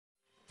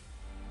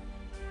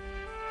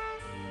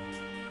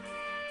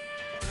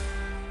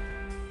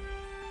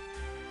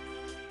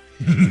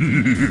Hey,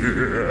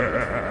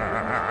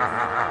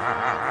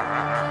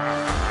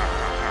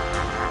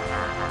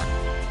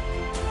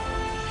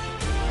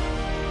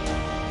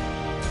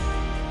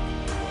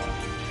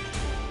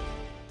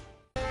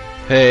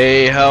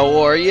 how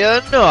are ya?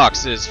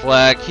 Noxis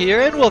Flak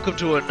here, and welcome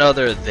to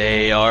another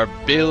They Are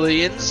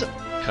Billions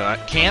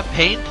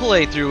campaign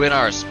playthrough in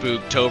our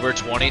Spooktober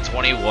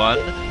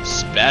 2021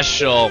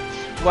 special.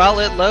 While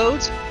it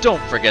loads,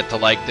 don't forget to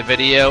like the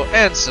video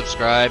and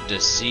subscribe to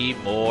see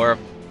more.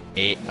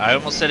 I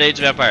almost said Age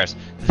of Empires.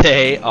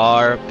 They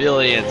Are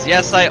Billions.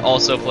 Yes, I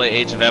also play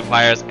Age of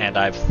Empires, and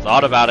I've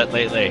thought about it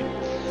lately.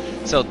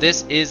 So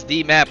this is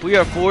the map. We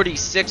are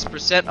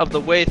 46% of the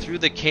way through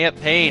the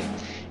campaign.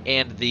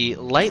 And the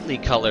lightly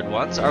colored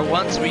ones are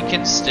ones we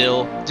can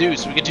still do.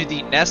 So we can do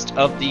the Nest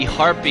of the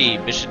Harpy,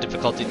 mission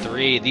difficulty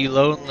 3, the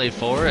Lonely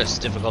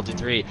Forest, difficulty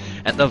 3,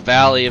 and the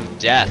Valley of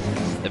Death.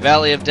 The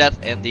Valley of Death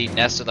and the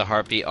Nest of the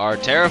Harpy are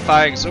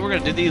terrifying, so we're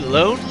going to do the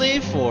Lonely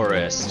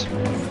Forest.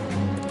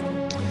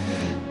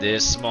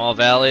 This small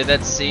valley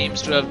that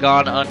seems to have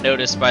gone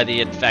unnoticed by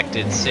the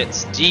infected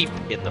sits deep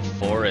in the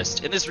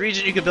forest. In this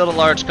region, you can build a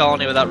large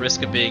colony without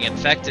risk of being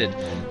infected.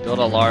 Build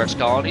a large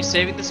colony,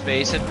 saving the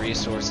space and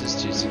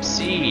resources to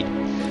succeed.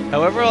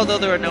 However, although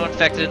there are no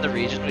infected in the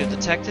region, we have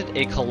detected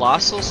a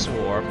colossal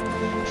swarm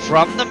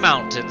from the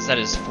mountains that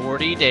is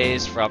 40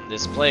 days from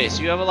this place.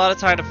 You have a lot of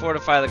time to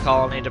fortify the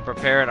colony, to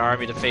prepare an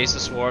army to face the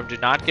swarm. Do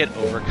not get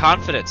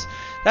overconfident.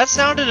 That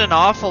sounded an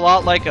awful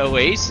lot like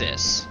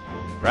Oasis,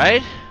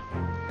 right?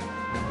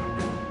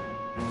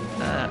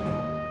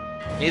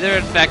 Neither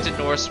infected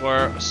nor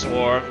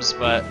swarms,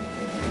 but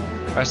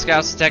our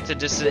scouts detected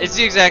distant. It's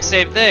the exact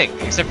same thing,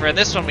 except for in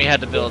this one we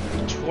had to build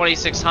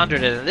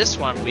 2,600, and in this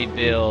one we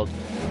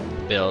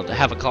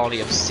have a colony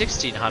of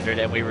 1,600,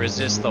 and we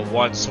resist the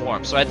one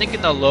swarm. So I think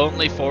in the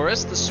Lonely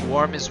Forest, the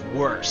swarm is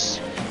worse,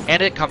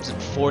 and it comes in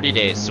 40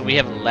 days, so we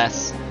have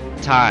less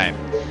time.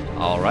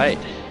 All right.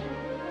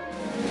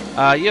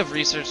 You have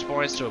research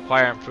points to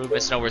acquire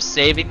improvements. No, we're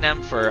saving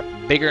them for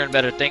bigger and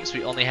better things.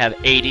 We only have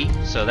 80,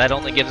 so that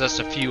only gives us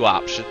a few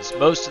options.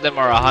 Most of them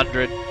are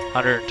 100,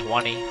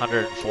 120,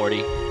 140.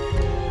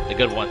 The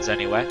good ones,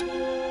 anyway.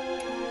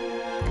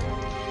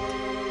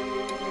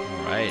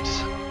 Alright.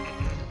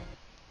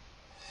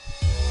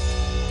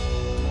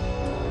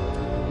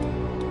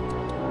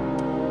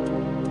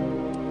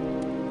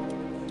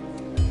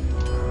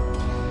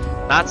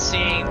 Not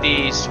seeing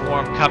the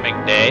swarm coming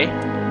day.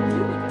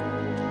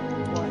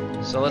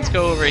 So let's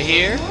go over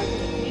here.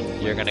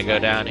 You're gonna go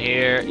down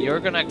here.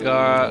 You're gonna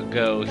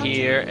go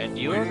here, and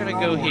you are gonna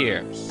go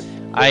here.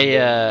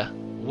 I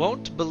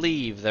won't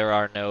believe there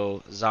are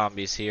no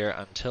zombies here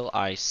until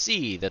I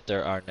see that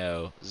there are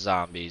no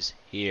zombies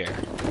here.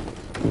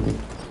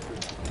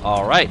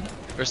 All right,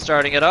 we're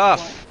starting it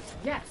off.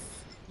 Yes.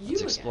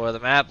 Let's explore the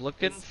map,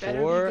 looking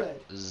for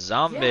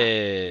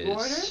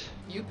zombies.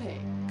 You pay.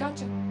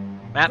 Gotcha.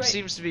 Map Great.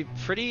 seems to be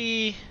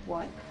pretty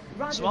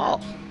Roger small.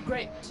 that.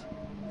 Great.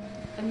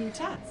 A new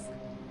task.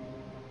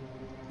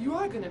 You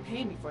are gonna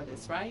pay me for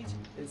this, right?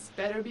 This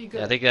better be good.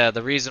 Yeah, I think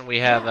the reason we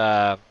have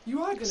you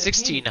are gonna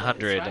 1,600 pay me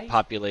for this, right?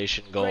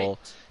 population goal.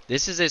 Great.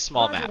 This is a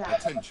small Roger map.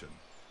 that. Attention.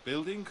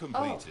 Building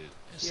completed.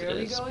 Yes, it Here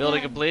we is. go Building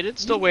again. completed.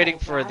 You Still waiting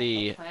call for that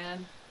the a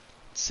plan?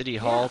 city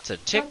hall to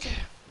tick. Gotcha.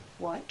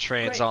 What?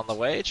 Train's Great. on the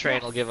way. Train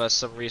Yes. will give us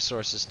some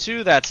resources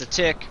too. That's a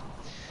tick.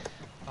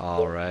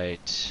 All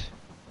right.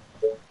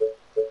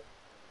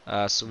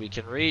 So we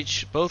can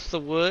reach both the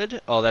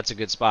wood. Oh, that's a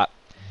good spot.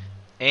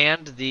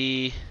 And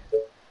the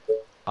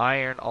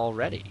iron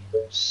already.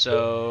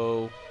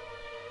 So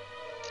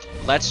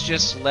let's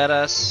just let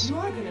us You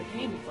are gonna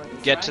pay me for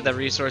this, get to right? the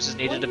resources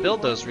needed What to do you build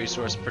want those now?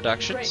 resource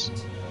productions.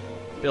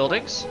 Great.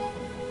 Buildings.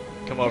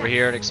 Come over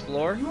here and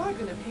explore. You are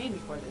gonna pay me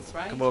for this,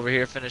 right? Come over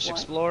here, finish What?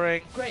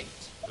 exploring. Great.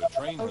 The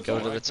train has Go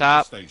to the arrived at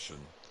top. station.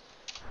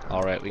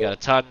 Alright, we got a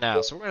ton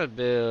now. So we're going to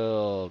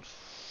build...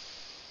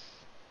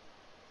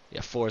 Yeah,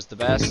 4 is the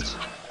best.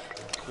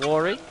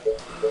 Quarry.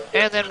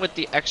 And then with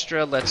the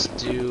extra, let's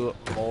do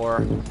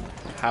more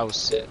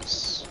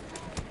houses.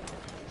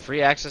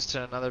 Free access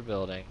to another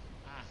building.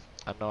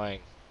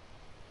 Annoying.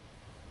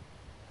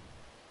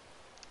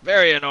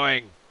 Very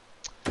annoying.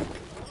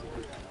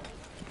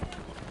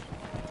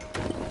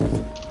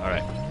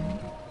 Alright.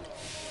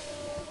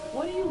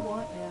 What do you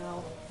want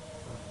now?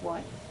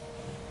 What?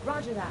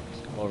 Roger that.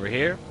 Come over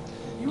here.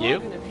 You You? are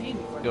gonna pay me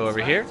for Go this, over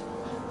right? here.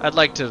 I'd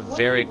like to What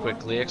very do you want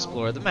quickly now?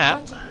 explore the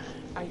map. What?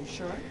 Are you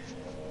sure?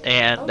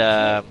 And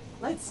Okay,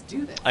 let's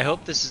do this. I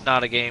hope this is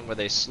not a game where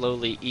they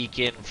slowly eke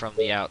in from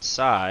the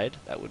outside.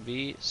 That would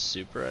be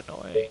super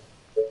annoying.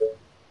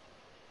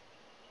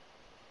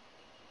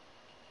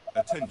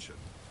 Attention.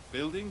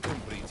 Building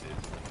completed.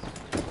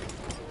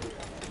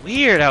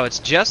 Weird how it's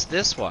just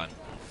this one.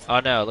 Oh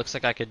no, looks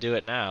like I could do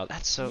it now.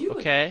 That's so You-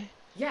 okay.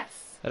 Yes.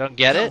 I don't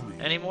get it Tell me.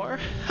 anymore.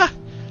 Ha!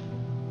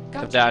 Come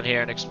Gotcha. down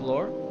here and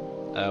explore.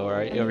 Where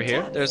are you? Any Over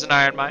here. taps? There's an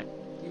iron mine.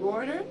 You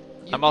order?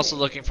 You I'm also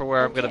pay. looking for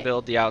where I'm going to Okay.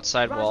 build the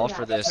outside Roger wall that.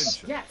 for this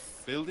Attention. Yes.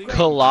 Building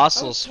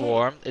colossal Okay,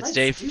 swarm. It's let's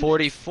day do this.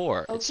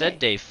 44. It said Okay.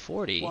 day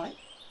 40 What?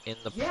 in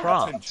the Yeah.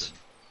 prompt. Attention.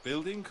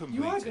 Building You are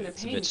completed. gonna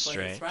It's a pay me bit for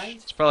strange. this, right?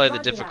 It's probably the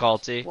Roger that.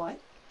 difficulty. What?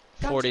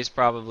 40 is Gotcha.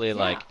 probably Yeah.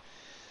 like,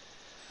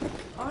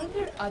 Aren't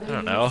there other I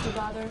don't units know. to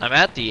bother? I'm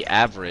at the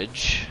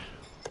average,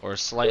 or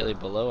slightly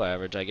below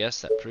average, I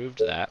guess. That proved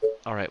that.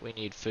 Alright, we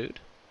need food.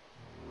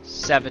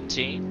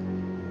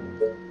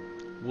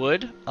 17.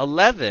 Wood.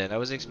 11. I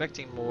was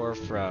expecting more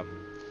from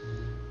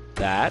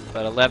that,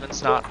 but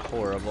 11's not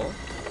horrible.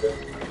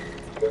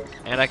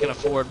 And I can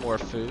afford more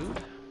food.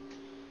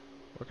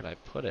 Where can I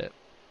put it?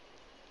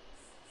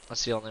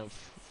 That's the only...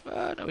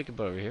 no, we can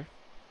put it over here.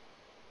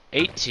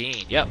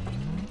 18. Yep.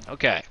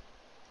 Okay.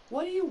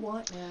 What do you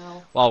want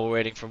now? While we're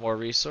waiting for more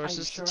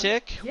resources sure? to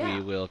tick, Yeah.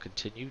 we will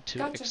continue to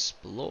Gotcha.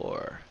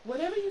 explore.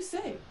 Whatever you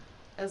say,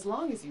 as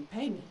long as you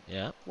pay me.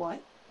 Yeah.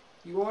 What?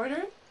 You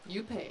order,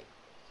 you pay.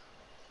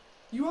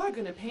 You are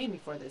gonna pay me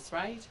for this,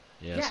 right?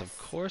 Yes, of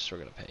course we're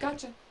going to pay you.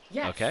 Gotcha.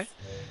 Yes. Okay.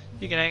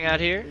 You can hang out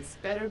here. This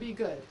better be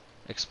good.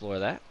 Explore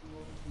that.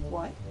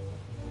 What?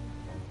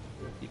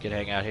 You can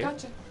hang out here.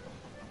 Gotcha.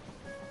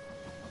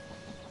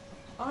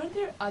 Aren't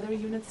there other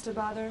units to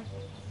bother?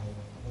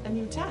 A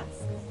new task.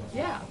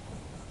 Yeah.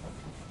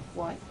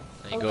 What?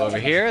 And you go over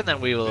here, and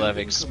then we will have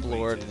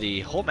explored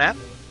the whole map.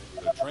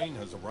 The train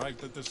has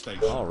arrived at the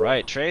station.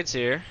 Alright, train's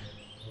here.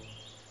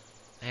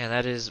 Man,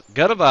 that is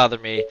gonna bother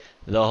me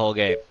the whole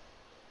game.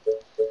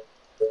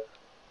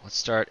 Let's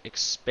start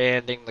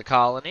expanding the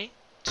colony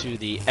to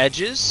the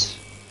edges.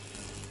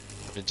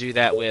 I'm going to do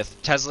that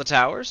with Tesla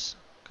towers,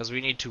 because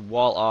we need to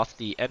wall off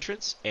the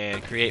entrance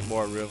and create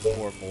more room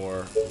for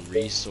more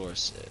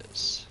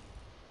resources.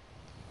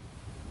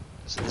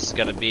 So this is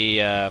going to be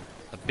a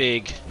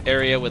big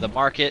area with a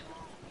market.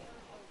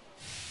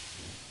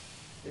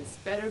 This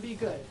better be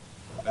good.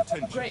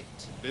 Attention. Great.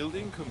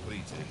 Building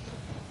completed.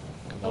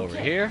 Come over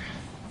Okay. here.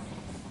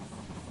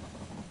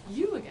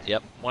 You again.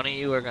 Yep, one of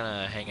you are going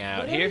to hang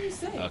out Whatever here. you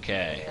say,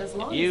 Okay, as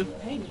long you as you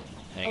pay me.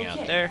 hang out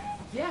Okay. there.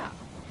 Yeah.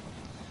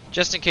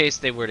 Just in case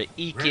they were to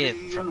eke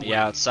in from the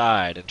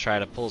outside and try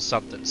to pull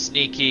something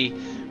sneaky,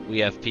 we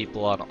have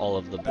people on all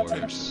of the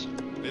borders.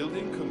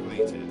 Building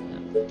completed.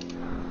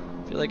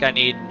 I feel like I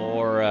need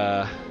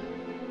more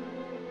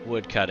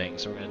wood cutting,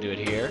 so we're going to do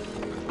it here.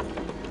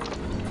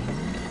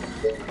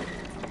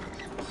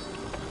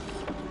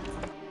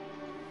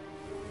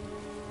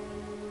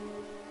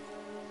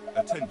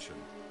 Attention.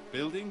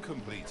 Building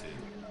completed.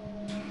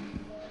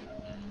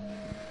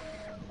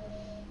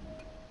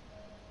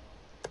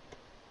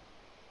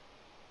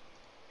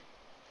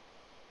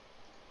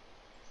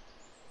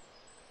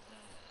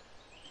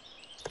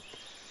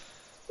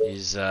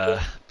 These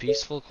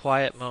peaceful,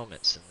 quiet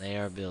moments, and they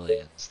are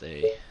billions.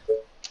 They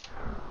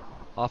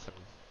often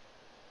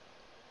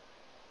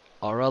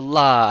are a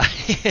lie.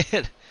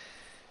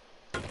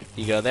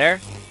 You go there,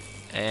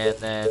 and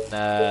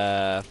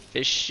then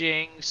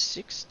fishing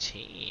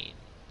 16.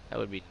 That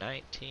would be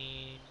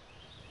 19.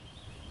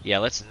 Yeah,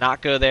 let's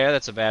not go there.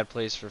 That's a bad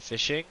place for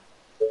fishing.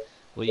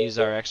 We'll use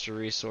our extra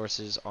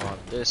resources on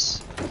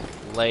this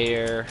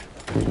layer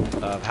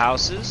of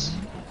houses.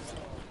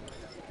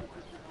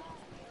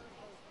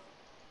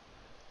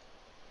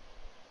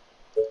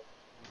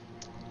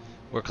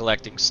 We're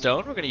collecting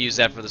stone. We're going to use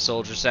that for the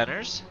soldier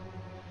centers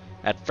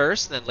at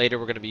first, and then later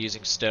we're going to be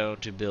using stone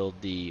to build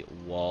the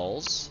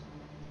walls,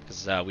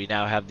 because we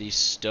now have the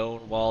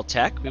stone wall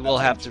tech. We will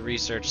have to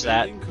research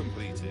that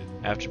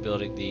after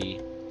building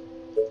the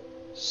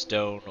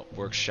stone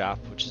workshop,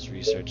 which is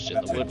researched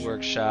in the wood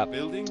workshop.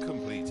 Building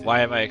completed.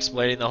 Why am I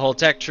explaining the whole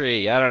tech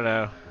tree? I don't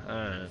know.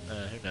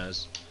 Who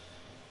knows?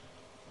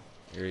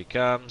 Here he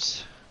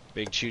comes.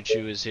 Big Choo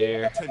Choo is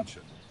here.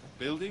 Attention.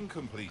 Building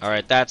completed.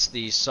 Alright, that's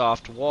the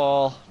soft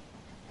wall.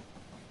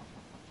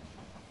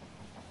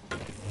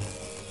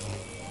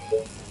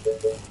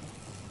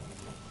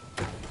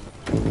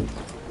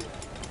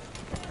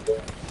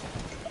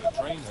 The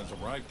train has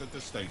arrived at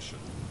the station.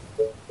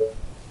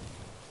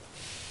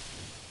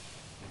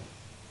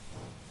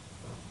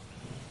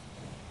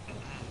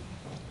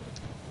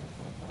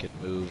 Can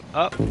move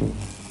up. I'm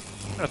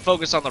gonna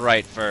focus on the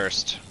right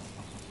first.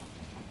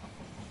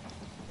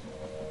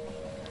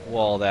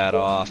 Wall that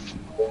off.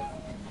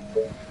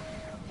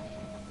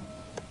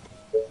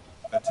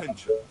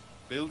 Attention.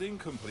 Building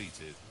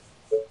completed.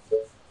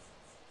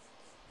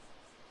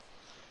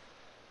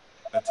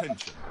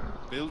 Attention.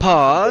 Building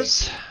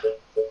Pause.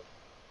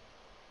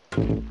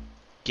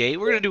 Gate.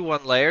 We're gonna do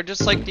one layer,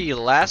 just like the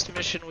last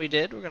mission we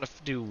did. We're gonna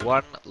do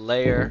one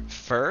layer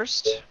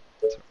first.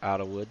 Throw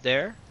out of wood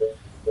there.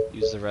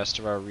 Use the rest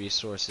of our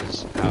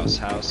resources. House,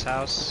 house,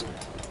 house.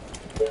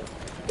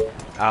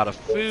 Out of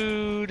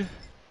food.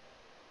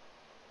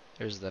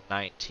 There's the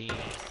 19.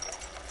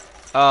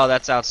 Oh,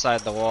 that's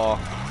outside the wall.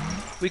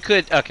 We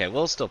could, okay,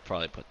 we'll still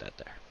probably put that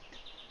there.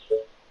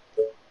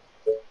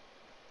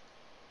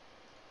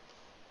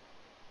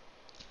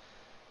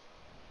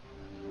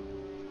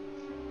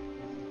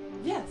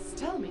 Yes,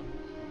 tell me.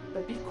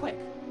 But be quick.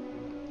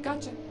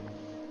 Gotcha.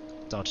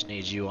 Don't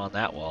need you on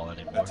that wall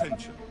anymore.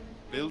 Attention.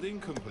 Building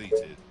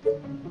completed.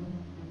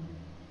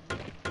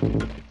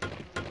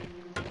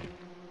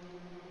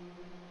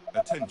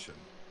 Attention.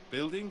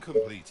 Building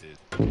completed.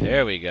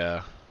 There we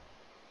go.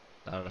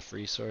 Not enough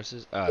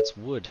resources. Ah, it's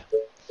wood.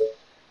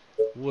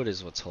 Wood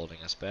is what's holding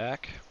us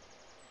back.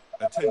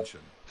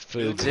 Attention.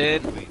 Food's Building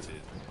in.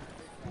 completed.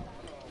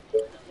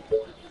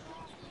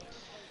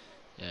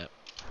 Yep.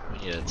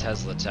 We need a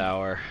Tesla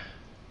tower.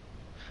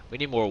 We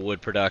need more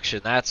wood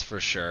production, that's for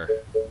sure.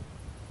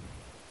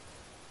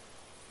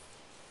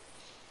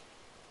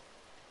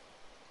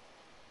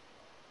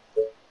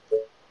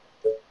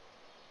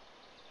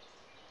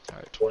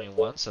 Alright,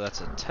 21, so that's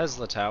a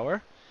Tesla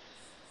tower.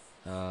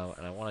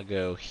 And I want to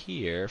go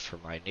here for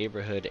my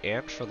neighborhood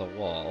and for the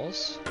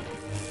walls.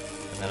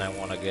 And then I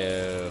want to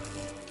go...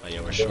 Oh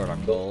yeah, we're short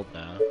on gold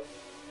now.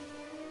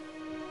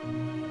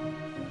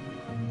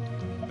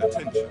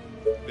 Attention.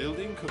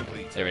 Building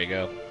completed. There we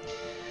go.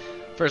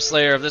 First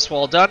layer of this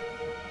wall done.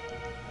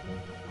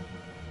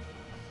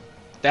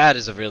 That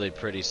is a really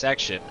pretty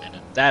section, and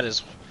that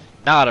is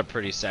not a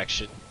pretty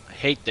section. I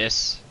hate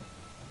this.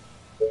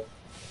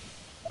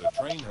 The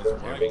train has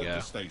arrived we at go.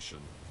 the station.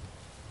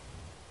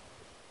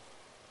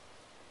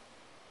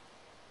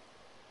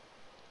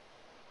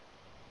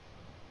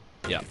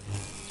 Yep.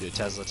 Do a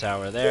Tesla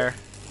tower there.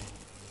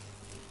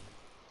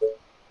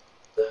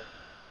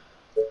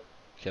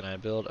 Can I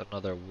build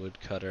another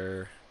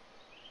woodcutter?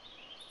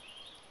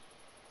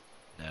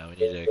 No, we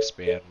need to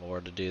expand more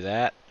to do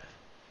that.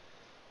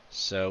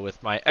 So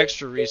with my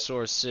extra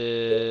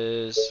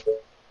resources,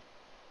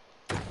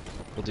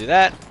 we'll do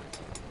that.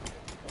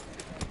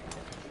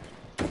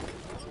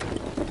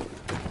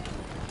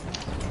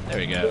 There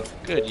we go.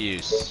 Good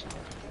use.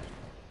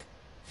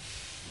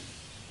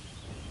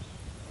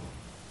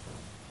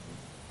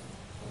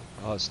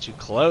 Oh, it's too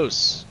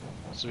close.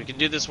 So we can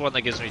do this one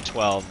that gives me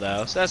 12,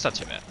 though. So that's not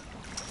too bad.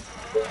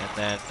 And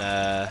then,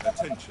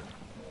 Attention.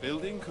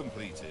 Building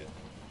completed.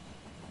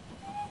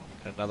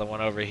 another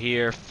one over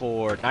here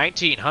for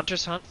 19.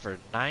 Hunter's Hunt for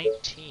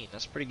 19.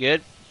 That's pretty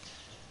good.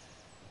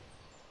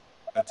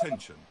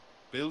 Attention.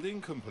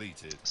 Building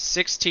completed.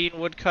 16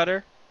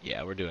 woodcutter.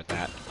 Yeah, we're doing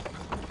that.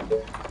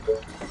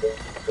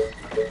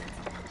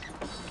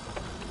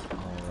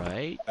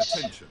 Alright.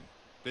 Attention.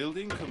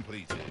 Building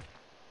completed.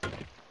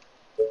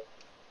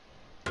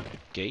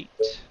 Gate.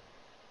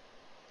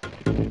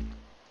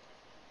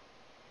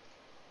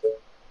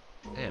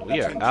 Man,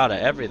 we are out of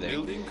everything.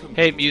 Building completed.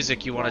 Hey,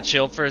 music, you want to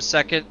chill for a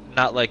second?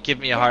 Not like give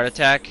me a heart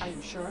attack? Are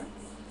you sure?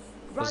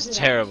 It was Roger that.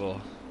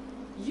 terrible.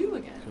 You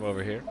again. Come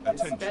over here.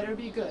 This Attention. better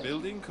be good.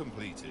 Building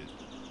completed.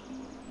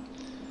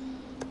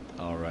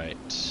 Alright.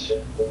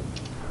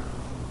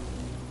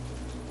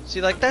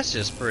 See, like, that's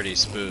just pretty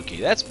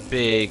spooky. That's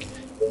big,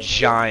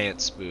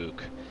 giant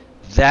spook.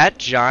 That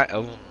giant...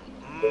 Oh,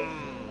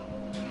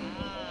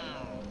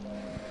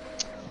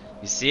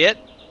 You see it?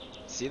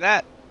 See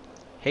that?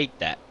 Hate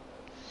that.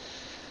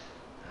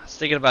 I was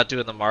thinking about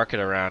doing the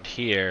market around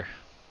here.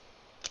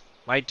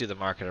 Might do the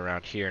market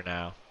around here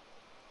now.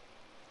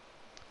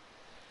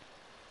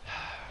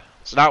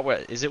 It's not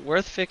worth... Is it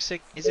worth fixing?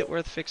 Is it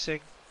worth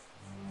fixing?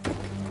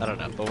 I don't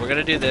know, but we're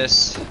gonna do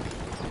this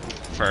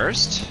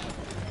first.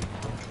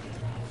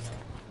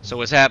 So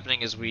what's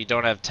happening is we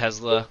don't have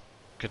Tesla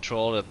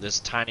controlled in this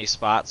tiny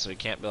spot, so we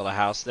can't build a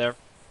house there.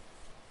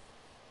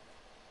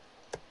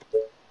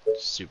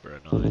 Super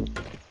annoying.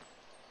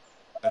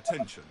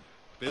 Attention.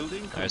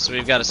 Building Alright, so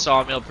we've got a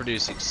sawmill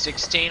producing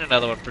 16,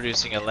 another one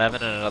producing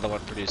 11, and another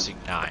one producing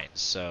 9.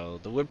 So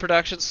the wood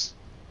production's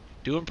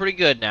doing pretty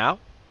good now.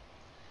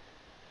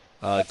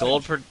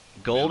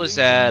 Gold is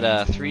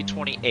at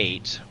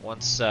 328.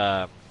 Once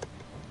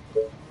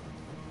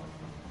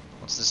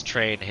this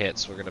train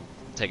hits, we're gonna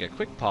take a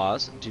quick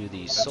pause and do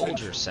the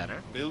soldier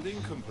center,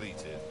 Building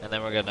completed. and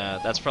then we're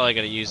gonna. That's probably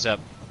gonna use up.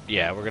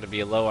 Yeah, we're gonna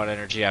be low on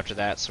energy after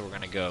that, so we're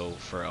gonna go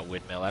for a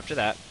windmill after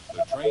that.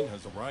 The train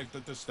has arrived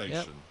at the station.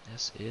 Yep.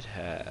 Yes, it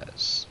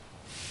has.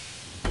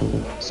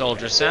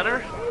 Soldier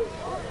center,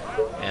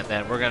 and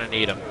then we're gonna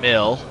need a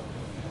mill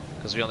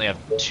because we only have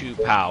 2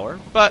 power.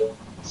 But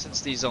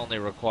since these only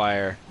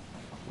require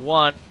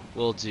 1,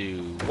 we'll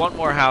do 1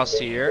 more house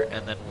here,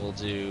 and then we'll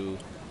do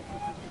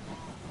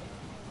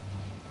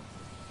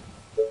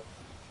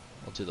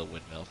the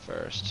windmill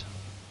first.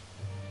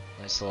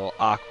 Nice little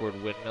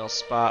awkward windmill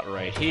spot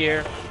right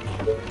here.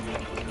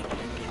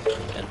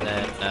 And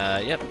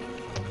then, yep,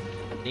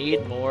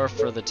 need more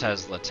for the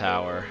Tesla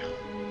tower.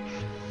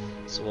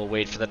 So we'll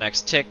wait for the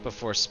next tick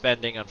before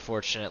spending,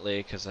 unfortunately,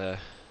 because I'm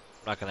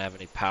not going to have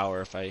any power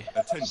if I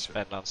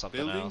spend on something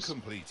Building else.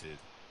 completed.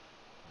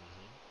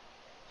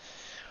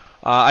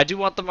 I do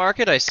want the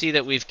market. I see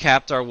that we've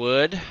capped our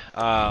wood,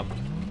 but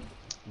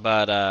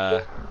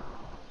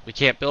we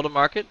can't build a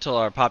market till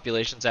our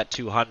population's at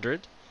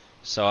 200.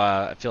 So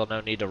I feel no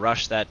need to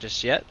rush that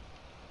just yet.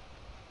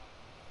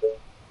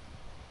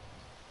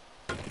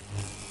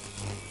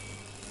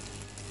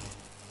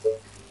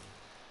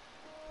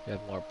 We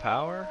have more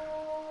power.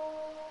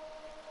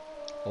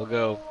 We'll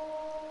go.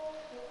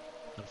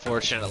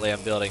 Unfortunately,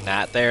 I'm building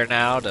that there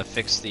now to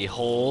fix the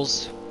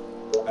holes.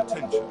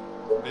 Attention.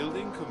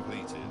 Building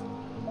completed.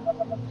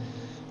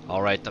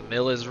 Alright, the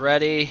mill is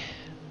ready.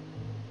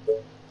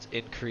 Let's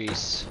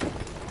increase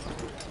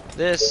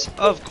this.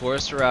 Of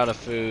course, we're out of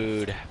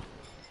food.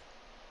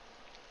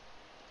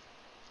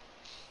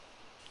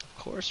 Of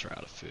course, we're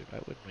out of food. Why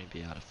wouldn't we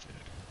be out of food?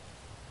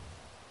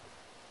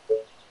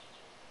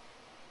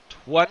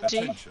 20?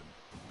 Attention.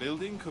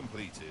 Building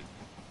completed.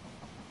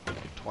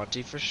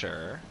 20 for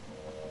sure.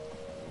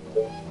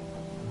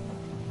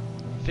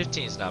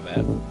 15 is not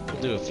bad.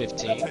 We'll do a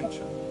 15.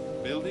 Attention.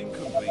 Building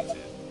completed.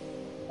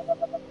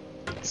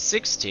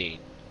 16.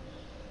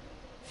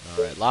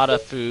 Alright, a lot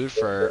of food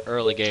for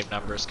early game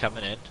numbers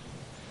coming in.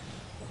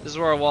 This is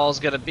where our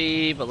wall's gonna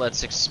be, but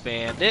let's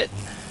expand it.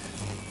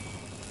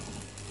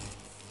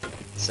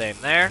 Same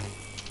there.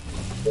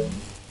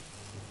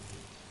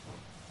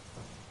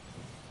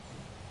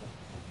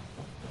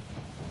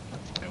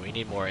 And we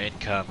need more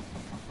income.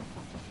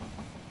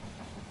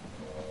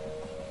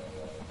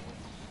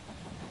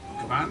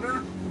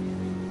 Commander?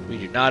 We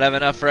do not have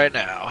enough right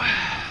now.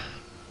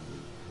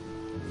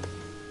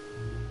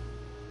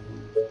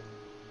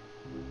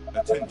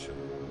 Attention.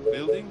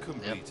 Building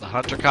completed. Yep, the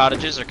hunter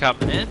cottages are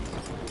coming in.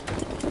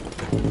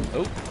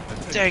 Oh,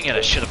 dang it,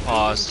 I should have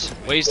paused.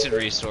 Wasted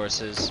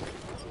resources.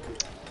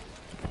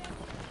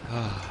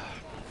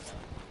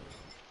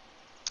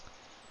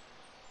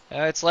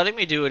 It's letting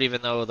me do it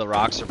even though the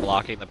rocks are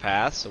blocking the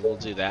path, so we'll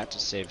do that to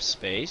save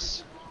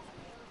space.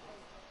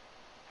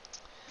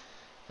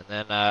 And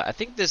then I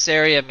think this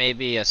area may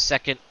be a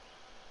second,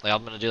 like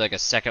I'm going to do like a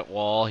second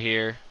wall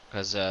here,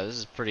 because this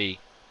is pretty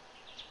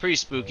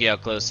spooky how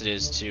close it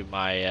is to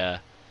my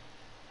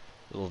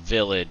little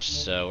village,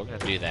 so we're going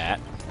to do that.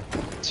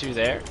 2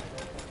 there.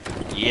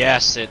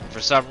 Yes, it for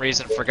some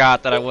reason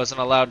forgot that I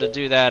wasn't allowed to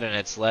do that, and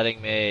it's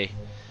letting me.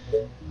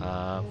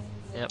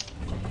 Yep.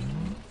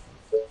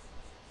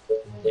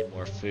 Need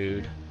more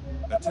food.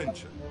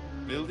 Attention.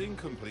 Building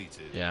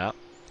completed. Yeah.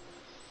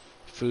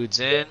 Food's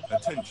in.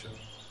 Attention.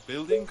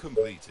 Building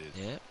completed.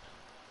 Yep.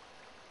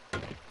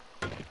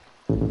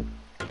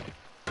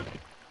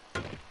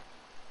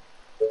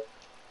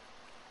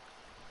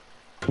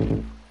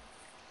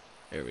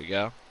 There we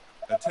go.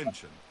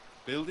 Attention.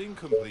 Building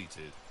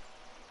completed.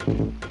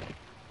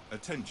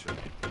 Attention.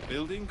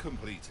 Building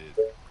completed.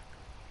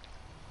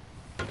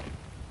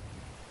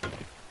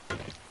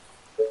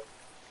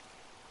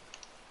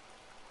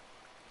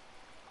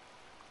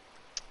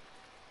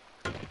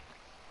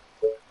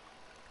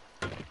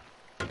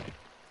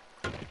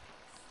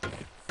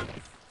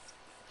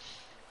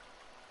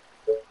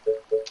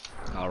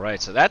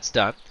 Alright, so that's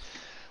done.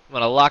 I'm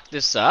going to lock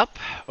this up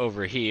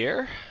over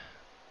here.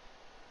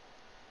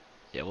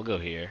 Yeah, we'll go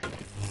here.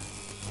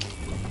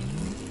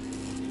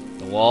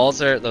 The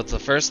walls are, that's the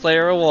first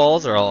layer of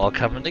walls are all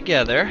coming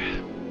together.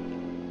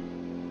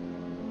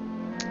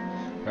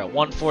 We're at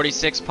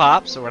 146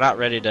 pop, so we're not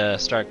ready to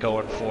start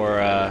going for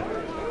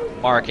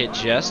market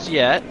just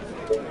yet.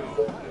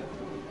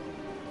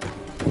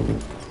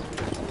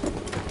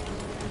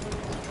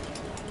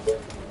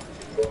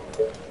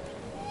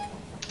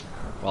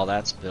 While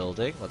that's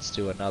building, let's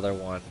do another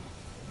one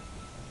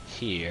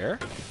here.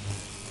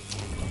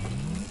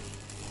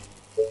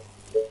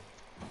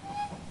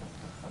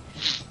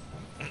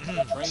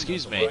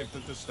 Excuse me.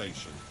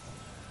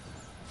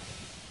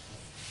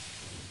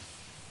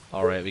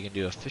 Alright, we can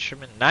do a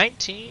fisherman.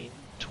 19?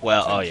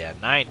 12. Oh yeah,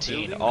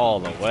 19 all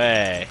the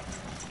way.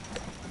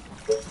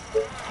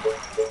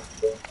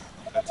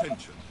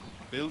 Attention.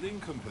 Building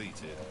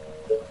completed.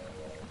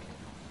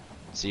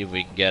 See if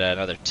we can get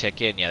another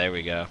tick in. Yeah, there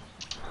we go.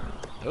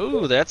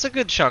 Ooh, that's a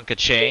good chunk of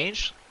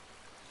change.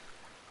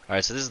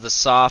 Alright, so this is the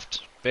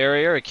soft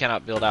barrier. We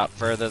cannot build out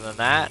further than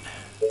that.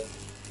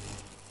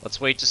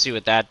 Let's wait to see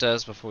what that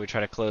does before we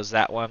try to close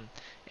that one.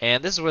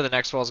 And this is where the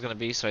next wall is going to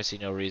be, so I see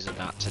no reason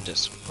not to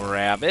just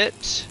grab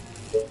it.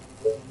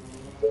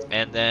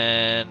 And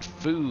then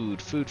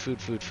food.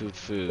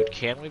 Food.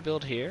 Can we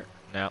build here?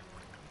 No.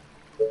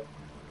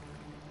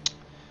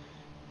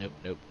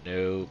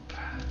 Nope.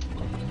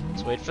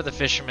 Let's wait for the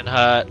fisherman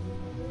hut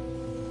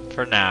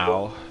for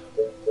now.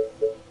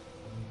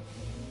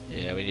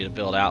 Yeah, we need to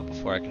build out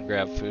before I can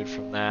grab food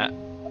from that.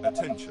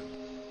 Attention.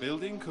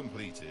 Building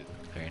completed.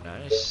 Very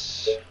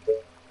nice.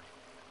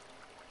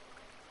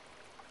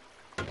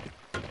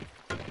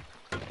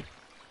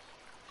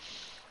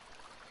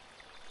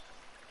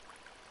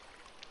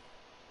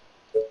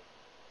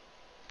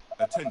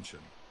 Attention.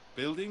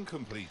 Building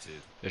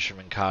completed.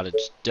 Fisherman cottage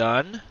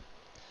done.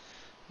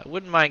 I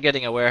wouldn't mind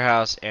getting a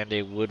warehouse and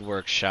a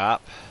woodwork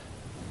shop.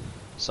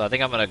 So I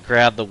think I'm going to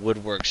grab the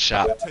woodwork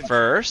shop Attention.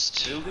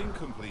 first. Building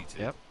completed.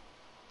 Yep.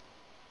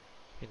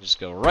 You can just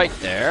go right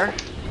there.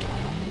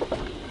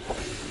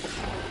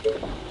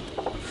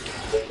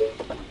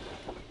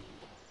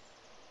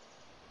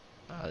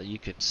 You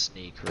can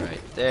sneak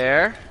right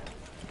there.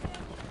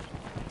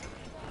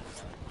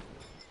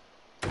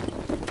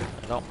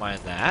 I don't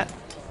mind that.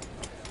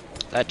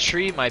 That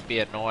tree might be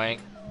annoying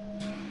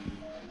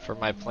for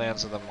my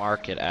plans of the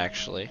market,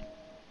 actually.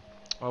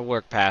 I'll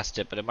work past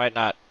it, but it might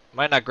not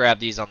grab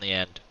these on the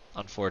end,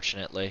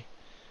 unfortunately.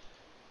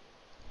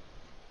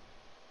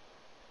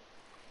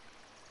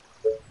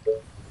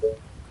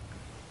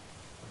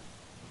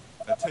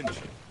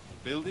 Attention.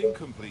 Building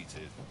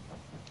completed.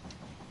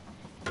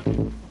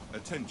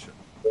 Attention.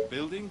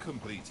 Building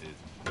completed.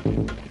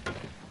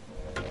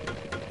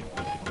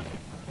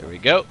 Here we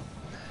go.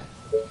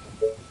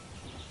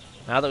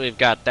 Now that we've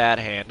got that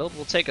handled,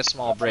 we'll take a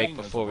small break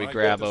before we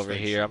grab over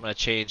here. I'm going to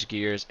change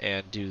gears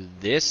and do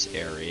this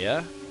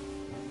area.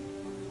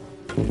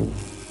 I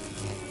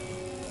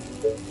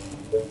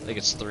think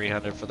it's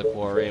 300 for the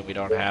quarry, and we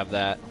don't have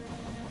that.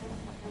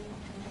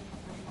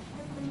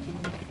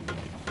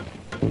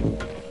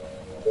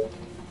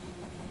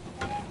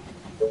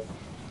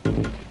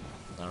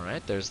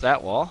 Alright, there's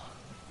that wall.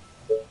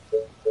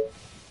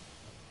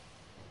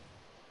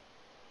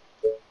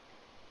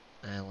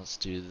 And let's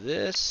do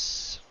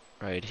this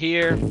right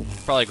here.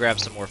 Probably grab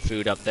some more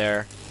food up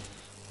there.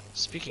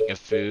 Speaking of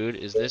food,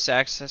 is this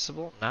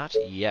accessible? Not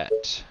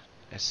yet.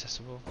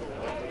 Accessible?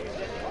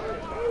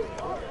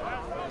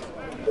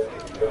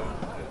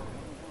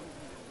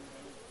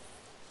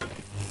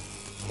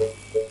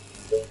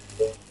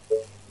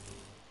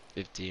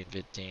 15,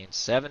 15,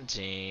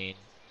 17.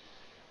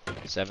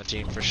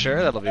 17 for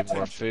sure, that'll be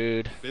more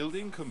food.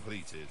 Building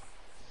completed.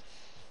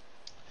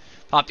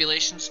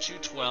 Population's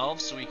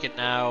 212, so we can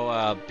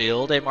now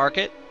build a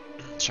market,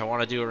 which I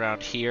want to do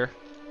around here.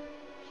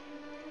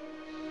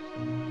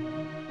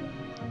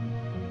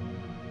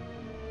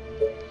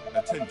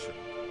 Attention.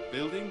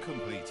 Building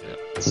completed. Yep.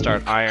 Let's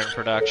start iron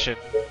production.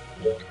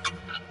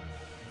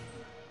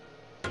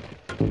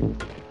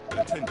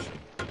 Attention.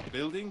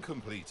 Building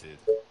completed.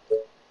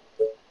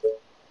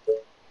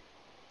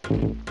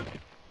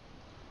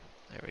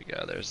 There we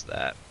go, there's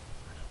that.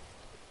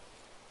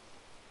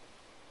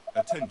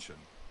 Attention.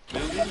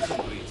 Building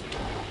completed.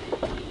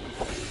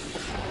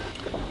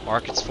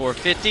 Market's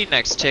 450.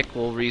 Next tick,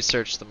 we'll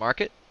research the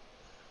market.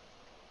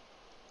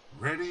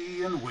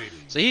 Ready and waiting.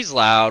 So he's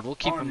loud. We'll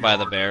keep him by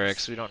the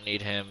barracks. We don't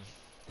need him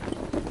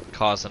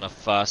causing a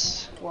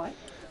fuss. What?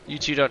 You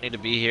two don't need to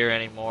be here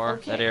anymore.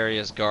 Okay. That area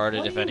is guarded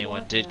What if do you anyone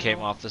want did now? came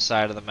off the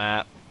side of the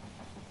map.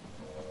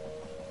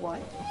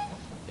 What?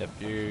 Yep,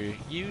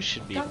 you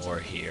should be Gotcha. more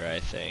here, I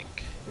think.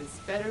 This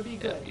better be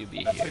good. Yep, you be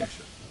here.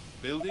 Attention.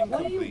 Building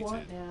What do you completed.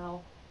 want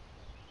now?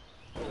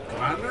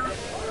 Commander?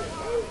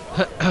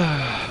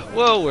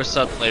 Whoa, we're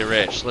suddenly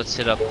rich. Let's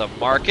hit up the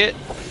market.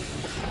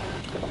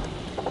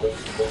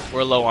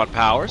 We're low on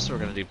power, so we're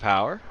going to do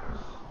power.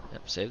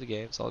 Yep, save the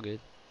game. It's all good.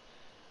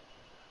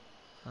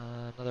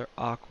 Another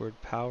awkward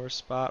power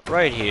spot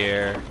right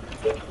here.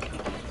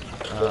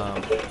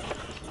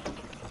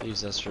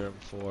 Leaves us room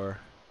for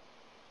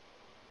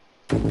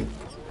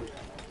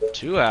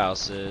 2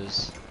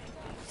 houses.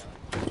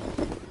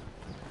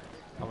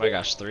 Oh my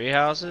gosh, 3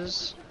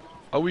 houses?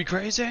 Are we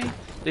crazy?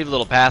 Leave a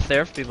little path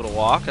there for people to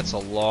walk. That's a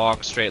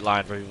long straight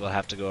line for people to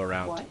have to go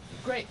around. What?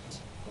 Great.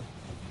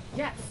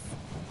 Yes.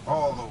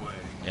 All the way.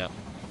 Yep.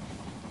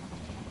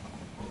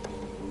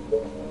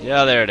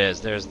 Yeah, there it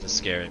is. There's the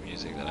scary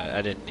music that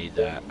I didn't need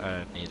that. I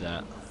didn't need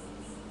that.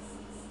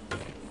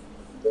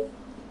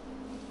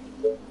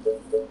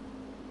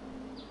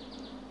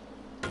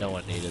 No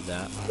one needed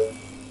that.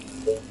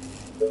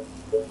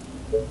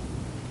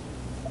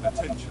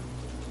 Attention.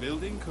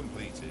 Building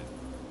completed.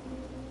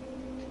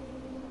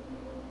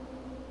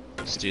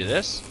 Let's do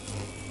this.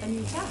 A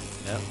new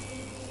task. Yep.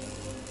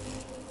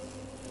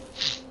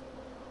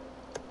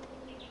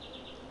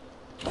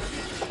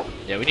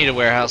 Yeah, we need a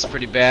warehouse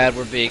pretty bad.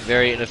 We're being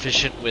very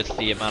inefficient with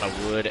the amount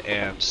of wood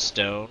and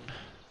stone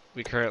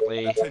we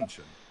currently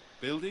Attention.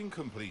 Building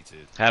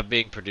completed. have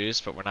being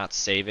produced, but we're not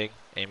saving.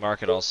 A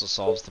market also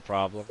solves the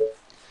problem.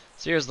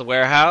 So here's the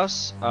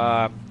warehouse.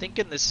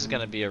 Thinking this is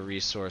going to be a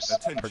resource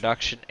Attention.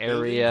 production Building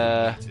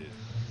area. completed.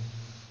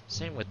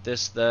 Same with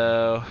this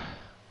though.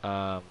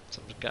 Oh,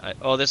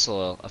 this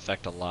will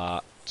affect a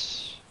lot.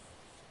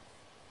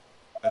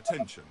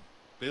 Attention.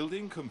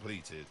 Building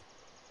completed.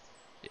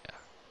 Yeah.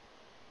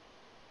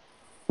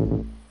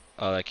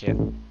 Oh, I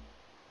can't.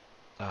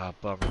 Ah,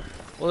 bummer.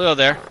 We'll go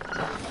there.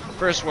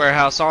 First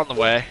warehouse on the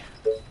way.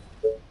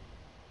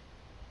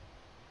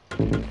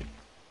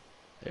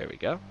 There we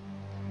go.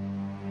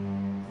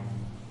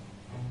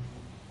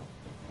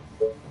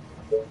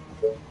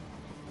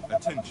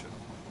 Attention.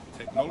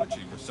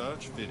 Technology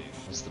research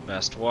finished. This is the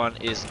best one.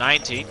 Is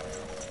 19.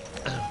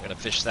 I'm gonna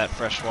fish that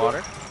fresh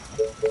water.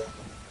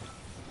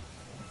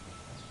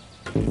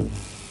 The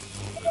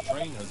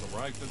train has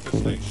arrived at the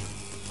station.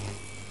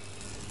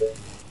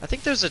 I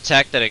think there's a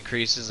tech that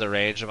increases the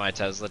range of my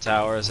Tesla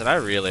towers, and I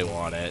really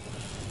want it.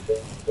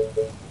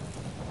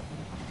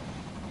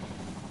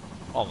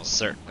 Almost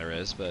certain there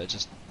is, but I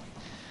just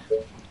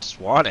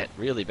want it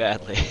really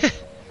badly.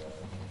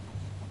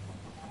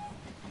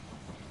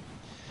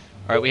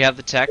 Alright, we have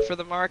the tech for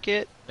the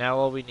market. Now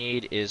all we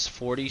need is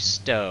 40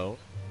 stone.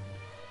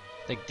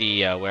 I think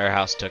the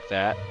warehouse took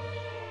that.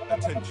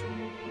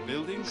 Attention.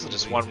 Building So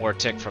just completed. one more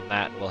tick from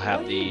that, we'll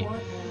have What do you the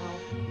want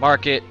now?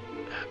 market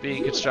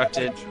being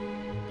constructed. Attention.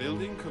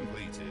 Building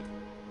completed.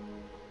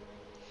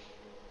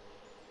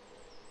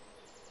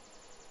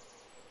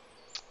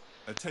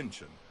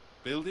 Attention.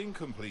 Building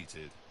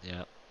completed.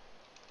 Yep.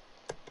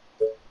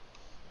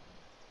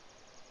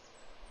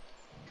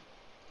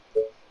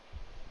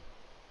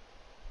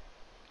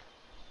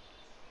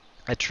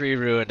 That tree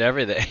ruined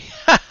everything.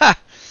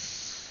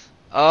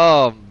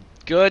 Oh,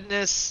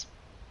 goodness.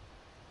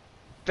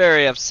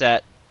 Very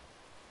upset.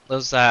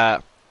 Those,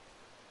 oh,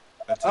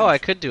 I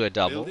could do a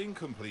double. Building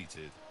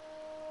completed.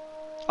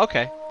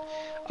 Okay.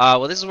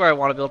 Well, this is where I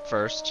want to build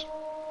first.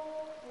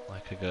 I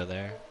could go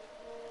there.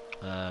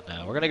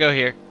 No, we're gonna go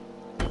here.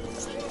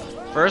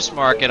 First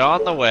market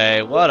on the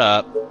way. What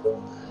up?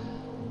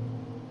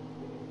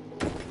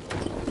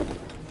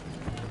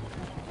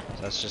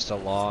 That's just a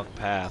long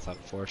path,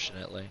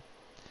 unfortunately.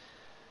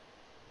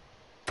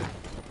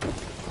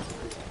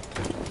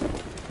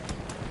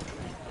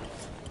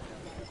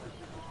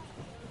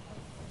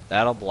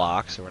 That'll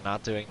block, so we're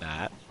not doing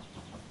that.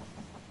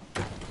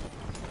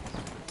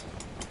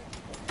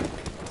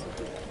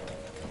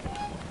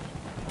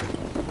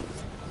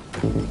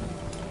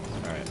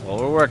 Alright, well,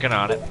 we're working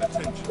on it.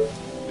 Attention.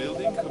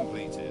 Building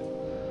completed.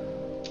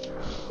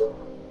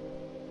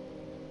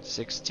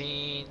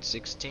 16,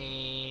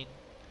 16,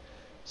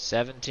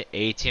 17,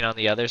 18 on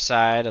the other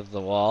side of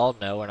the wall.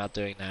 No, we're not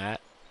doing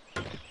that.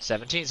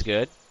 17's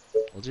good.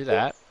 We'll do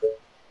that.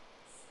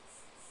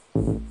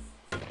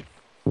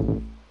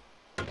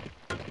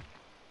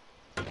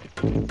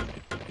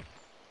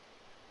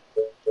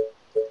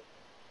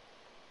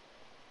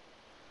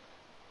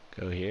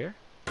 Go here.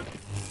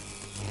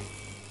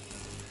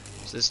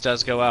 So this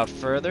does go out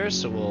further,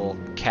 so we'll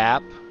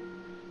cap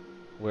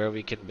where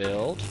we can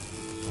build.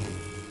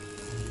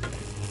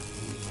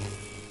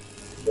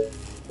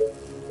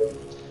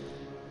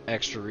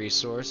 Extra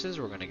resources,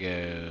 we're gonna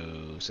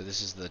go, so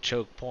this is the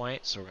choke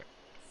point, so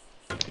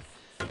we're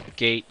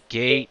gate,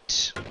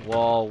 gate,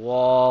 wall,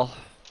 wall,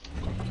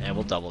 and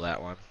we'll double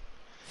that one.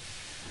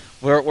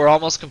 We're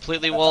almost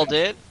completely walled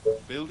in.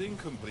 Building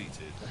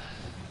completed.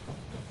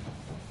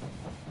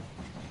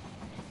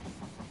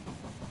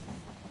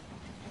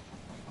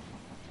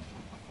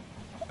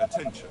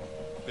 Attention.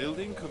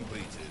 Building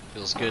completed.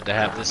 Feels good to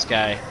have this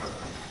guy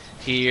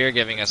here,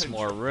 giving us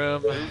more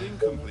room. Building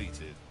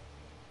completed.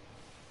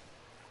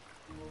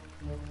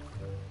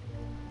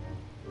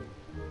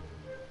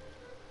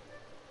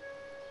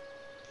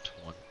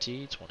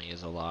 Twenty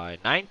is a lie.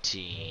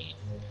 19.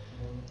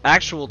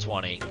 Actual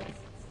 20.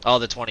 Oh,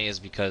 the 20 is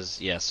because,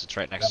 yes, it's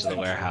right next to the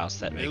warehouse.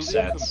 That makes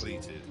sense.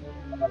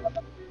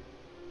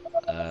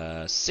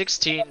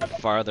 16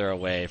 farther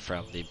away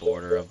from the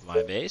border of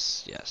my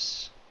base.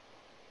 Yes.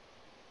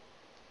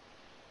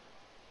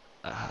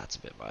 That's a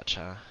bit much,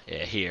 huh?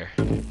 Yeah, here.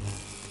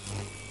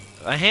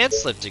 My hand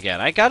slipped again.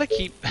 I gotta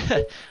keep...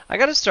 I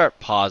gotta start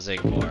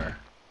pausing more.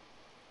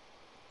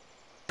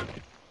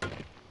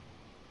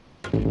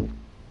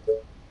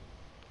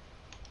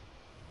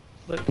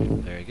 Look,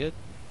 very good.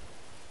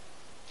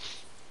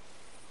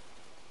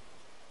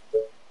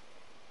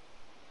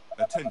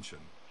 Attention.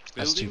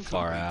 That's too Building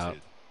far out.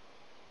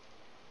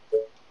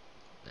 completed.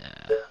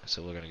 Yeah,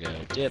 so we're gonna go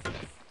dip.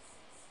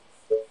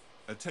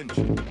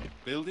 Attention.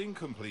 Building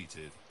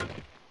completed.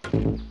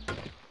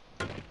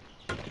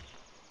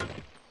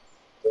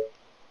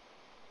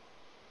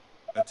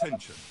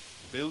 Attention.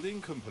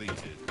 Building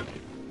completed.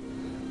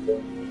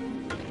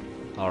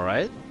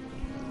 Alright.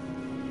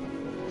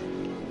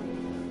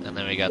 And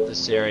then we got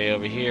this area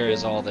over here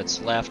is all that's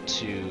left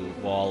to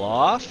wall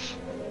off.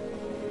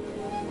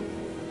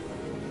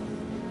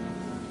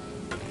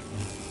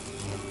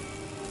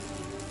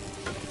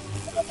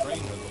 The train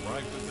has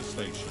arrived at the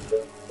station.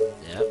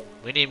 Yep.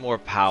 We need more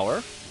power.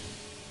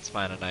 Let's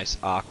find a nice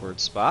awkward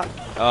spot.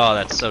 Oh,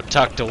 that's so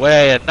tucked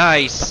away and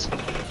nice.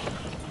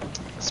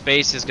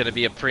 Space is going to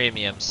be a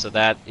premium, so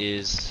that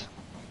is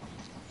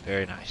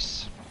very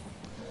nice.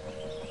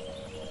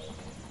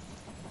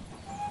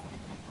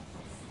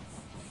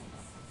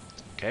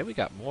 Okay, we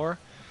got more.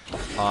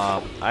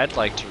 I'd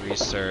like to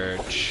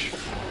research.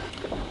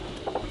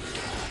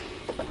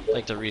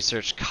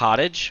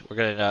 Cottage. We're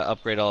going to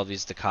upgrade all of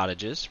these to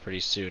cottages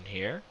pretty soon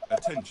here.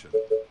 Attention.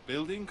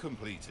 Building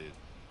completed.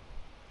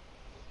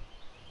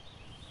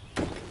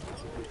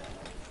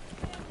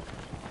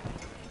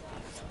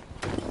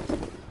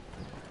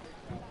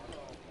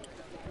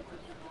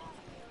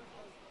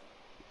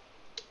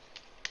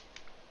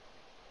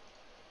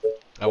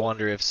 I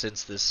wonder if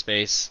since this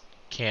space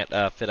can't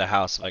fit a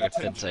house, if I could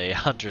fit a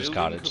hunter's Building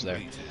cottage there.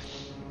 completed.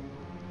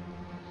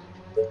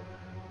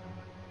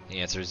 The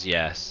answer is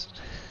yes.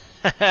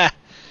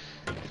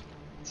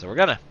 So we're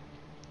gonna.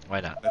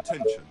 Why not?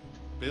 Attention.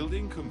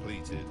 Building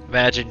completed.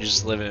 Imagine you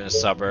just living in a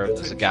suburb. There's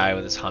a Attention. guy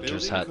with his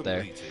hunter's Building hut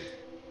there. completed.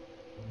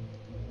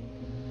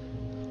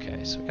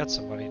 Okay, so we got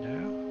some money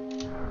now.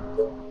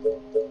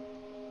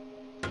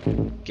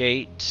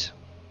 Gate.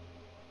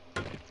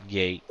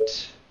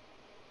 Gate.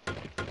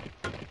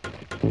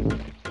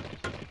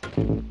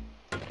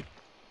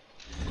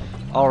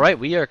 Alright,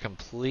 we are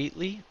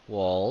completely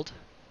walled.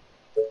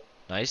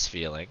 Nice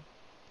feeling.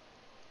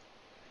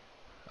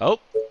 Oh!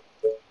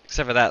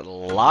 Except for that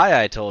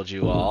lie I told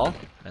you all.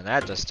 And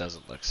that just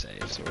doesn't look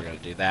safe. So we're going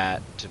to do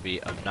that to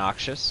be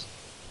obnoxious.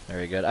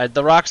 Very good.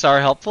 The rocks are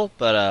helpful,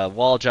 but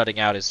wall jutting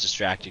out is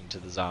distracting to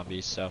the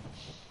zombies. So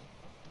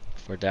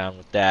if we're down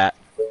with that.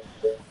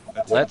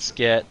 let's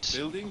get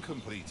Building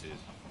completed.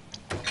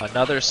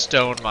 another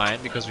stone mine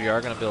because we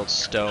are going to build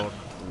stone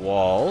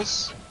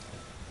walls.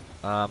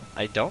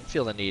 I don't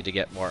feel the need to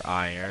get more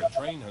iron, The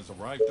train has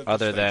arrived at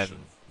other the than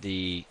station.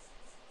 the,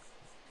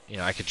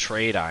 I could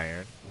trade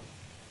iron.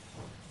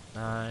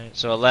 9,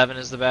 so 11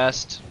 is the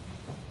best.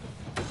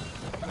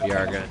 We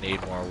are going to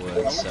need more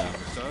wood, so.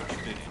 Research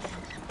finished.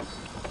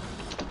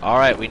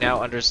 Alright, we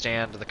now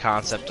understand the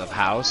concept of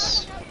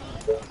house.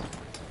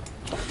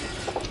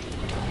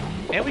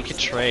 And we can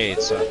trade,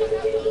 so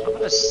I'm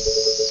going to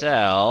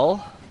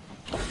sell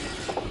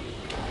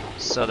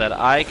so that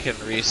I can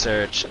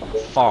research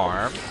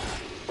farm.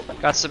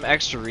 Got some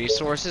extra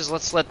resources.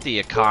 Let's let the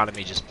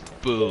economy just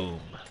boom.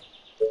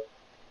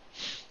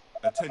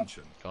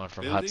 Attention. Going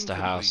from Building huts to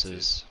completed.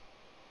 houses.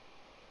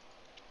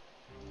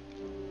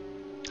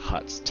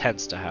 Huts,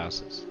 tents to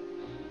houses.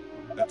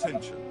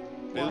 Attention.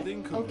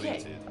 Building What?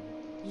 Okay. completed.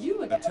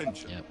 You again.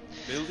 Attention. Yep.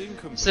 Building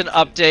completed. It's an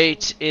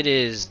update. It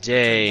is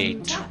day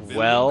Attention. Building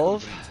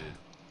 12.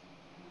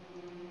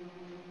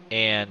 completed.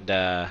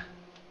 And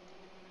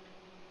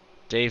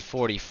day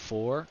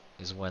 44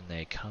 is when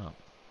they come.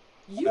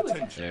 You again.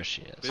 Attention. There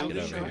she is. Get Building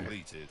over here.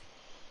 completed.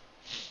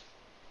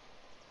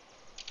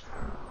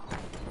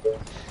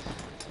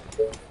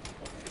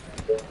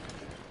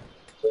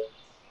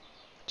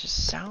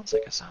 Just sounds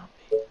like a zombie.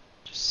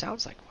 Just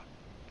sounds like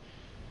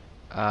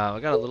one.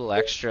 We got a little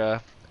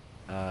extra.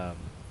 What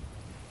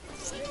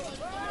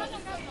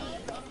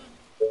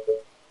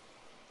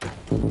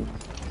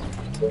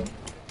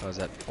was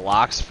that?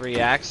 Blocks free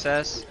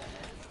access?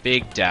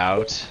 Big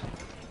doubt.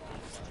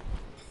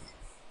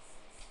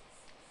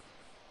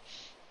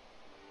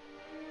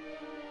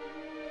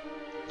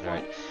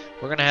 Alright.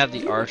 We're gonna have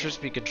the archers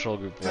be control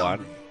group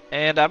 1.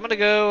 And I'm gonna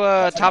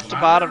go top to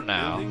bottom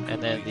now.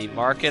 And then the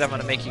market, I'm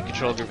gonna make you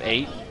control group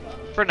 8.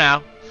 For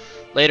now.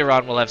 Later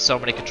on, we'll have so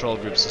many control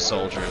groups of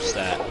soldiers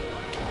that it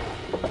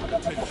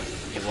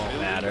won't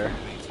matter.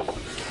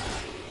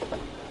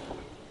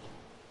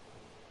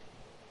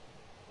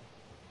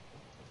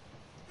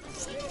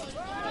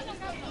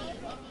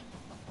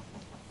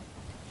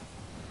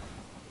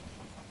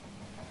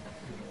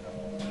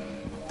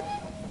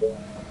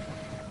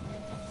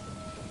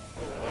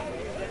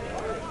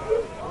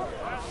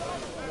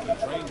 The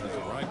train has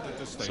arrived at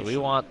the station. So we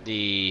want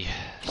the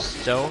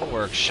stone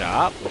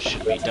workshop, which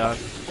should be done.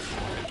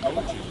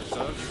 Technology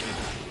research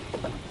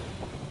finished.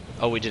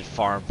 Oh, we did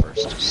farm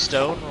first.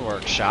 Stone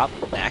workshop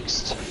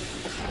next.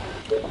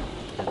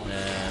 And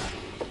then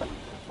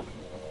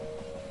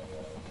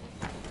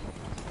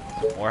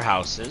more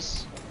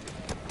houses.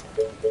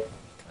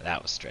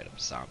 That was straight up a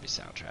zombie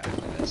soundtrack.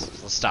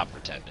 Let's stop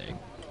pretending.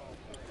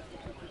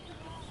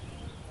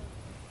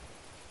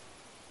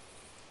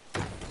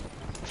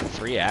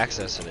 Free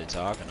access are they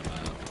talking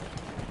about?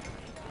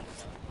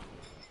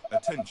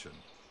 Attention.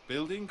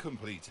 Building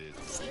completed.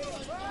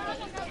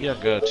 You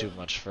don't go too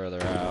much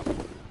further out.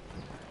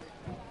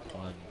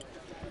 One.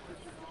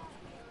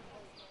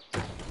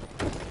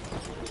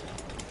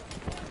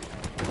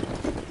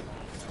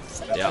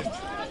 Yep,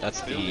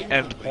 that's the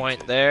end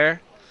point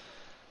there.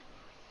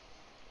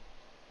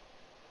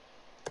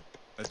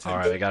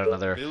 Alright, we got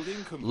another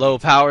low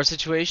power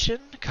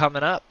situation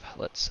coming up.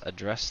 Let's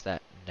address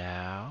that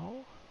now.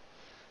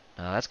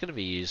 Now that's going to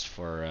be used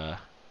for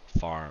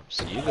farms.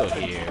 So you go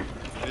here.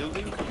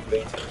 Building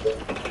completed.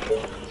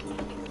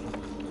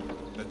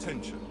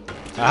 Attention.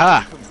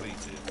 Aha!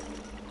 Completed.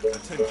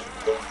 Attention.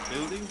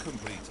 Building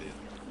completed.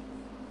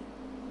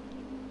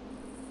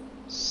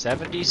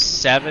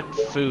 77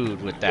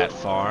 food with that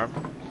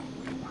farm.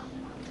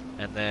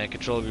 And then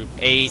control group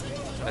 8.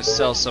 Let's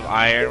sell some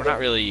iron. We're not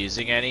really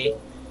using any.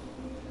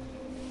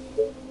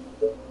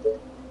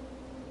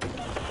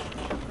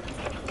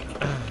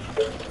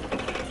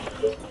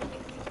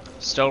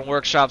 Stone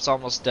workshop's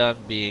almost done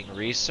being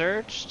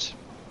researched.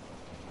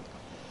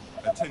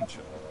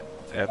 Attention.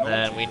 And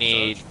then we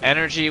need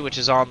energy, which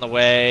is on the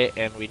way,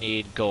 and we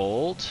need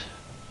gold.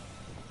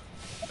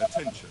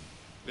 Attention.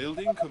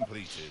 Building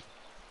completed.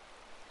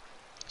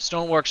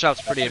 Stone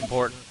workshop's pretty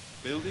important.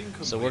 Building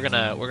completed. So we're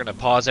gonna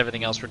pause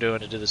everything else we're doing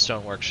to do the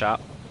stone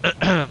workshop.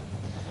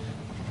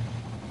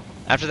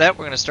 After that,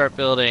 we're gonna start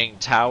building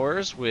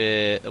towers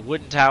with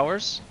wooden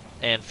towers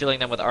and filling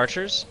them with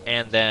archers.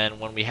 And then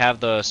when we have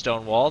the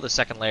stone wall, the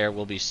second layer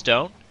will be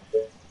stone.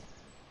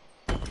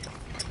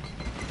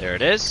 There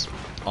it is,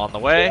 on the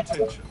way.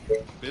 Attention.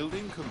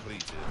 Building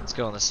completed. Let's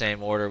go in the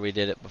same order we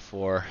did it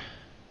before.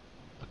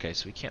 Okay,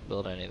 so we can't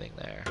build anything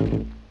there.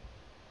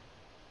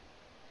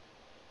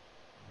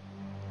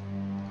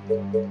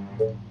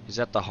 Is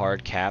that the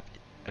hard cap?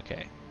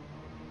 Okay.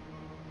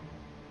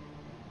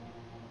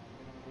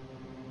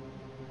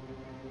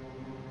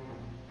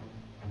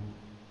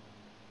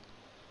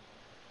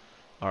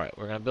 Alright,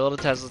 we're gonna build a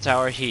Tesla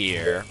tower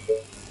here.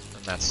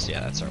 And that's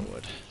our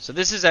wood. So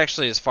this is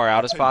actually as far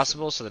out as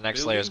possible, so the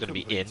next layer is gonna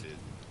be in.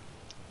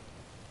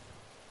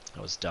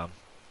 That was dumb.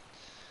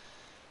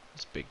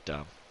 That's big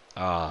dumb.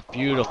 Ah,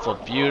 beautiful,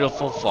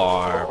 beautiful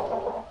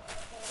farm.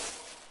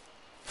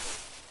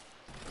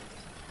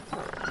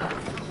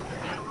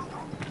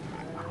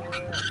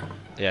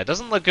 Yeah, it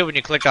doesn't look good when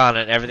you click on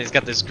it and everything's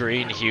got this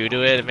green hue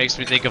to it. It makes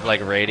me think of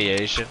like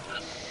radiation.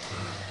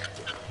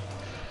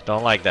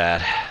 Don't like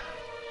that.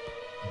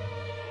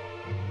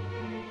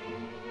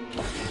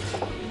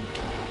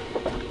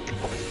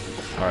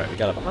 Alright, we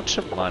got a bunch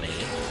of money.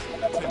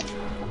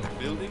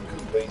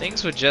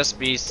 Things would just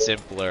be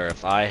simpler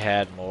if I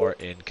had more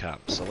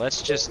income. So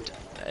let's just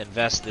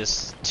invest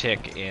this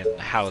tick in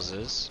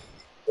houses.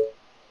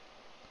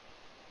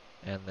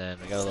 And then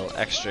we got a little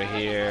extra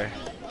here.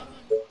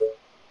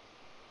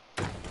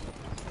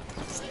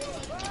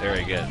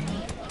 Very good.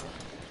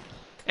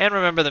 And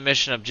remember the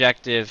mission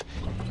objective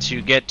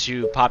to get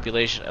to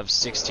population of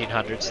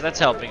 1600. So that's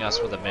helping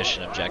us with a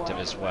mission objective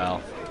as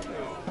well.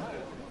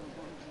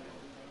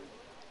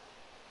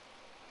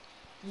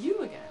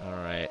 You again.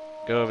 Alright,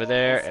 go over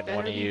there, and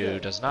one of you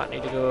does not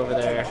need to go over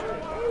there.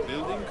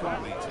 Building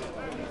completed.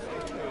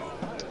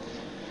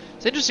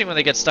 It's interesting when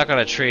they get stuck on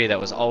a tree that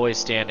was always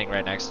standing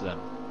right next to them.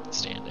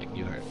 Standing,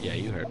 you heard. Yeah,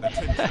 you heard me.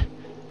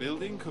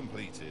 Building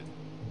completed.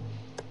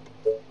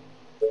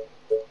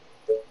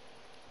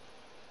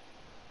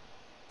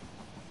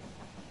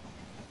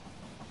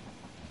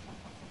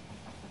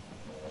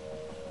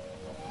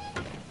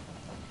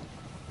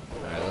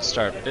 Alright, let's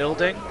start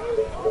building.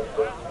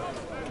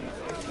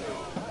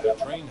 The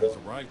train has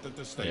arrived at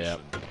the station. Yep.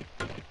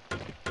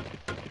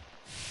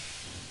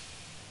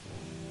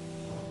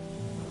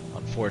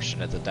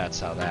 Unfortunate that that's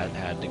how that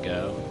had to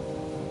go.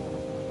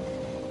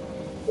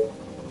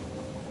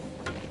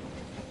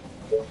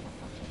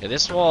 Yeah,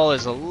 this wall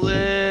is a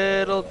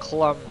little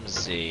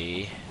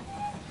clumsy.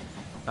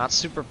 Not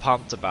super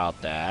pumped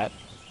about that.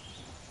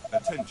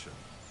 Attention.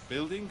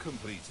 Building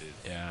completed.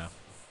 Yeah.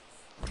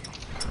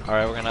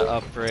 Alright, we're gonna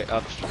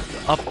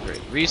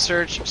upgrade.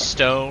 Research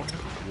stone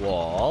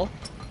wall.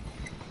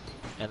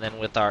 And then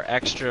with our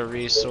extra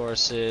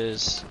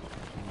resources,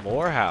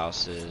 more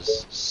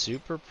houses,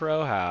 super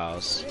pro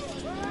house.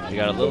 We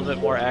got a little bit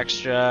more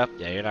extra.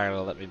 Yeah, you're not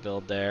gonna let me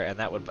build there, and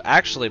that would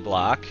actually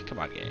block. Come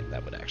on, game,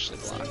 that would actually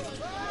block.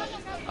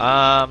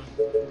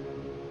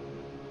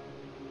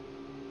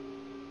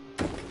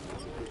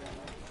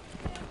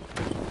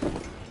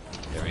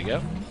 There we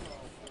go.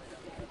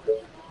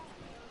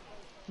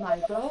 My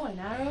bow and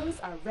arrows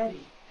are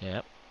ready.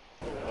 Yep.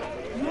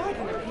 You are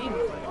gonna pay me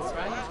for this,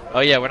 right? Oh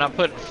yeah, we're not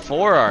putting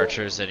 4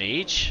 archers in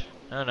each.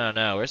 No, no,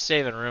 no. We're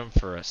saving room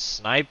for a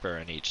sniper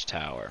in each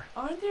tower.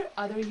 Aren't there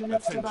other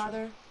units to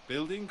bother?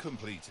 Building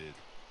completed.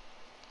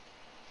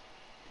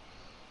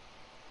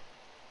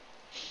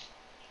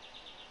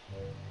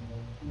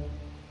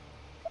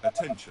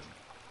 Attention.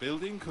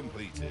 Building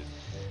completed.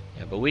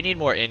 Yeah, but we need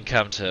more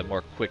income to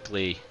more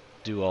quickly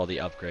do all the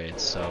upgrades,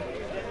 so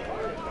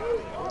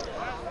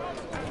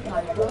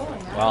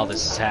while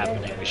this is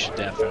happening, we should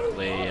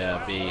definitely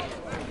be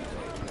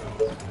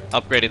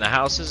upgrading the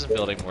houses and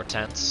building more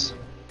tents.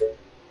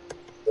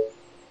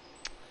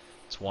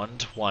 It's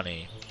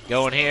 120.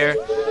 Going here,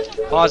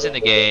 pausing the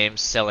game,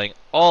 selling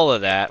all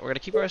of that. We're gonna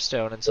keep our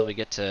stone until we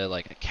get to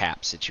like a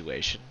cap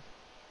situation.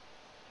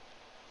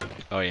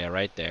 Oh yeah,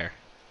 right there.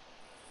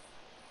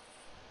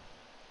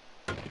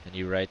 And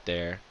you right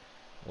there.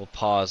 We'll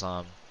pause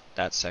on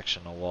that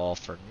section of wall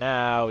for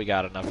now. We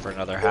got enough for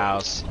another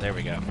house. There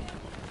we go.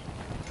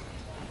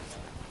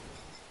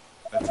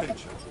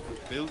 Attention.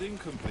 Building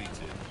completed.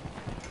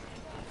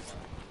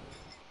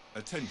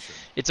 Attention.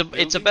 It's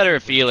a better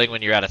feeling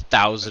when you're at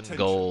 1,000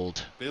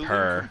 gold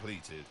per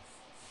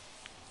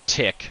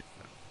tick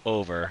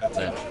over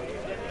than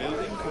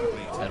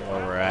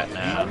where we're at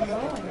now.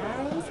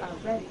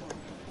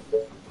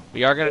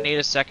 We are gonna need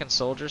a second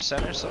soldier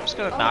center, so I'm just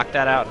gonna knock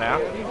that out now.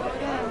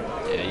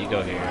 Yeah, you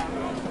go here.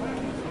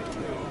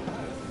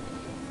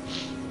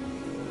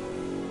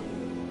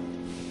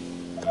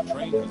 The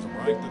train has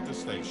arrived at the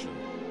station.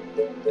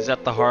 Is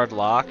that the hard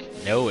lock?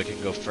 No, it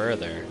can go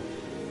further.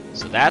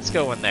 So that's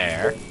going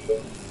there.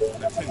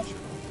 Attention.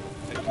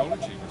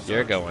 Technology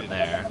You're going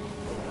there.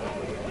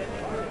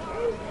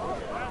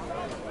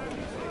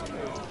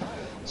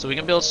 So we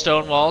can build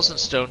stone walls and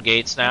stone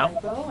gates now,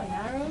 My bow and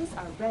arrows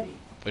are ready.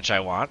 which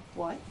I want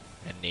What?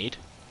 and need.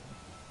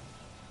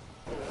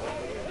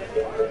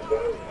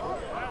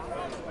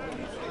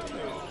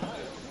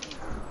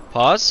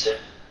 Pause.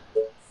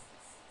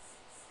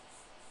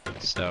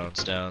 Stone,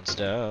 stone,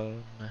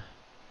 stone.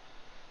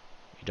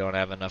 We don't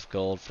have enough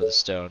gold for the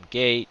stone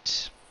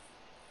gate.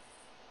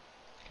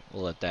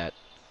 We'll let that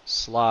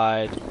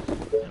slide,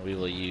 and we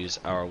will use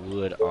our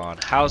wood on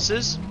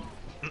houses.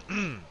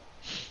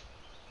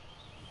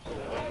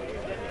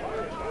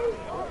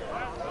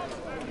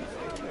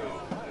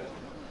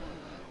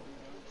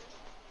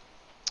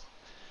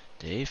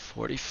 Day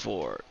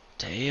 44,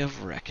 Day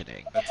of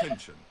Reckoning.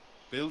 Attention.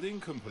 Building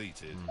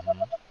completed.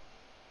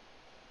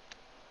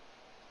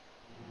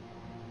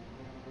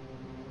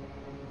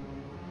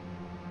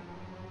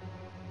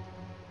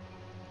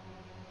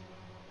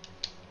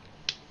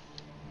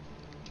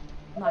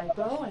 My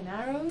bow and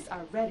arrows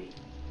are ready.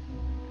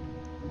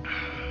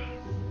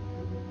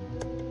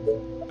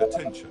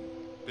 Attention.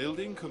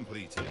 Building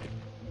completed.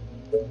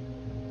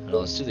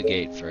 Well, let's do the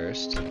gate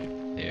first.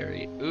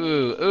 Very.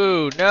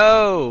 Ooh,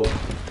 no!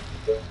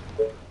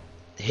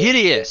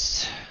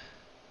 Hideous!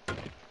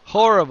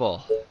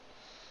 Horrible!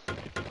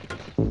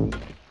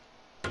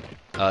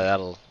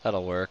 Oh,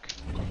 that'll work.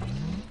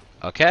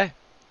 Okay.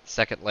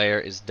 Second layer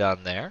is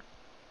done there.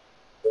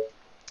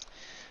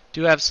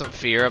 Do have some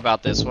fear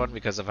about this one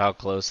because of how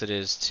close it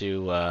is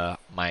to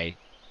my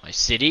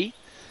city,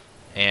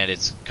 and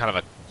it's kind of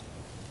a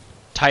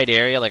tight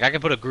area. Like I can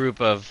put a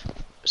group of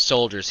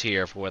soldiers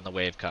here for when the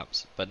wave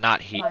comes, but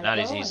not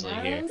as easily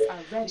here.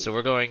 So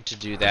we're going to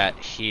do that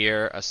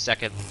here. A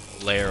second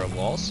layer of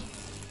walls.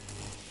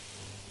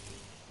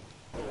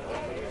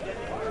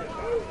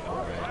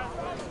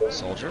 Alright.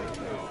 Soldier.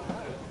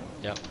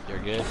 Yep, you're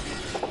good.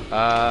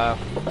 Don't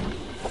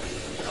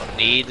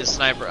need the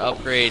sniper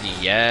upgrade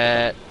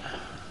yet.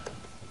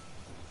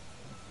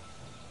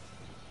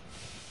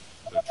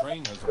 The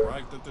train has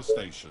arrived at the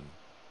station.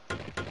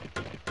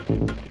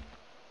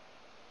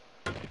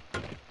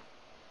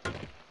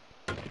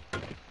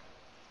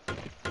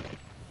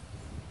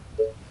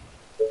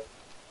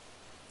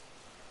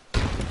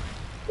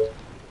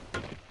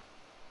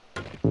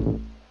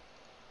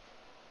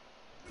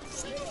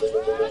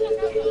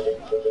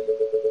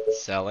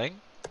 Selling.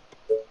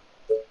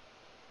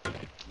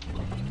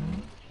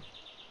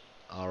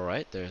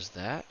 Alright, there's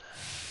that.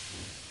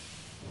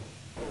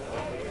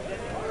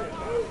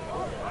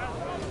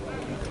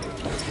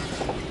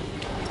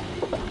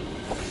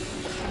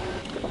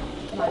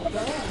 My bow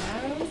and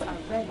arrows are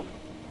ready.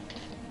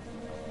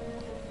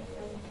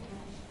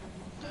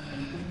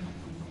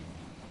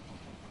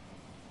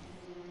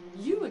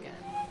 You again.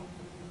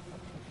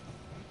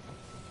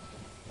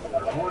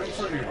 Reporting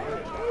for duty.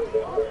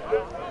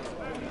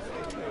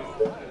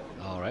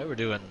 Alright, we're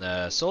doing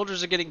the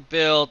soldiers are getting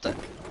built.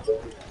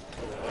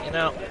 You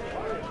know,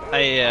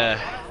 I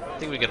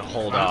think we can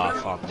hold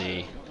off on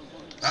the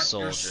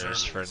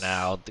soldiers for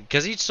now.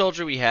 Because each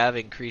soldier we have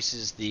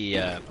increases the,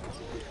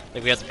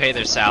 like we have to pay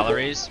their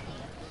salaries.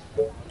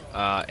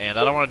 And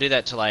I don't want to do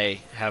that till I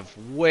have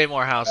way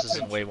more houses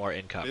and way more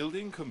income.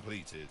 Building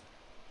completed.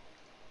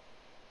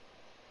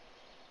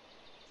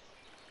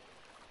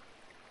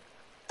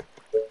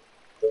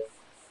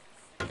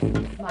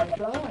 My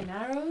bow and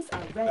arrows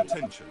are ready.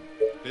 Attention.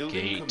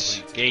 Building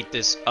completed. Gate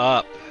this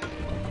up.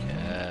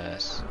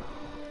 Yes.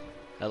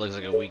 That looks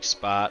like a weak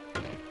spot.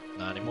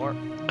 Not anymore.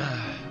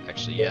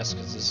 Actually, yes,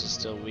 because this is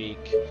still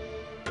weak.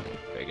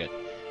 Very good.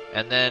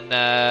 And then,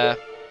 I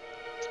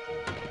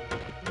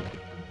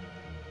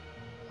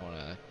want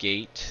to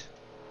gate.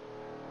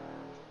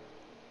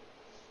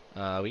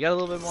 We got a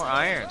little bit more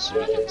iron, so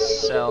we can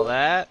sell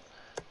that.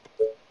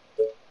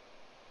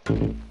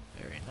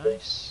 Very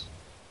nice.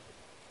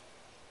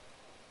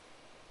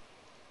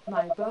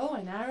 My bow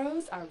and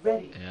arrows are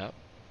ready. Yep.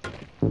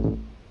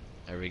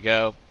 There we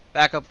go.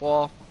 Backup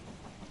wall.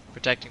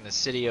 Protecting the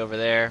city over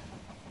there.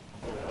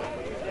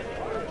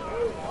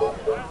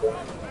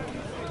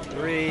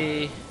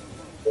 3.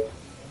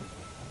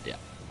 Yeah.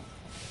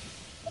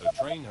 The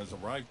train has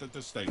arrived at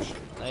the station.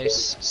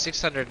 Nice.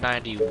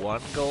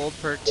 691 gold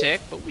per tick,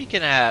 but we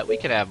can have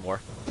more.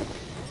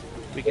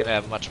 We can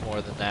have much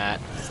more than that.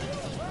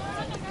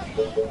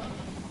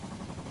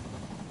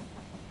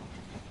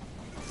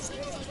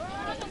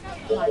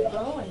 My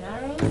bow and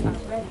arrows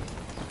are ready.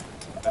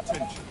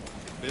 Attention.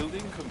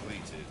 Building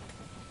completed.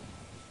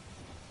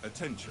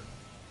 Attention.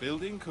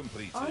 Building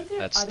completed. Are there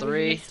That's other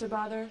 3. units to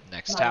bother?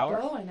 Next My tower.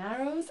 bow and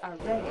arrows are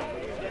ready.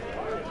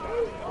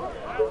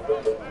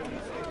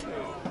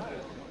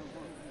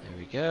 There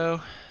we go.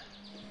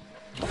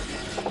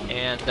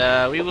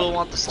 And we will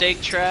want the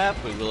stake trap.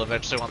 We will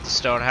eventually want the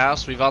stone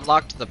house. We've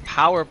unlocked the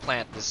power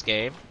plant this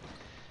game,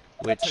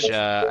 which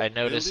I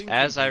noticed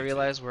as I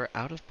realized we're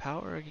out of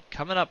power.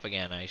 Coming up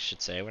again, I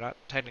should say. We're not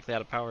technically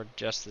out of power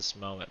just this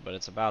moment, but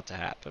it's about to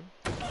happen.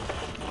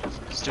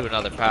 Let's do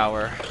another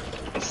power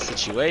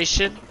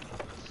situation.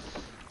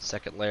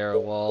 Second layer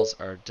of walls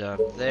are done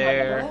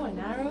there. My bow and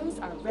arrows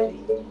are ready.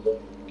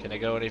 Can I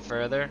go any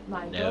further?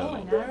 My bow No.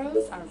 and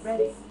arrows are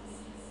ready.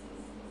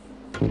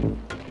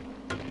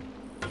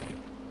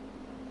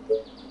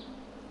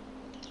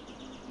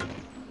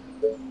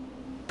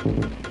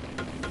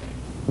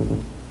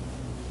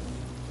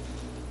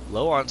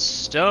 Low on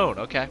stone,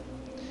 okay.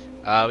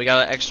 We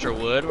got extra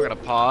wood. We're gonna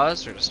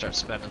pause. We're gonna start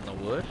spending the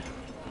wood.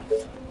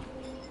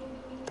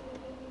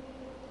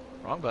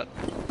 Wrong button.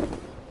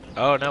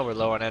 Oh no, we're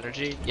low on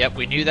energy. Yep,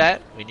 we knew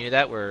that. We knew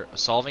that. We're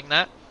solving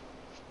that.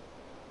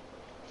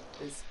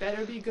 This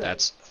better be good.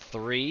 That's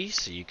 3,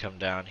 so you come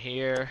down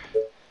here.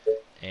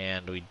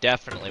 And we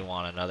definitely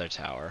want another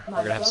tower. We're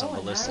gonna have some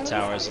ballista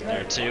towers in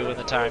there too when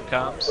the time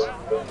comes.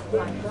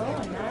 My bow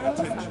and arrows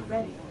are Attention.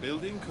 ready.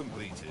 Building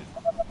completed.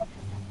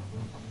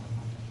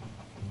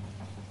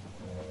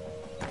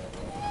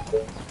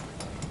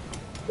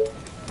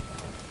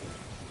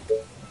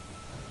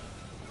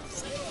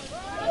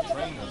 The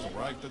train has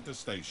arrived at the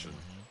station.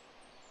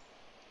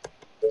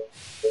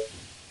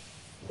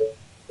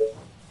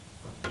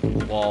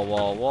 Wall,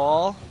 wall,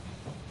 wall.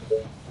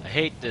 I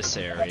hate this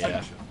area.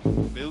 Attention.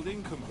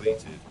 Building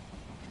completed.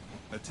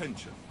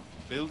 Attention.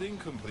 Building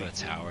Put a completed.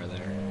 tower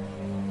there.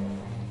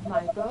 My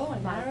bow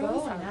and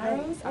arrows are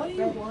ready. What do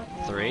you want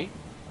now? 3.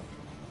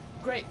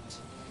 Great.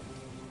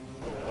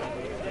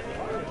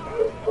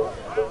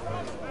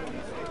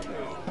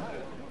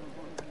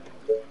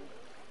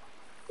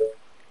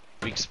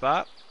 Weak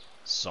spot.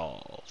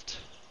 Solved.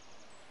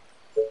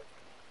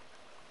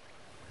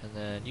 And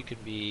then you can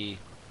be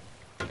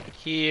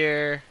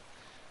here.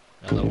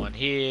 Another one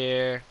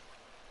here.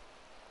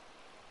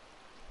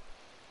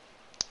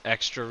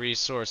 Extra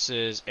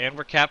resources. And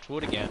we're capped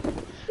wood again.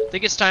 I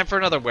think it's time for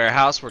another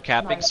warehouse. We're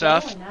capping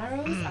stuff. My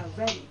bow and arrows are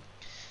ready.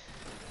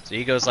 So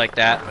he goes like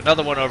that.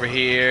 Another one over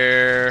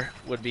here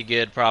would be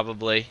good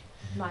probably.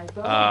 My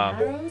bow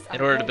and arrows are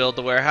In order to ready. build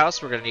the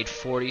warehouse, we're going to need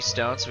 40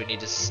 stone, so we need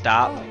to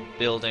stop Oh,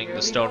 building here the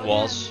we stone go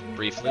walls again.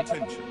 briefly.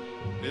 Attention.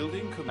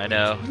 Building completed. I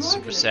know, You it's are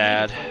super gonna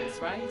sad. pay me for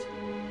this, right?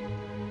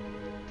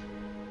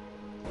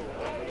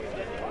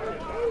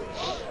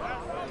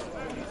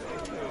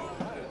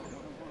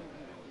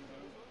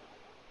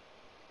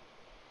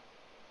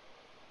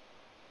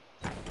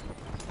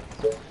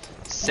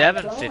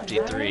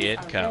 753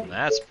 income,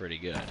 that's pretty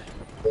good.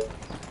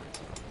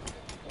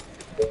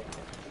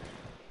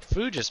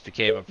 Food just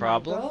became a My bow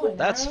problem. and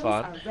That's arrows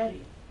fun. are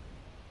ready.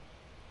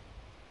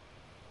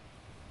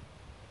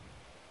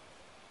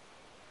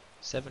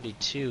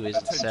 72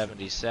 isn't Attention.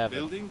 77.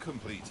 Building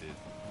completed.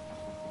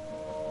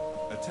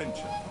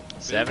 Attention.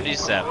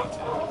 77.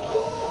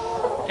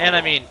 And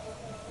I mean,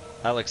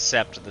 I'll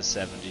accept the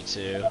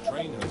 72. The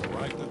train has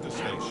arrived at the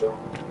station.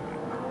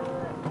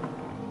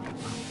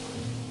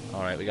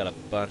 Alright, we got a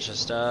bunch of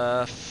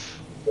stuff.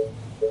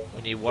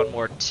 We need one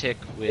more tick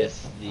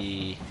with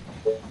the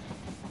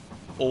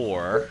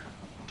ore.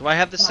 Do I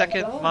have the My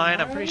second bow and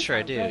mine? I'm pretty arrows sure I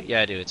are do. ready.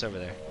 Yeah, I do. It's over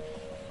there.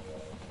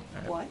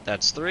 Alright, What?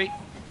 that's 3.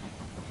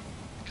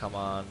 Come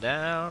on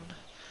down.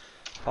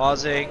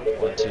 Pausing.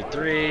 1, 2,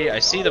 3. I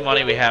see the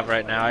money we have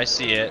right now. I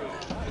see it.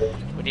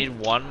 We need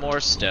one more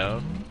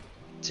stone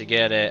to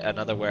get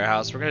another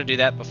warehouse. We're going to do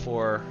that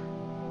before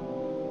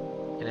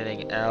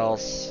anything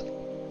else.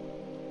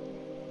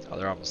 Oh,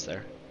 they're almost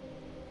there.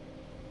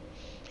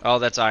 Oh,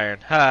 that's iron.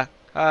 Ha.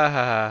 Ha ha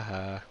ha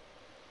ha.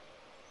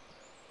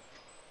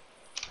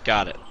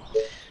 Got it.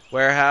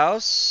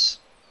 Warehouse.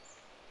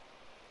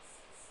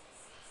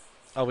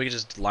 Oh, we can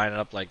just line it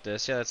up like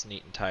this. Yeah, that's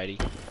neat and tidy.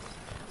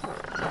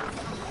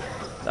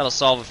 That'll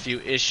solve a few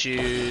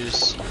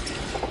issues.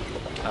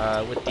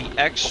 With the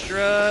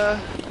extra,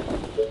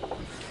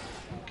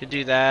 could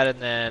do that, and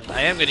then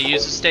I am going to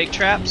use the stake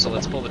trap, so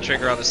let's pull the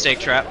trigger on the stake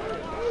trap.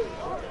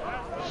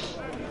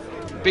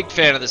 Big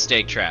fan of the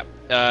stake trap.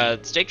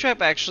 Stake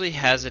trap actually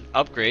has an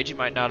upgrade. You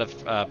might not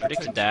have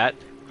predicted that,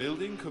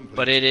 Building completed.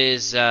 but it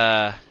is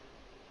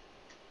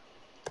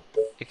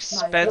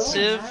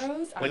expensive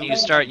when you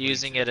start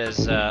using it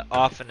as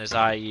often as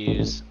I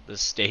use the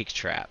stake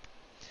trap.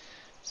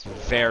 It's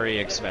very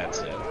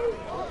expensive.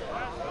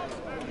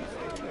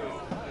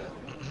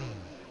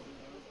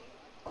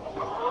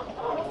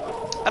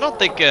 I don't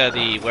think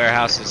the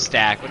warehouse is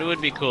stacked, but it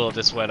would be cool if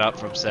this went up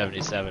from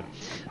 77.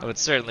 That would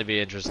certainly be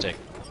interesting.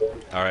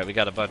 Alright, we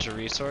got a bunch of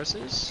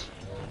resources.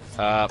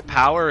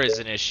 Power is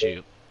an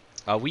issue.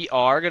 We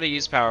are going to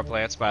use power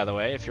plants, by the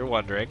way, if you're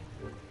wondering.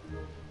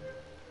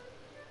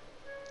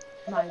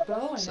 My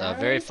bow and It's a arrows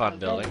very are fun ready.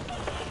 building.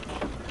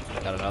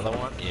 Got another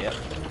one. Yep.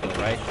 Go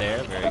right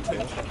there. Very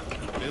cool.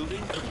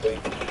 Building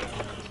completed.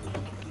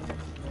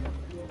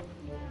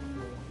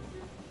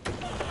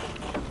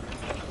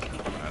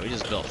 Alright, we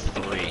just built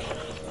 3.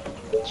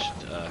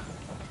 Should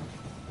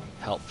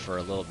help for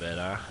a little bit,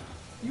 huh?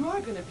 You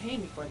are gonna pay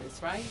me for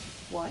this, right?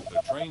 What?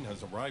 The train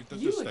has arrived at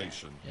the You again.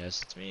 station.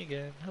 Yes, it's me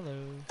again.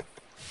 Hello.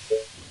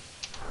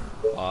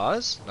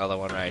 Pause. Another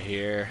one right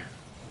here.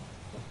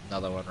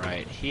 Another one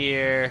right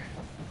here.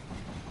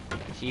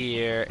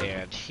 Here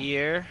and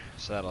here.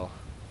 So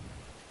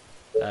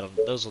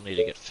those will need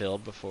to get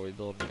filled before we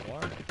build any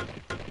more.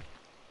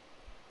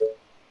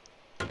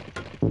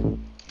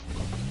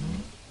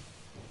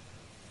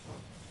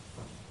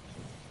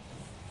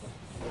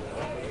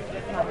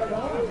 My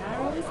bow and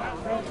arrows are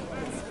ready.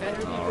 This better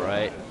be good.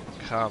 Alright,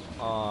 come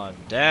on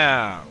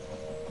down.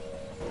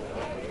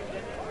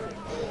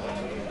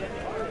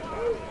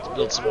 Let's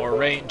build some more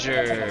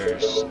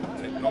rangers.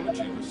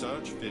 Technology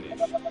research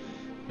finished.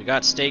 We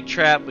got stake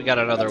trap, we got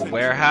another Attention.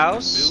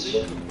 warehouse.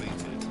 Building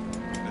completed.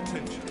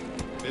 Attention.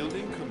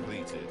 Building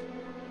completed.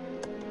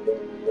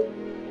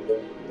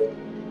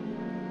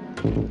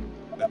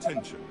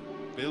 Attention.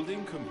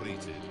 Building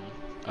completed.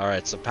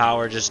 Alright, so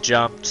power just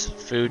jumped,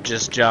 food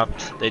just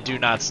jumped. They do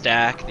not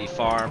stack. The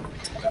farm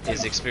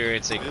is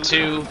experiencing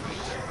 2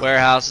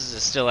 warehouses,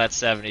 is still at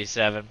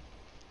 77.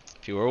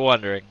 If you were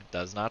wondering, it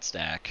does not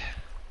stack.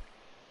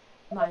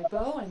 My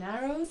bow and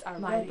arrows are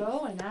ready. My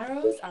bow and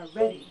arrows are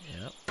ready.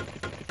 Yep.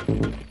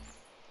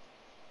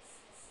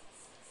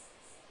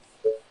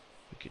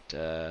 We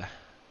could,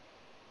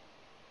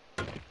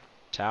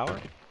 tower,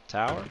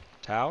 tower,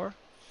 tower.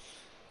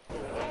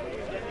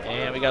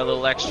 And we got a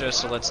little extra,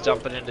 so let's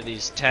dump it into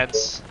these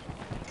tents.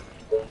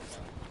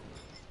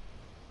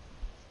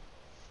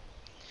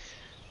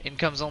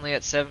 Income's only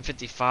at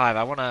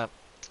 755.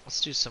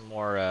 Let's do some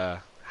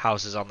more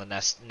houses on the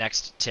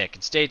next tick.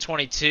 It's day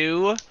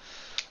 22.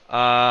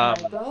 My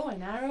bow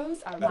and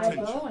arrows are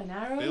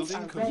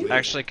ready.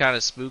 Actually kind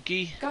of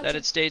spooky that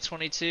it's day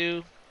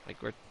 22.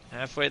 Like we're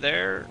halfway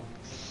there.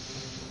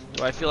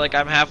 Do I feel like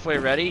I'm halfway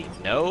ready?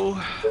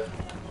 No.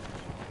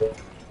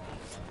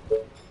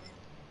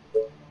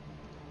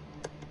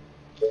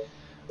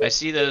 I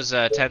see those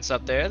tents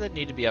up there that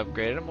need to be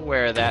upgraded. I'm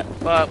aware of that,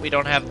 but we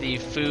don't have the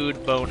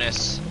food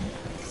bonus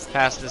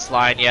past this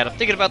line yet. I'm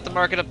thinking about the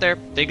market up there,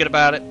 thinking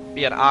about it.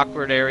 Be an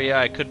awkward area.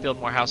 I could build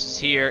more houses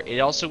here. It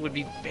also would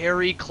be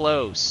very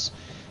close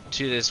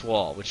to this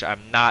wall, which I'm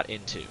not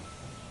into.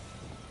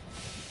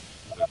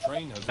 The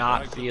train has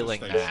Not arrived at the feeling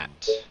station.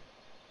 that.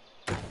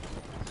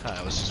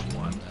 That was just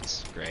one.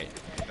 That's great.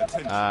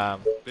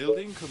 Attention.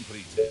 Building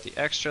completed. The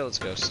extra, let's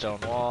go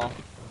stone wall.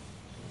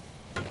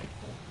 My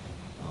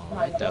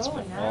Alright, that's bow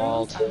been and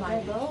walled.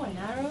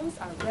 arrows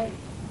are ready.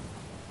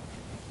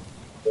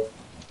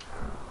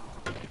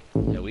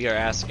 Yeah, we are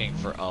asking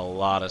for a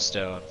lot of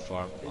stone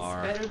from This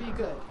our better be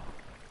good.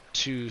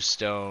 2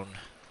 stone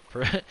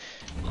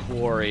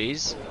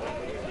quarries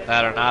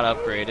that are not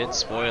upgraded.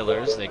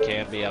 Spoilers, they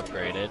can be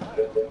upgraded.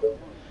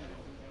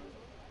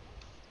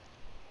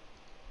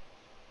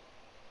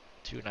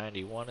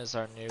 291 is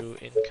our new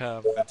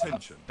income.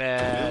 Attention. Not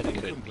bad,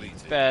 Building could be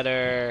completed.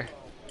 better.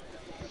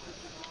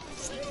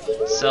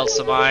 Sell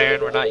some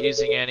iron, we're not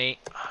using any.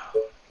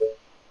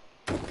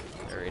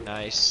 Very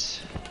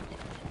nice.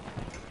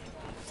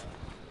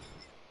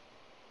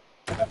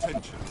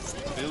 Attention.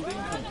 Building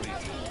completed.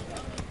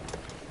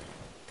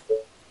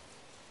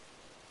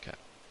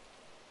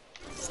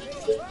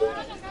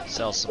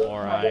 Sell some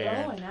more My bow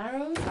iron. and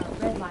arrows are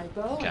ready. My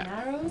bow Okay. and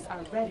arrows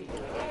are ready.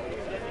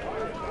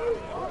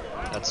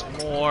 That's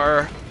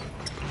more.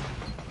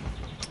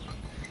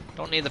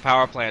 Don't need the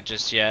power plant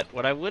just yet.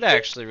 What I would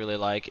actually really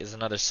like is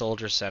another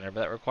soldier center, but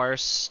that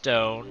requires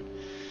stone.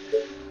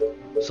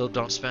 So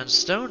don't spend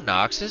stone,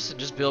 Noxis, and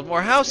just build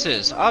more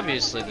houses.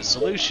 Obviously, the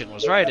solution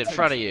was right in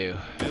front of you.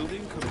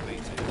 Building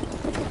completed.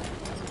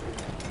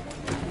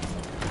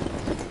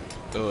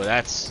 Ooh,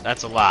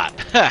 that's a lot.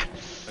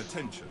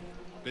 Attention.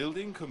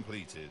 Building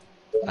completed.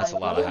 That's a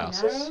lot of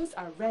houses.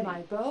 My bow and arrows are ready.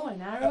 My bow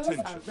and arrows are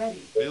Attention.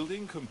 ready.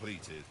 Building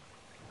completed.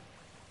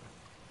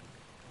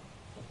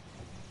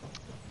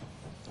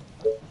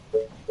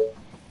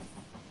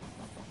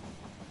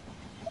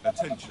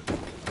 Attention.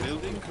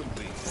 Building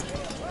completed.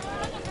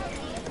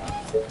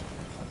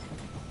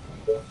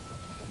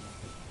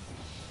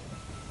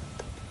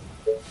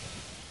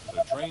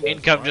 The train has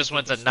Income arrived just at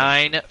went the to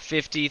station.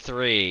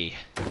 953.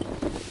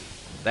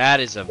 That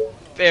is a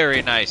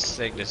very nice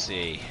thing to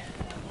see.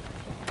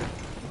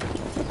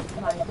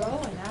 My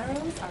bow and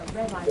arrows are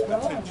ready. My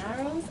bow and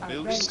arrows are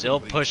Building ready. Still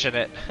pushing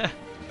it.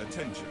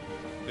 Attention.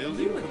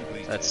 Building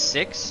completed. That's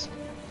 6.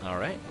 All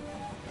right.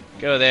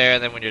 Go there,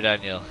 and then when you're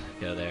done, you'll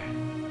go there.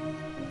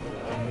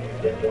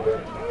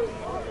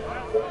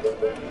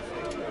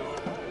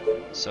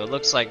 So it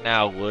looks like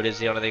now wood is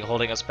the only thing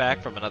holding us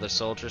back from another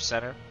soldier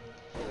center.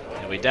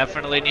 And we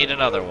definitely need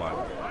another one.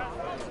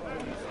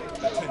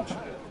 Attention.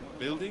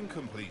 Building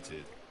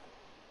completed.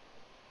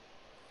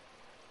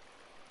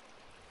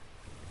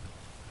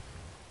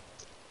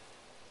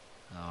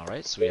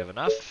 Alright, so we have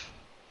enough.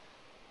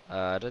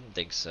 I didn't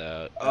think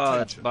so. Oh, that's a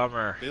Attention.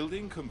 bummer.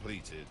 Building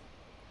completed.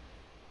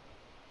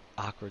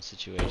 Awkward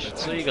situation.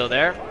 So you go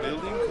there.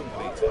 Building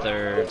completed.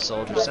 Third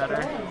soldier My bow center.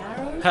 and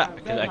arrows Ha, are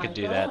ready. I could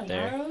do My bow that and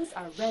there. arrows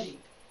are ready.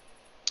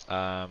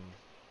 Yeah,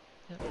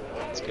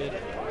 that's good.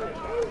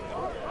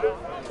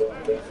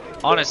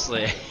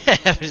 Honestly,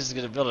 I'm just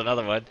gonna build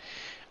another one.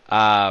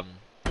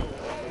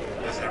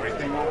 Is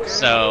everything okay?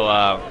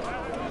 So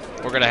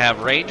we're gonna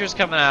have rangers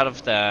coming out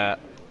of the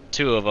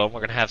 2 of them.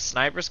 We're gonna have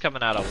snipers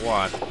coming out of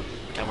 1,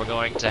 and we're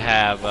going to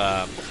have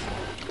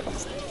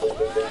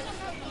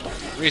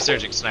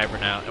researching sniper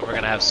now, and we're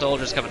gonna have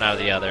soldiers coming out of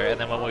the other. And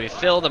then when we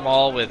fill them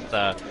all with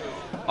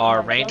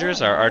our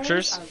rangers, our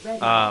archers,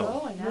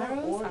 Bow and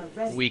arrows are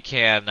ready. we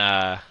can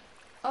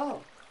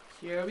Oh,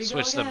 here we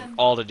switch go them again.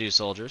 all to do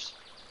soldiers.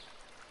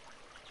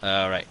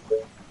 Alright.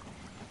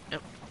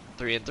 Yep.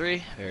 3 and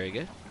 3. Very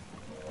good.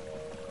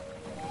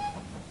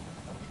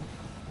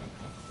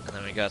 And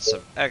then we got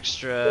some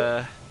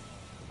extra.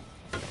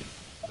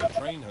 The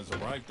train has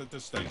arrived at the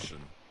station.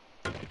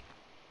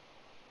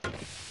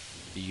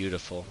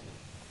 Beautiful.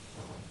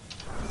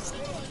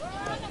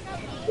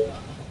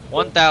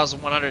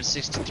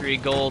 1,163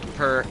 gold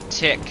per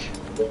tick.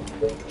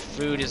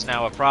 Food is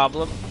now a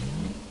problem.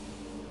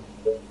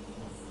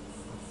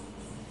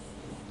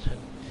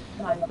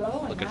 My bow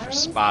and Looking for arrows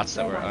spots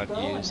that are were ready. My bow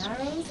and unused.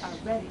 arrows are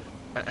ready.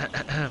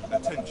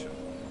 Attention.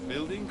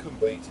 Building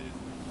completed.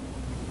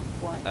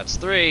 That's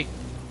 3.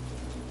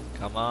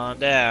 Come on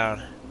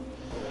down.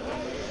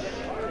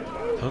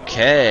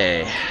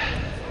 Okay.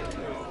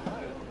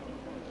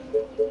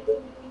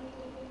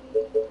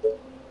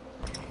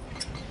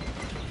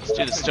 Let's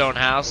do the stone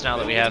house now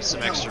that we have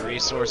some extra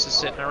resources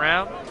sitting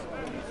around.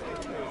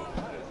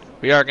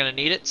 We are going to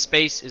need it.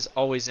 Space is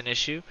always an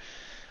issue.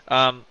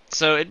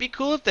 So it'd be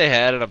cool if they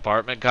had an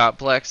apartment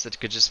complex that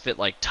could just fit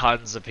like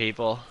tons of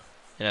people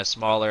in a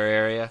smaller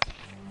area.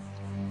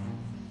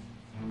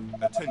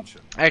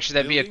 Attention. Actually,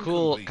 that'd be a Building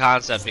cool completed.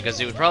 concept because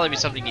it would probably be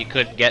something you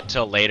couldn't get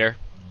till later.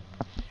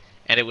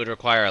 And it would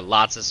require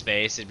lots of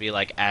space. It'd be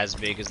like as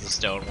big as the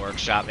stone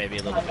workshop, maybe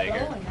a little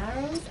bigger.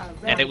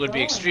 And it would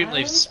be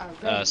extremely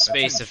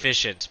space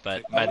efficient,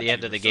 but by the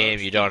end of the game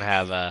you don't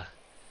have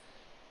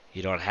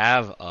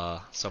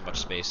so much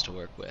space to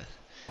work with.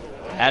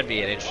 That'd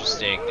be an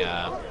interesting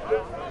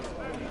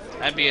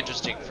that'd be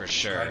interesting for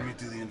sure. Guide me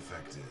to the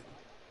infected.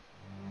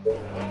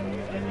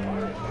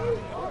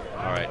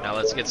 Alright, now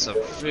let's get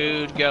some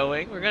food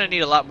going. We're gonna need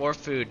a lot more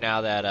food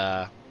now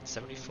that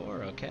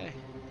 74, okay.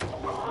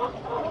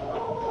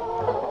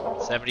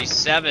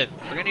 77.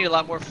 We're gonna need a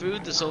lot more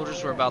food. The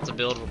soldiers we're about to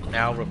build will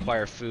now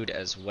require food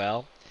as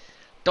well.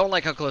 Don't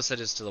like how close that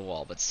is to the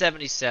wall, but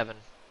 77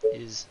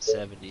 is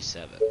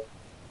 77.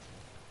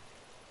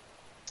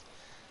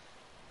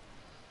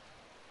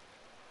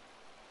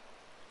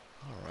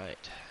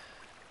 Alright.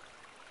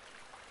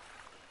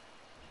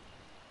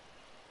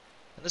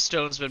 And the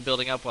stone's been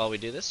building up while we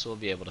do this, so we'll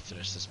be able to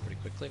finish this pretty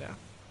quickly now.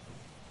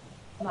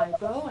 My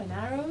bow and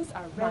arrows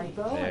are ready.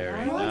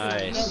 Very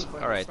nice.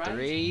 Alright,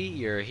 3,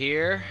 you're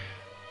here.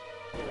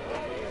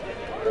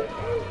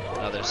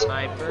 Another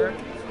sniper.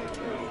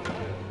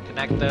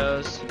 Connect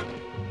those.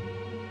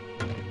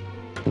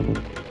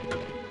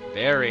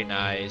 Very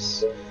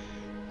nice.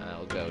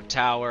 We'll go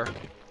tower,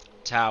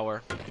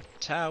 tower,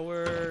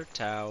 tower,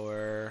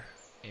 tower.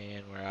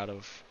 And we're out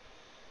of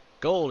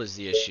gold is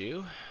the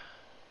issue.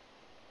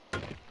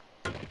 There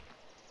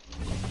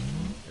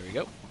we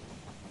go.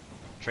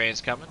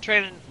 Train's coming.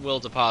 Train will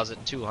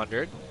deposit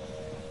 200,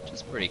 which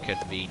is pretty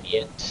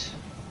convenient.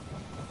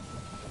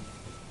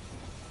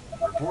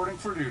 Reporting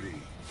for duty.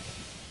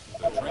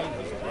 The train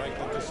has arrived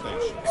at the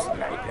station.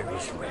 Sniper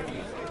is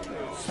ready.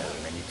 So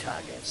many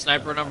targets.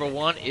 Sniper number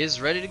 1 is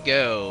ready to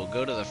go.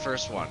 Go to the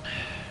first one.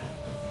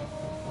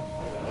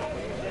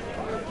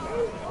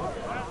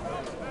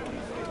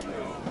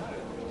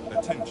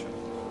 Attention.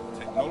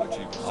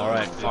 Technology.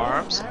 Alright,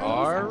 farms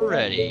are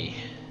ready.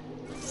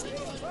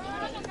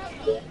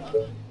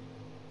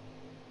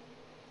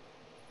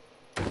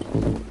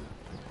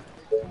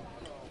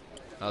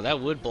 Oh, that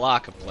would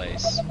block a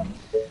place.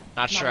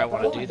 Not sure I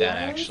want to do that,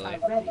 actually. I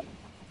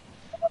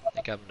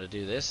think I'm going to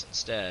do this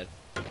instead.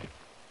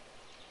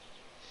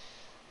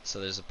 So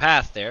there's a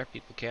path there.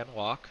 People can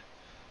walk.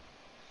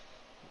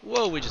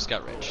 Whoa, we just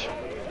got rich.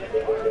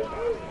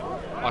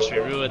 Watch me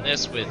ruin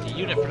this with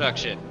unit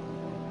production.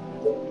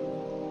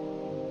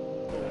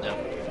 No.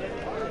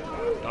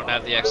 Don't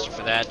have the extra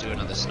for that. Do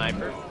another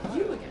sniper.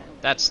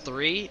 That's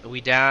 3. Are we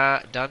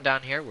done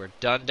down here? We're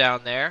done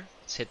down there.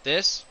 Let's hit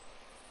this.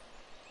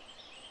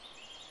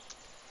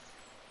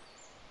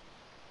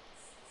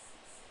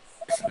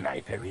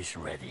 Sniper is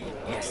ready.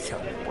 Yes,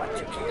 tell me what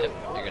to kill. Yep,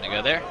 you're gonna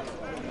go there.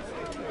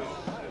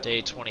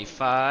 Day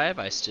 25,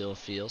 I still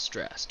feel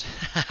stressed.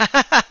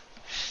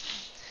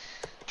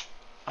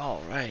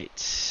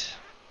 Alright.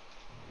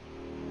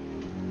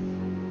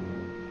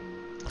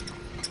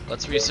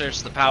 Let's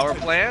research the power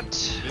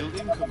plant.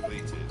 Building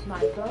completed. My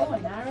bow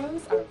and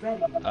arrows are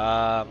ready.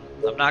 I'm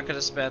not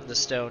gonna spend the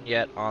stone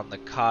yet on the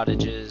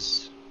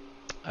cottages.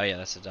 Oh yeah,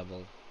 that's a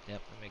double.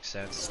 Yep, that makes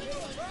sense.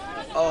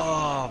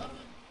 Oh,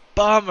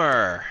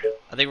 bummer.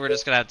 I think we're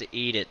just gonna have to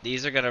eat it.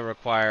 These are gonna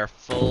require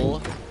full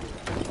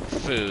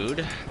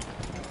food.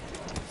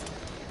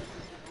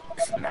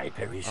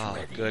 Sniper is Oh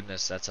ready.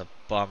 goodness, that's a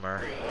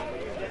bummer.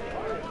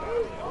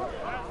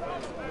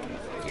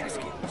 Just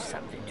give me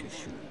something to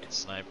shoot.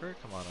 Sniper,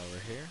 come on over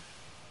here.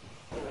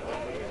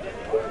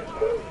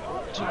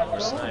 2 more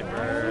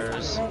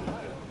snipers.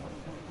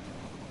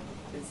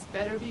 This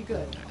better be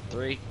good.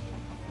 3.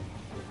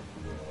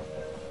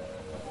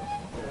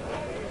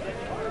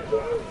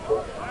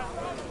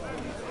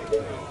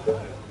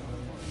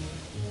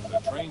 The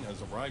train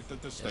has arrived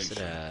at the Yes, station. it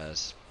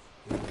has.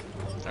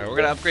 Alright, we're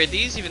gonna upgrade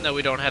these even though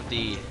we don't have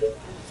the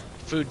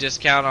food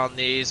discount on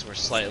these. We're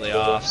slightly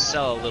off.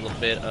 Sell a little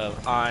bit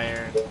of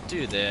iron.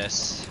 Do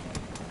this.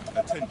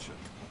 Attention.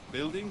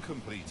 Building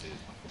completed.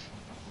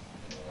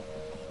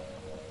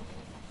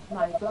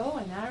 My bow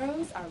and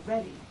arrows are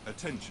ready.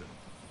 Attention.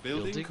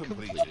 Building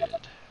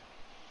completed.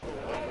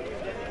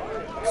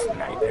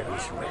 Sniper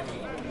is ready.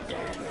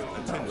 Death.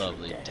 Attention.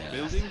 Lovely death.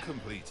 Building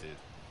completed.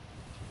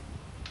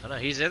 Oh no,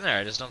 he's in there.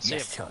 I just don't see him.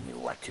 Yes, tell me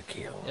what to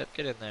kill. Yep,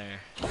 get in there.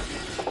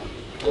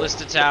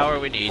 Ballista Tower,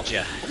 we need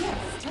you.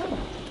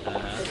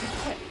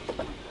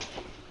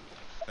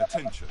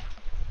 Attention.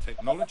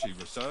 Technology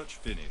research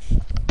finished.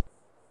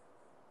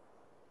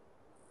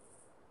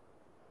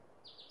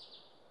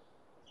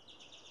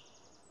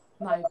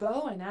 My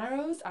bow and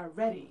arrows are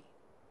ready.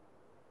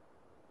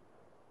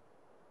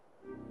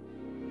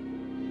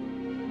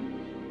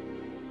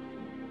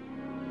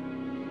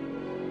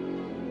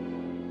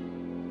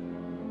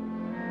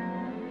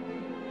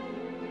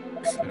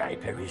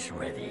 Sniper is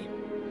ready.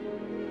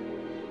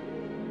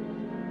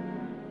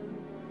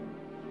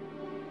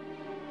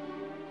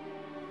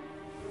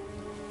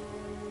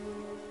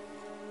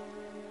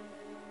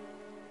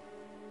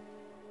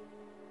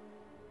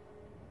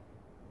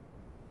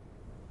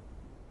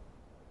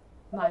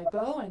 My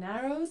bow and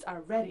arrows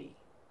are ready.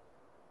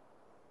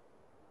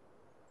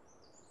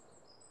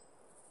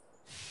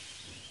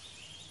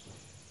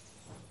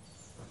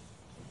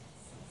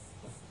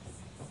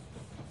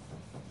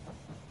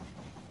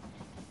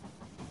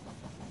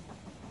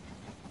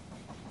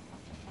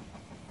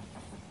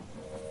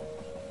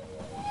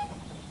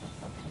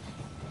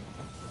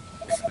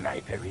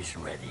 Sniper is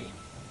ready.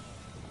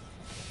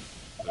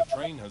 The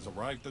train has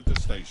arrived at the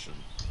station.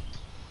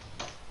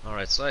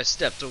 Alright, so I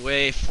stepped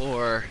away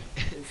for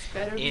This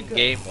better be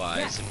in-game good.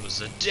 wise. It was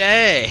a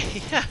day!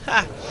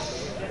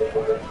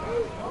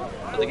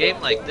 With a game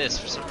like this,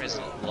 for some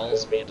reason it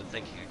lulls me into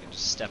thinking I can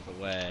just step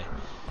away.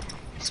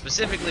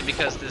 Specifically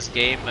because this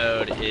game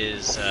mode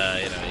is,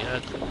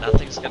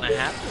 nothing's gonna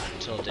happen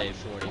until day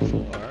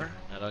 44.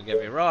 Now don't get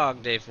me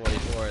wrong, day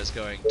 44 is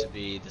going to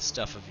be the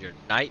stuff of your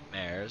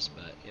nightmares,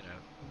 but,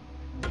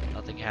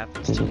 nothing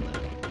happens till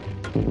then.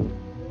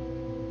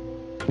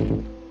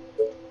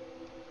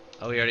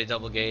 Oh, we already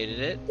double gated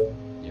it?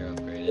 You're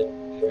upgraded.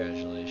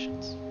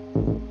 Congratulations.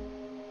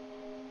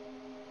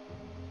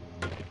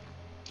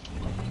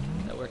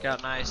 That work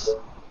out nice?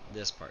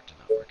 This part did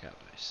not work out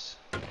nice.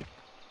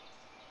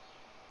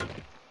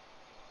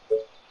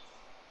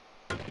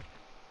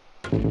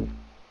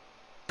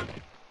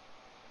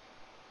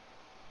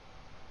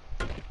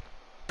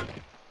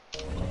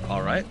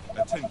 Alright.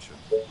 Attention.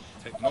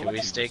 Can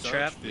we stake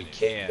trap? We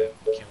can.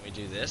 Can we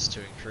do this to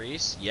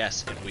increase?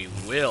 Yes, and we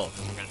will,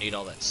 because we're going to need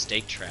all that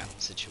stake trap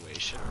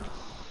situation.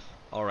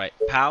 Alright,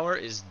 power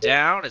is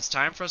down. It's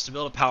time for us to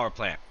build a power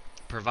plant.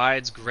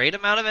 Provides great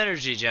amount of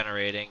energy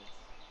generating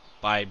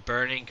by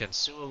burning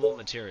consumable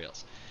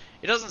materials.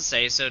 It doesn't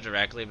say so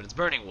directly, but it's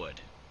burning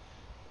wood,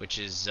 which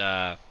is,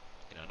 not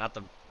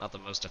the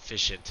most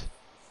efficient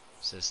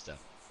system.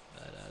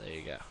 But there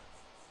you go.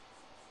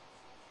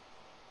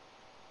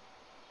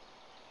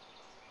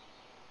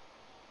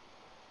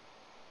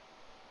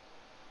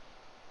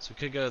 So we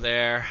could go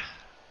there.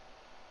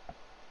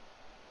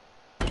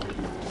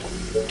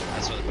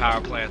 That's where the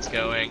power plant's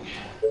going.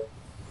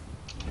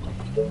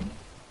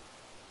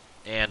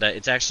 And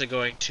it's actually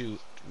going to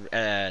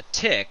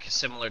tick,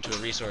 similar to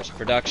a resource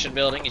production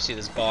building. You see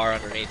this bar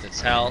underneath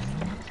its health.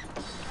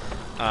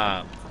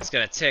 It's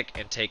going to tick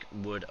and take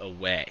wood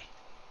away.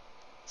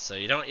 So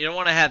you don't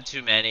want to have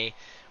too many,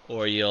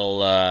 or you'll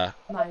My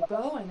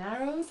bow and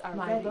arrows are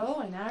ready.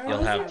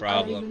 You'll have Are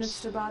problems. there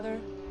units to bother?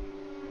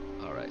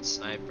 Alright,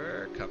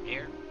 sniper, come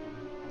here.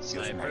 Your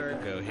Sniper,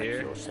 go at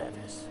here. your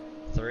service.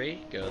 3,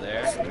 go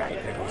there.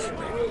 Sniper is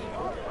ready.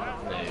 No,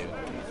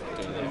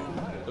 go there.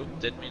 Oop,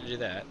 didn't mean to do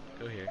that.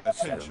 Go here. So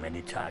Attention.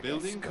 many targets.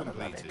 Building Gonna love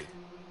completed. it.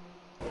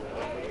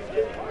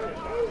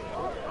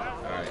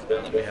 Alright,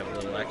 now that we have a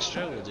little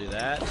extra, we'll do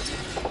that.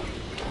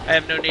 I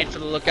have no need for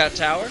the lookout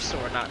tower, so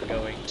we're not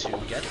going to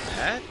get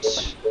that.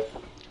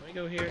 Can we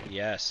go here?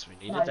 Yes, we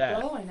needed that.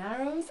 My bow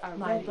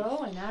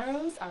and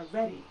arrows are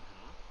ready.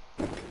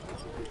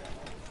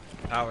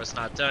 Power's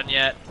not done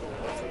yet.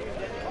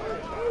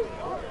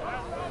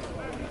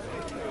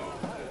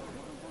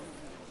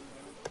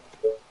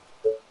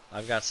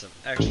 I've got some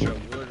extra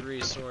wood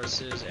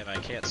resources, and I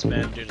can't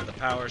spend due to the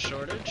power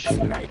shortage.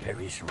 Sniper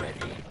is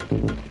ready.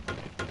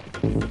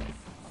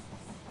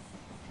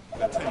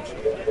 Attention.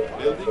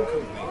 Building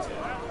completed.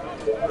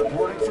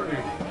 Reporting for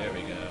duty. There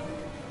we go.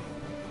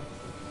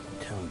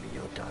 Tell me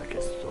your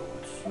darkest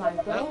thoughts. My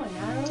bow and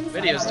arrows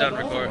Video's done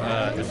recording,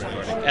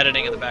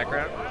 editing in the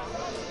background.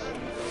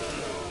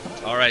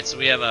 Alright, so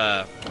we have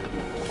a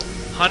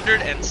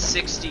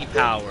 160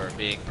 power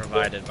being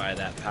provided by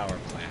that power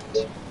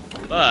plant.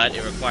 But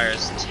it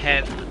requires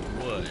 10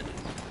 wood.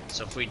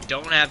 So if we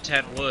don't have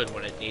 10 wood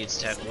when it needs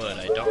 10 wood,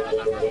 I don't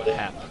remember what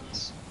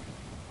happens.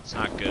 It's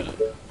not good.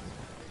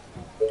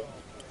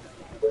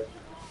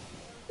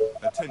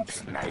 Attention.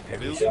 Sniper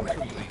is Building ready.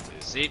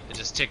 completed. See, it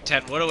just took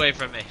 10 wood away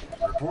from me.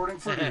 Reporting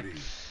for duty.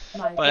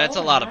 My But that's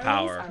a bow lot and of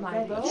power. arrows are ready.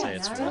 My I'd bow say and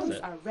it's worth arrows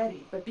it. are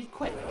ready, but be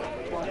quick.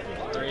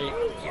 3.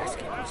 Yes,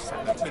 give me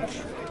some.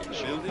 Attention.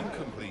 Building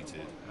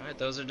completed. Alright,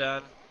 those are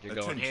done. You're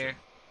going Attention. here.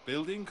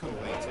 Building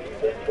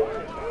completed.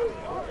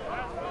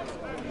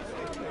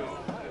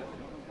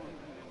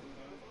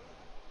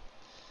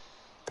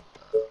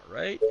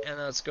 Alright, and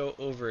let's go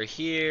over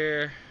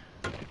here.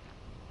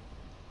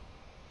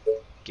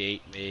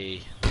 Gate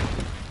me.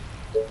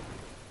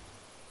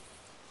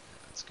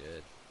 That's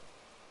good.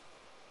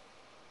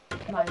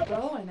 My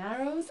bow and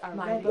arrows are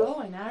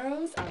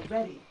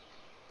ready.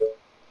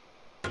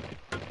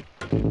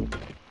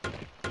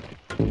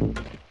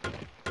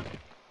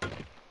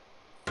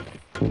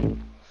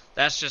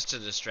 That's just to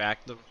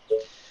distract them.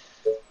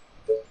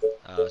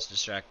 Let's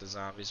distract the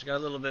zombies. We got a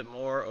little bit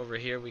more over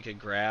here we could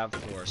grab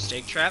for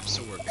stake traps,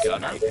 so we're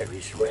gonna. Sniper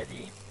is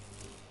ready.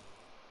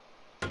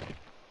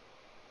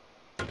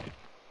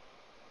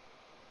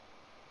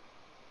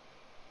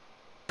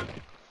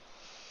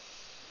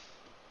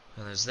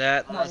 And there's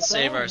that. And let's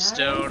save our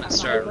stone and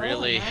start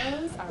really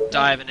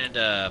diving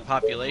into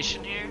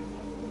population here.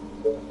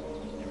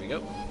 Here we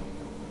go.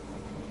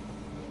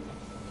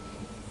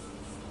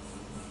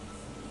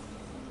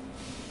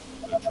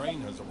 The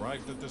train has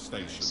arrived at the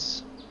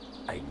station.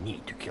 I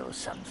need to kill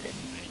something.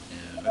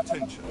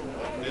 Attention.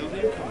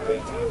 Building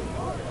completed.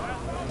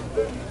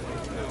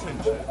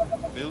 Attention.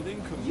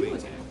 Building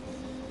completed.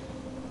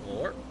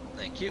 More.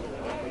 Thank you.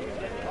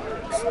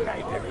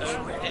 Sniper is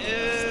ready.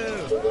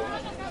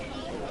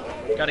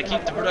 Ew. Gotta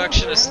keep the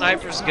production of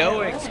snipers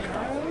going.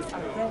 Arrows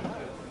are ready.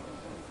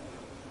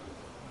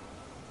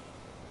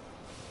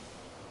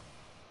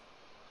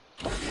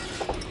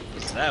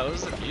 What's that? What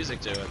was the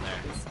music doing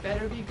there? This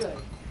better be good.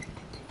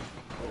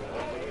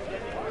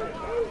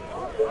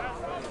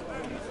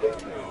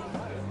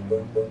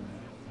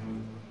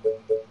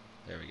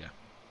 There we go.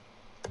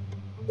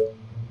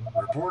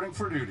 Reporting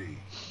for duty.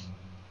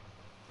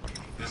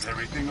 Is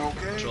everything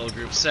okay? Control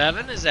group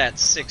 7 is at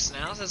 6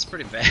 now, so that's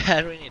pretty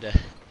bad. We need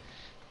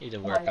to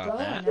work My on bow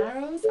that. and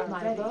arrows are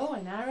ready. My bow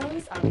and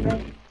arrows are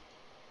ready.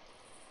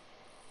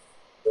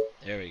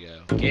 There we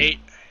go. Gate.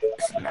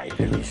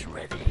 Sniper is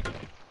ready.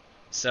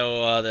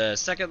 So the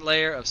second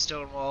layer of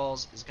stone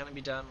walls is going to be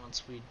done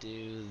once we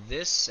do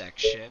this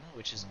section,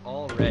 which is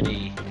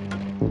already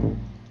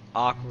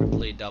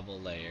awkwardly double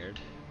layered.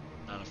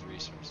 Not enough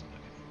resources.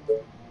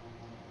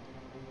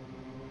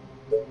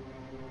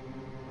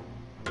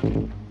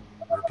 Okay.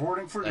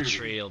 Reporting for That duty.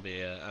 tree will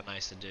be a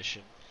nice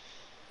addition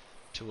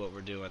to what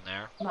we're doing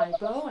there. My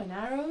bow and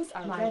arrows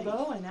are ready. My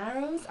bow and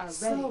arrows are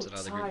ready. It's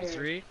another group of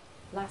 3.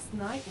 Last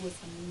night was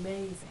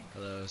amazing.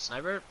 Hello,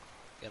 sniper.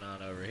 Get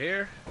on over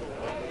here.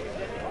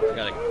 We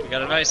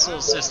got a nice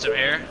little system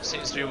here.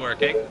 Seems to be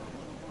working.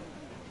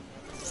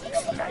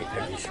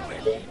 Sniper is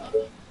ready.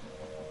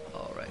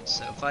 Alright,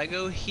 so if I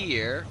go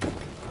here,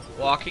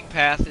 walking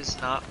path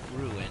is not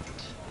ruined.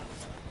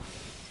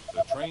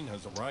 The train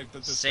has arrived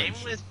at the Same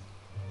station. with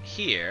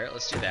here.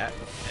 Let's do that.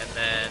 And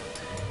then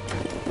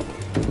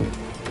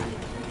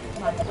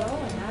My bow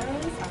and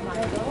arrows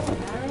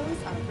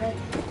are ready.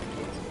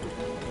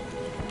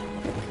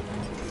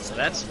 so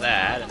that's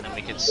that, and then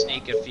we can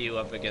sneak a few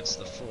up against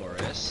the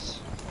forest.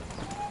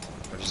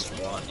 Or just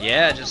one.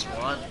 Yeah, just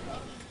one.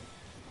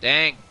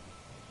 Dang.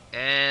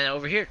 And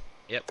over here.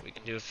 Yep, we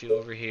can do a few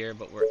over here,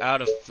 but we're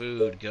out of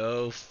food.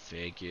 Go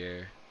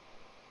figure.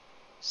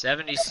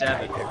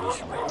 77. Sniper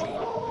is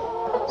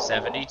ready.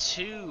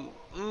 72.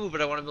 Ooh,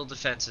 but I want to build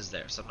defenses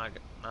there, so I'm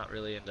not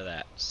really into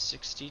that.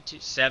 62,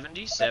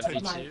 70, My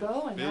 72.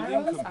 bow and Building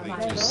arrows are complete. my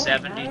bow and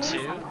 72.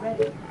 arrows are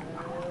ready.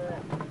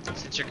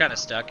 Since you're kind of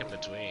stuck in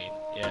between,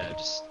 yeah,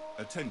 just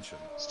Attention.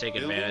 let's take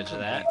Building advantage of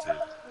that.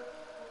 completed.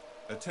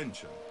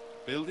 Attention.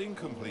 Building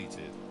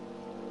completed.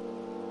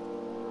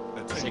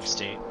 Attention.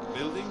 16.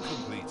 Building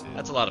completed.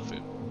 That's a lot of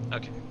food.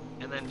 Okay.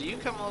 And then do you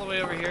come all the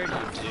way over here?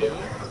 You do.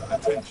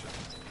 Attention.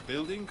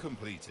 Building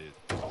completed.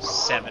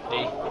 70.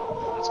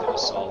 That's going to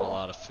solve a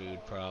lot of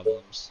food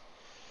problems.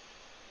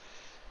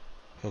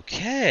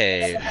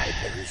 Okay.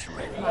 Sniper is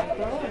ready. My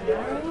bow and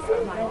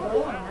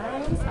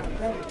arrows are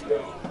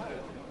ready.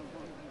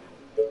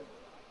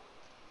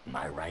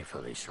 My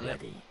rifle is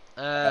ready.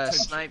 Attention.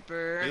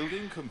 Sniper.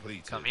 Building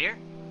completed. Come here.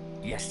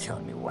 Yes, tell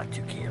me what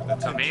to kill.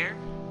 Come here.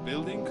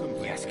 Building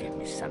completed. Yes, give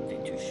me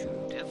something to shoot.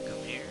 Yep,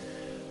 come here.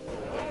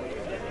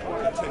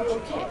 Attention.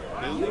 Okay.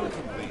 Building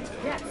completed.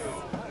 Yes.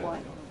 What?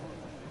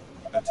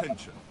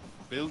 Attention.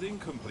 Building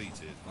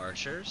completed.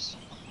 Archers.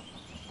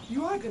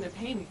 You are gonna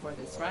pay me for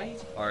this,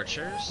 right?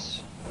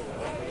 Archers.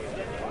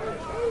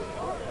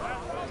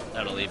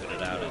 That'll even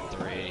it out at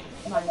 3.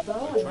 My bow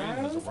The and train has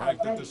arrows are arrived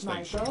at ready. the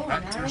My station. bow and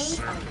At your arrows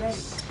are ready.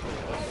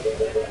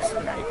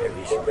 Sniper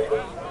is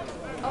ready.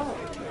 Oh,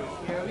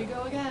 here we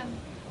go again.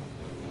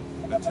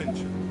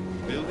 Attention.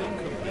 Building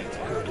completed.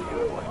 Who do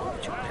you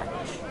want to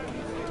punish?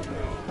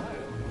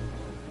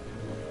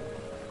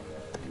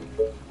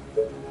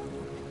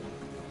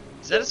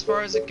 Is that as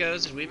far as it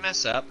goes? Did we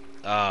mess up?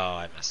 Oh,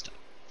 I messed up.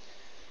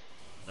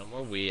 No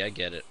more we, I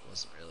get it.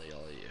 Wasn't really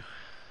all you.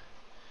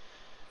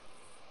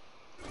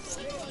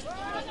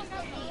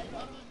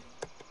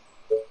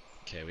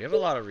 Okay, we have a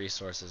lot of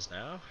resources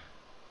now.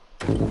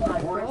 My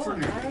Reporting bow for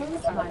and duty.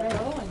 arrows are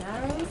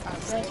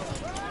ready.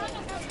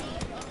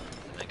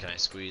 And then can I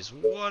squeeze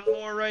one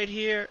more right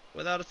here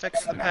without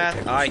affecting the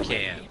path? I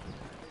can.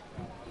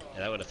 Yeah,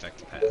 that would affect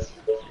the path.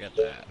 Forget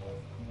that.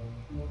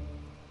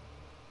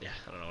 Yeah,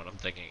 I don't know what I'm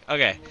thinking.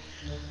 Okay.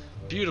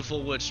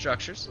 Beautiful wood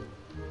structures.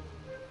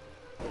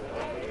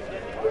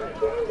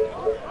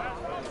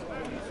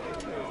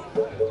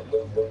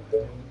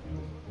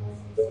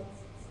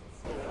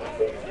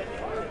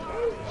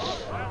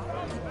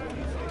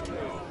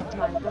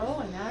 My bow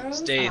and arrows.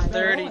 Stay my bow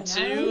and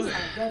 32. arrows are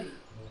ready.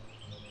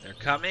 They're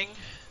coming.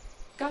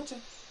 Gotcha.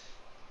 I'm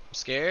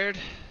scared.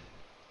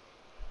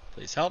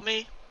 Please help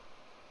me.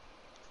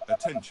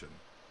 Attention.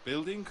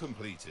 Building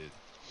completed.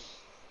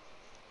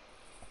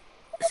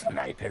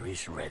 Sniper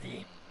is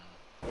ready.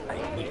 I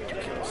need to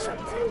kill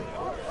something.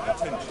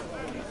 Attention.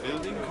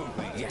 Building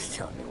completed. Yes,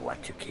 tell me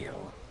what to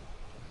kill.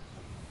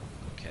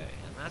 Okay,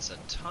 and that's a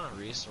ton of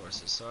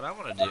resources. So what I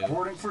want to do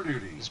Reporting for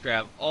duty. is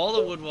grab all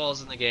the wood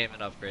walls in the game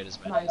and upgrade as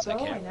many My as I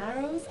bow can. and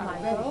arrows are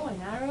ready. My bow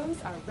and arrows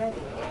are ready.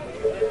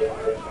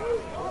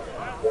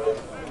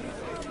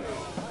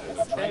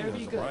 better train be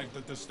has good. arrived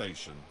at the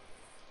station.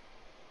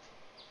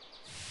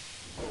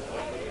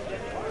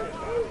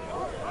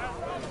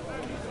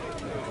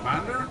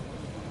 Commander,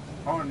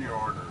 on your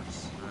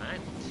orders.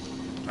 Alright.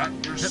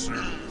 At your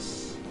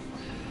service.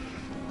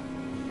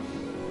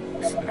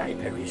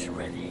 Sniper is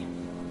ready.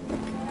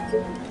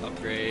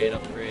 Upgrade,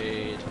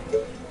 upgrade,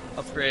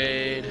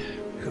 upgrade.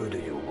 Who do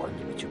you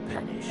want me to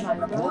punish? My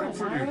bow Reporting and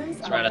for duty. arrows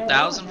So we're are at ready.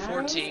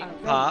 1,014 Arrows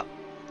are pop.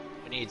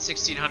 We need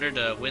 1,600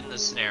 to win the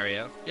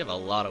scenario. We have a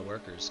lot of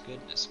workers.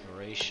 Goodness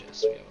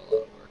gracious, we have a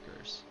lot of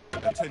workers.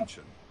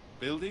 Attention.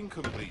 Building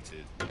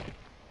completed.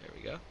 There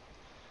we go.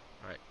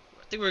 Alright.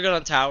 I think we're good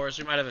on towers.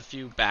 We might have a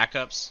few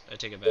backups. I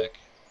take it back.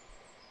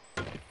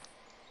 And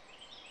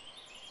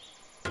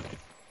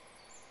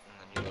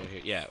then you go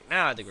here. Yeah,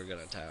 now I think we're good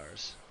on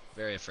towers.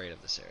 Very afraid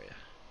of this area.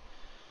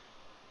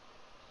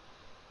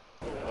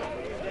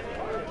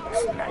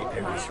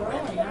 Sniper My is bow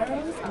and ready.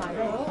 arrows are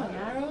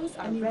ready.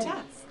 A new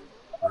task.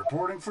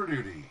 Reporting for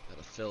duty.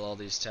 Gotta fill all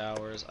these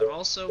towers. I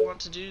also want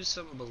to do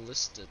some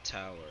ballista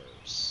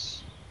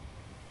towers.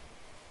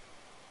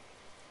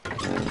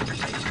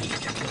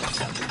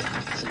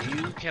 So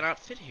you cannot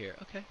fit here.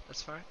 Okay,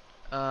 that's fine.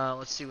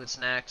 Let's see what's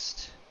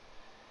next.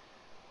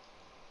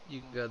 You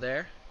can go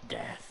there.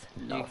 Death.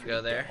 You can Lovely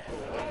go there.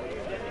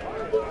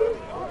 death.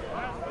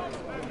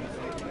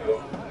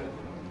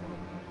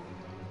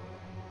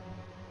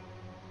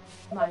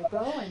 My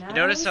bow and You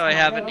notice arrows how I are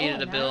haven't ready. needed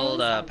to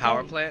build a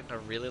power plant in a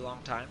really long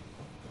time?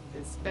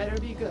 This better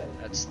be good.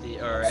 That's the,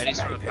 or any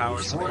sort of power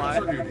Reporting supply.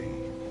 for duty.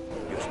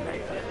 Your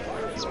sniper.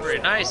 It's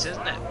pretty nice,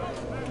 isn't it?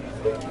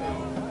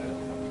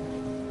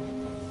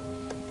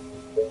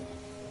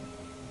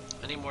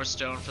 I need more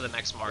stone for the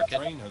next The market.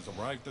 train has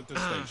arrived at the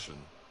station.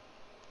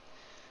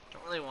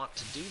 Don't really want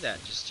to do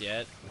that just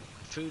yet.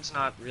 Food's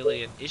not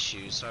really an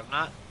issue, so I'm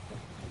not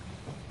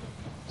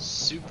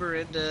super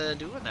into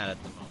doing that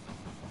at the moment.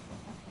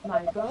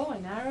 My bow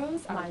and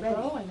arrows are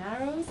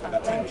ready.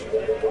 Attention.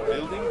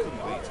 Building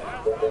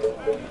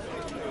completed.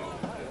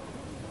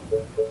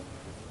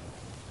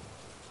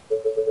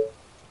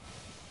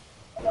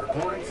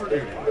 Reporting for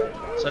duty.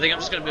 So I think I'm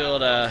just gonna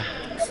build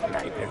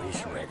Sniper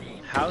is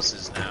ready.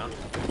 houses now.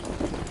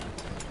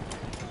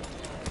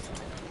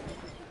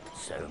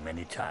 So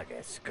many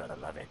targets. Gotta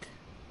love it.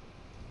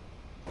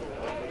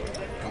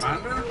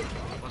 Commander,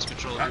 Once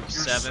control At group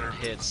your 7 service.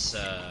 hits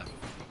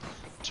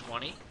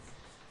 20.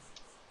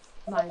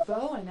 My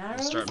bow and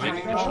arrows Start are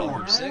making ready. control My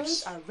group arrows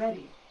 6. are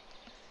ready.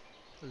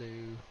 Hello.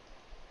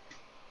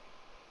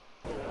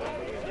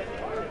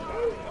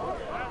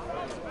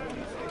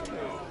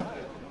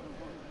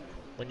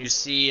 When you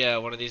see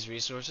one of these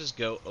resources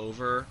go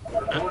over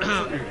reporting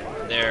for duty.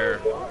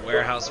 their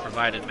warehouse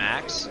provided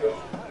max,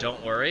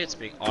 don't worry, it's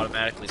being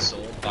automatically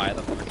sold by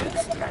the market.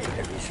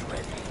 Sniper is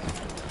ready.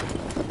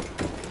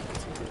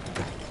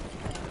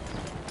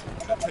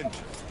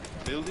 Attention.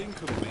 Building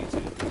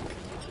completed.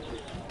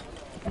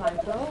 My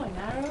bow and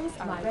arrows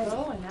are ready.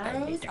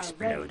 I need to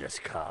explode a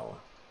skull.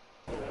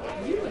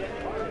 You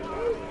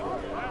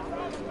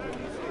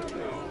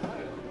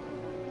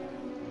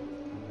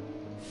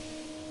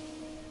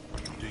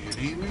Do you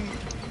need me?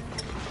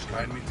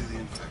 Guide me to the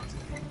infected.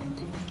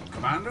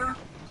 Commander,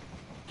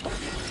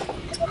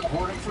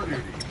 reporting for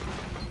duty.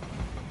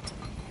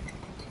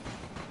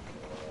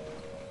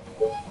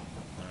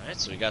 Alright,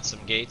 so we got some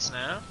gates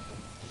now.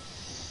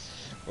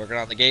 Working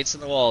on the gates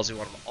and the walls. We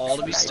want them all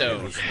to be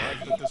stone. Arrived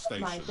at the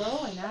My station.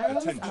 bow and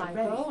arrows Attention. are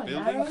ready.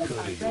 Building Who do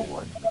complete. you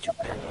want me to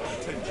punish?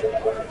 Attention.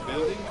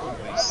 Building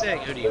complete. Saying,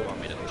 who do you want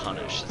me to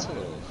punish? It's a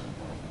little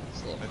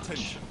much.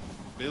 Attention.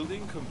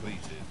 Building completed.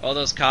 Oh,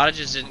 those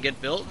cottages didn't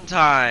get built in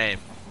time.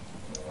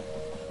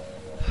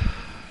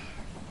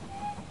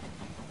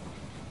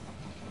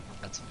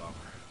 That's a bummer.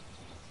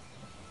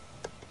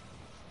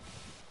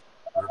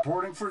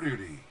 Reporting for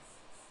duty.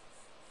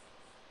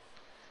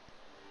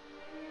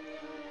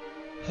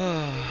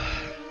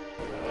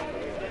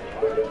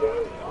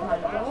 My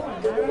bow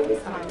and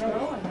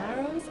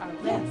arrows are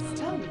ready. Yes,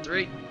 tell me.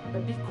 3.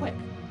 But be quick.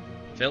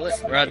 Fill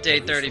it. We're on day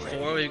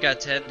 34. We've got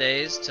 10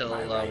 days till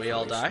we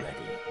all die.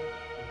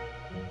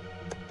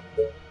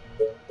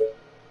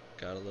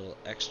 Got a little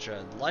extra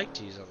I'd like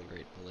to use on the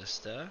Great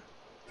Ballista.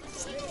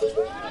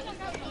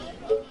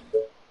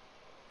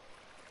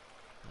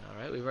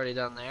 Alright, we've already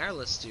done there.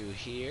 Let's do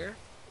here.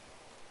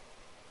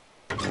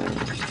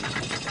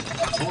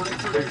 Reporting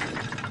for duty.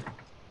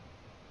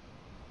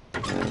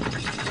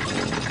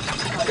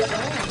 My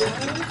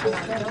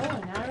bow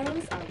and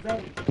arrows are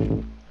ready.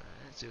 Alright,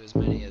 let's do as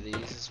many of these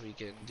as we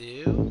can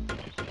do.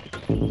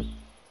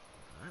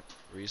 Alright,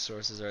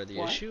 resources are the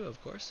What? issue,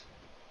 of course.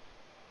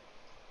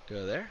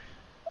 Go there.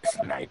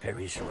 Sniper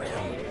is ready.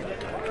 Your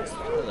target's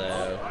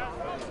Hello.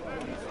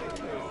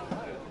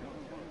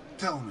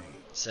 Tell me.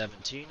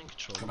 17 and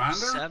control Commander?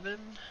 7.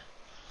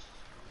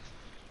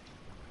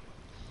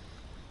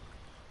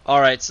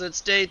 Alright, so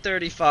it's day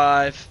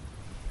 35.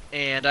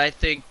 And I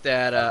think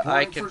that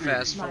I can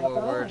fast My bow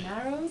forward. and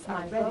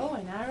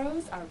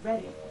arrows are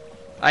ready.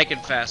 I can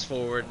fast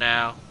forward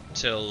now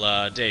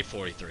till day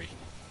 43.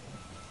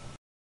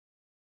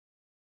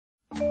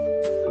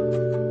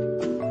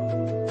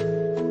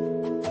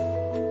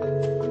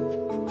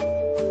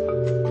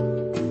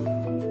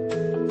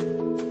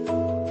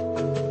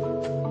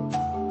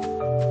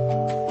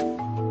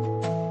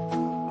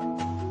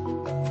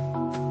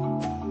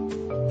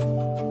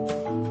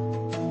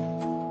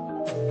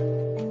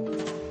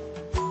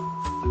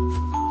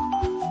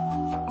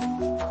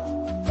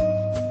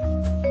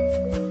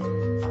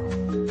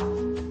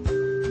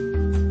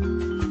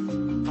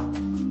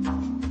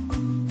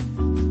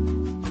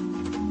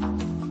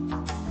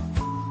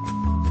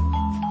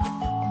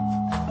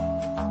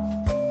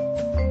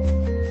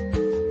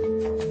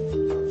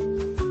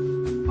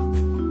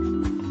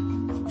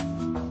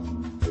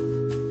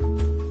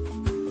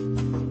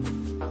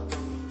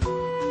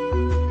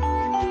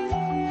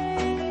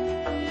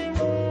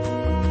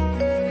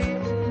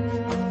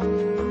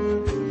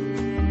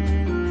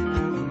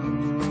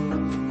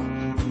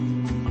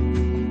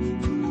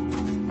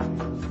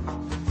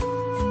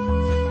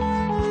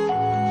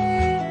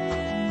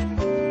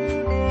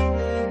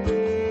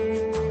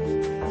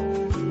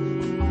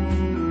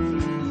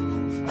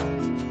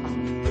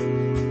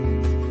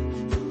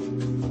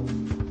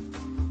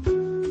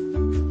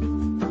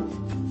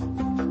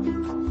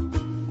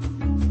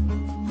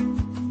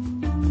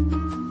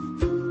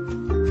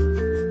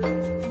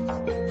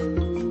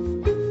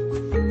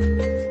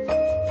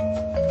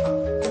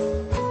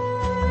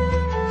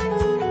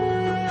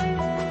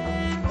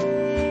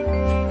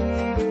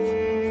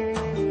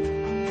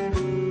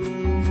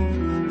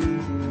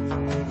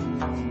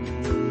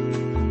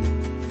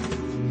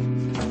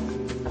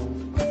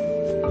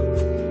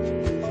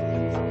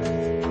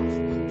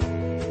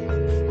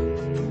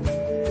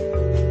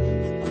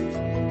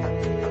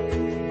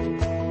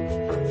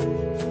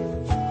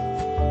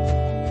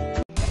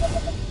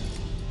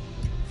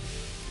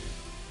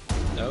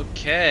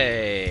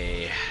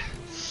 Okay.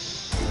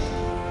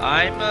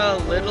 I'm a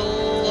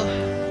little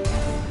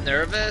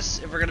nervous,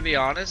 if we're gonna be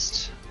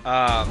honest.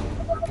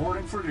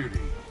 Reporting for duty.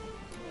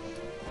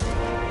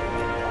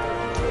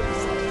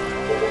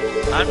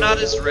 I'm not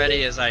as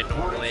ready as I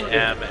normally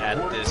am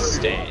at this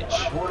stage.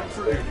 Reporting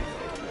for duty.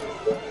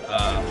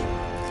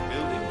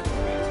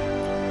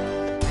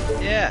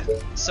 Yeah,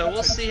 so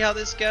we'll see how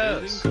this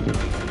goes.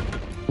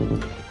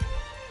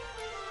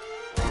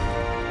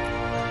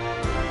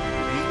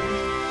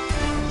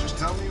 Just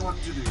tell me what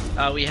to do.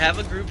 We have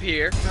a group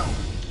here. Tell me.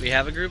 We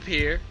have a group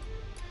here.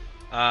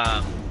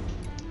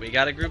 We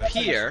got a group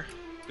here.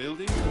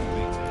 Building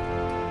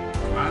completed.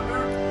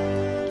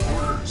 Commander?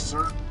 Orders,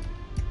 sir.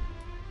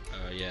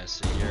 Oh yeah,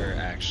 so you're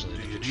actually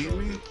the Do you control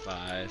need me? group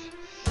 5.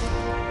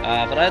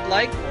 But I'd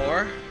like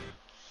more.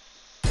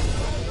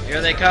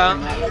 Here they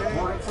come.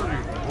 Reporting for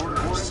duty.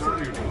 Orders for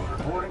duty.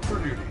 Reporting for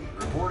duty.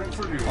 Reporting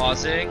for duty.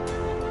 Pausing.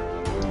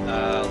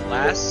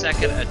 Last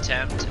second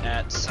attempt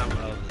at some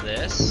of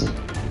this.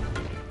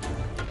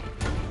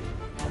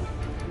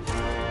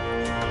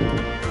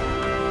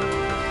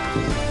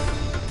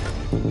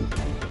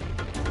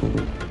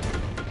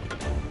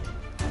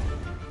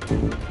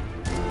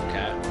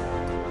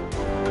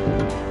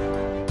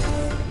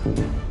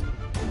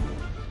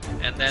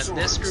 And then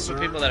this group of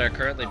people that are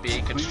currently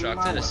being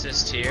constructed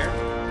assist here.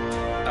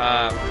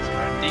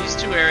 These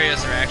two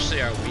areas are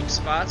actually our weak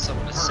spots, so I'm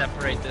going to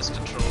separate this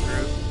control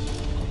group.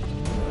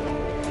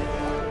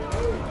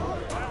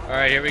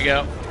 Alright, here we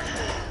go.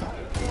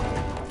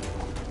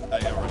 They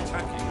are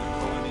attacking the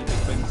colony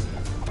defenses.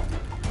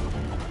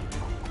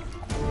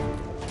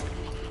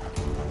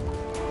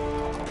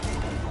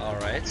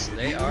 Alright, so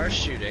they are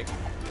shooting.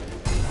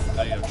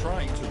 They are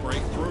trying to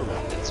break through.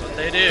 That's what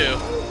they do.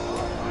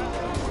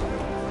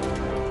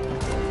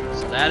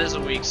 So that is a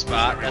weak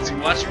spot. That's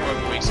much more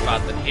of a weak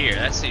spot than here.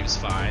 That seems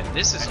fine.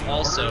 This is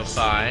also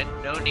fine.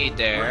 No need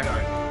there.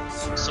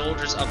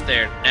 Soldiers up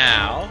there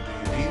now.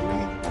 Do you need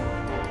me?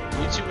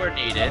 You two are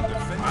needed.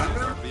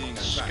 Defenses are being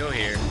Just attacked. go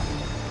here.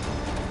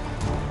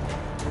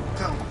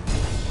 Tell me.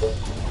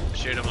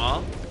 Shoot them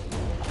all.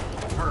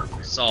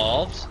 Perfect.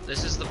 Solved.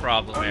 This is the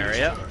problem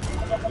area.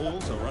 The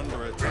walls are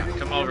under attack.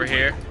 Come over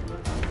here.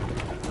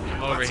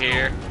 Come over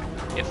here.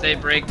 If they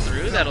break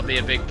through, that'll be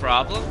a big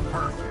problem.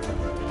 Perfect.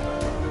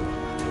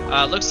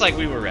 Looks like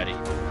we were ready.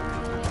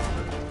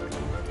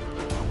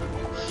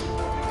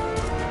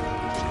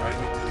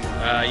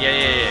 Yeah.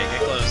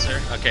 Get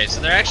closer. Okay, so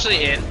they're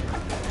actually in.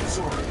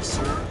 Sorry,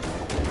 sir.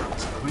 I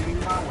was cleaning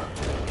my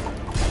weapon.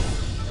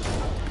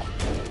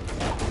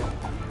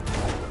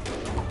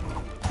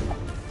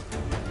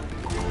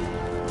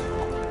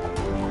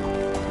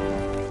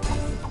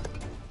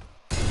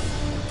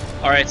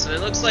 Alright, so it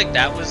looks like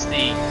that was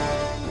the,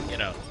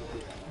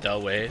 the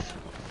wave.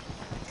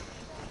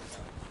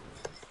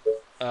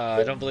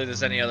 I don't believe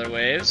there's any other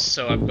waves,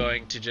 so I'm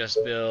going to just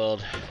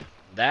build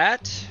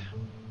that.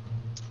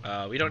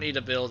 We don't need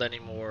to build any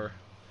more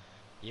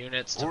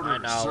units, to my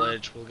Orders,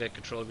 knowledge. sir. We'll get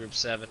Control Group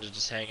 7 to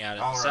just hang out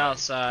at All the right. south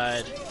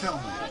side. Tell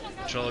me.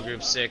 Control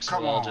Group 6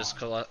 Come will all on. just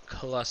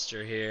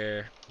cluster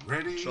here.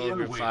 Ready Control and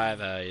Group waiting. 5,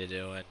 how you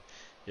doing?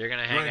 You're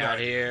gonna hang Great out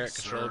idea, here.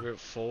 sir. Control Group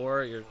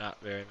 4, you're not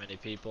very many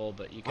people,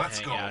 but you can Let's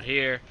hang go. out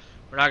here.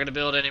 We're not gonna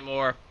build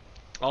anymore.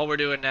 All we're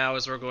doing now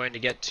is we're going to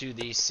get to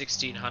the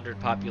 1600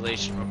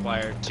 population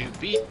required to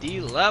beat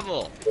the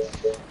level.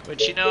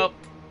 Which,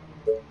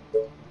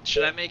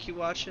 should I make you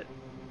watch it?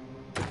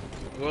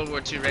 World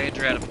War II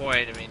Ranger at a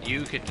point,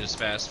 you can just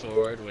fast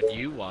forward when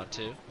you want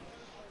to.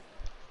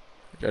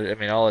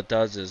 All it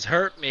does is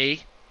hurt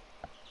me.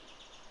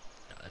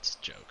 No, that's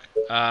a joke.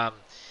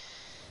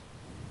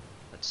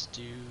 Let's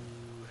do...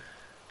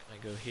 Can I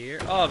go here?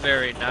 Oh,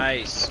 very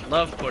nice.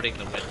 Love putting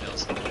the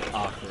windmills in the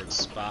awkward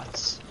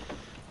spots.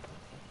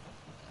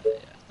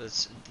 Yeah,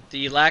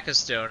 the lack of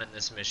stone in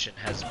this mission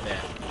has been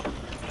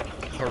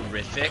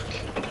horrific.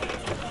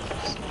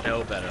 There's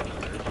no better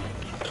word.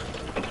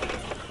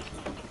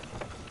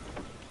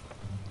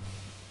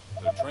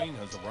 The train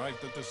has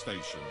arrived at the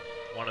station.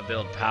 Want to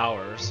build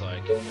power, so I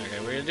can... Okay,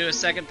 we're gonna do a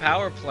second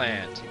power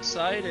plant.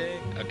 Exciting.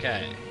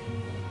 Okay.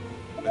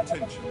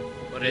 Attention.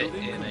 Put it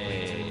Building in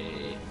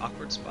completed. a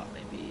awkward spot,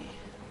 maybe.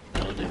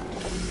 That'll do.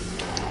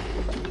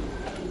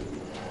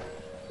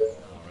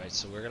 Alright,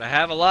 so we're gonna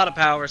have a lot of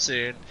power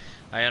soon.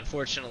 I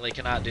unfortunately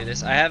cannot do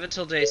this. I have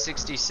until day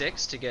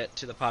 66 to get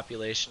to the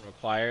population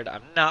required.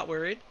 I'm not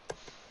worried.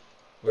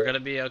 We're gonna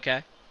be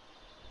okay.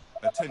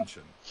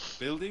 Attention.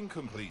 Building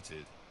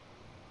completed.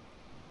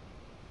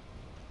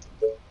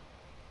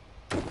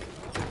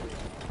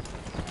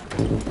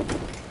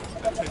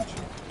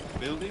 Attention.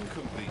 Building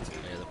completed.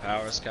 Yeah, the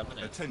power's coming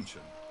in.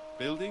 Attention.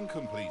 Building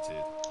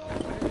completed.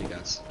 Alright, we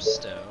got some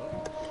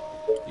stone.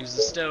 Use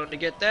the stone to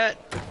get that.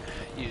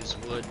 Use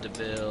wood to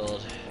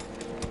build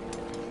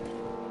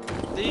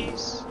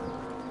these.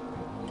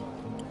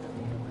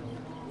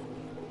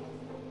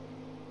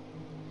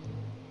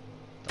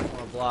 Don't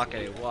want to block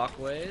any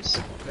walkways.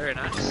 Very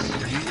nice.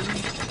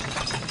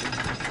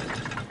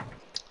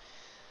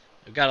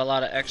 We've got a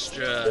lot of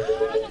extra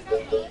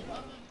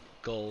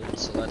gold,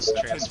 so let's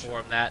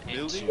transform that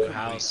into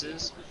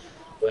houses.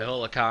 My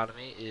whole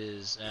economy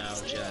is now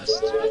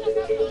just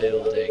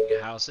building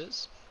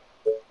houses.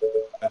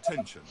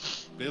 Attention.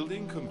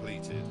 Building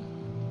completed.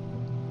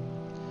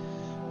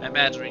 I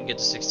imagine we can get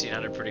to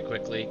 1600 pretty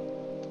quickly.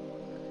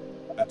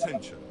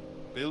 Attention.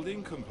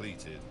 Building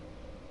completed.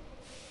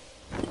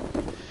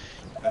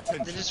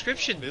 Attention. The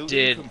description Building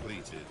did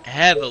completed.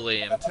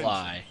 heavily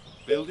imply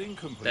Building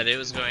completed. that it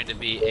was going to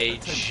be a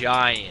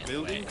giant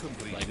Building wave.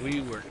 completed. Like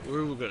we were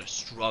going to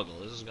struggle.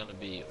 This is going to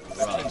be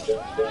rough. Attention.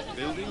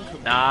 Building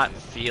completed. Not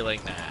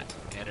feeling that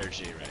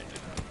energy right now.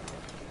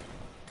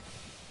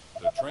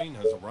 The train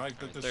has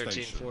arrived at the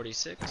station.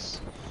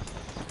 1346.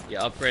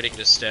 Yeah, upgrading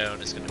to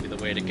stone is going to be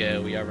the way to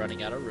go. We are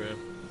running out of room.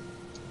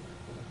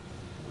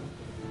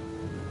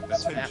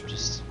 This map Attention.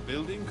 just...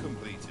 Building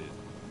completed.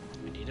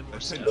 We need more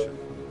Attention. stone.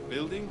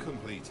 Building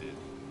completed.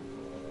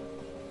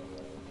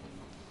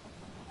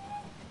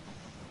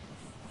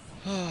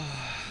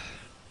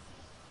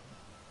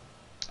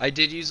 I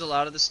did use a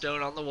lot of the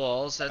stone on the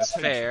walls. That's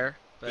Attention. fair.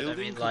 But I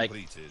Building mean, like,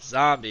 completed.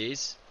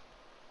 zombies.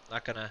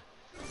 Not gonna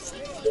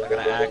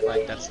act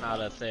like that's not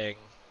a thing.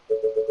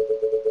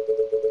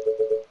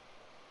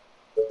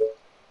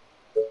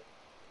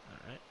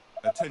 Alright.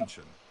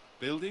 Attention.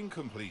 Building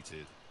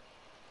completed.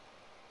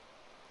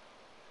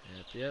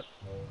 Yep.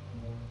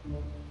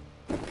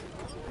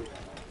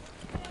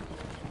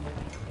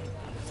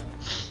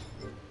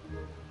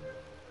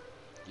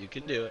 You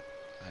can do it.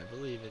 I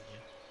believe in you.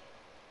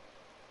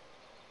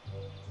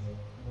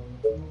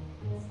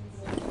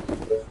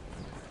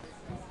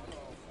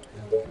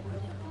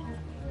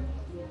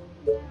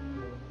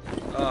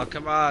 Oh,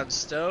 come on,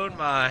 stone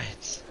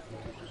mines.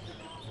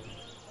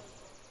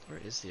 Where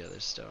is the other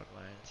stone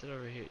mine? Is it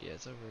over here? Yeah,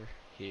 it's over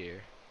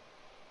here.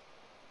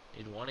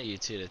 Need one of you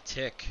two to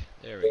tick.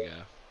 There we go.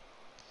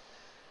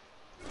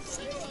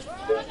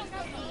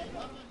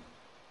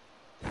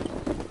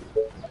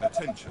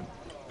 Attention.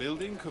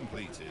 Building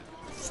completed.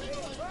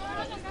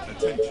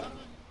 Attention.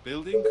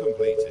 Building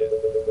completed.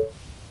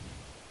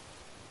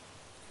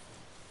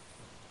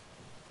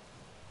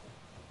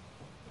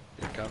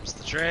 Here comes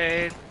the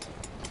train.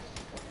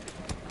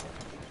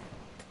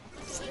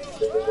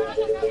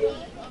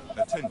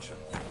 Attention.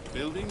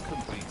 Building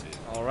completed.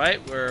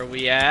 Alright, where are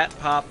we at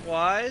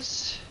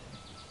pop-wise?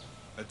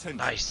 Attention.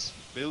 Nice.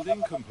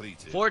 Building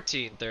completed.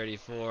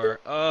 1434.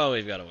 Oh,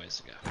 we've got a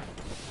ways to go.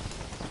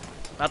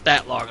 Not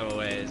that long of a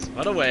ways,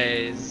 but a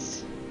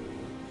ways.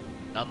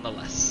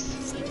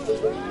 Nonetheless.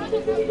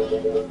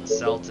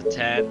 Sell to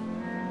 10.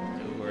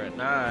 Ooh, we're at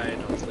 9.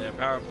 Hopefully our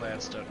power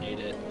plants don't need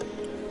it.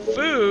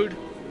 Food!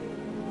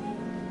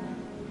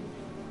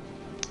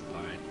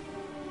 Fine.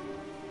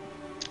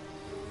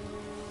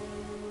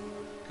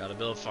 Gotta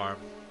build a farm.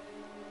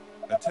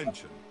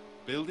 Attention.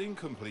 Building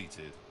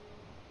completed.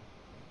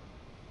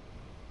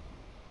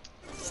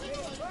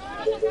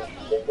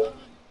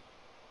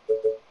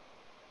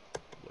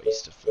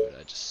 Waste of food.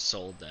 I just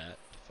sold that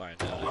to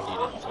find out I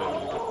needed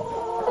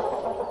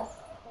food.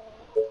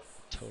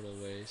 Total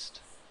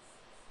waste.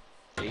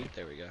 8,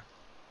 there we go.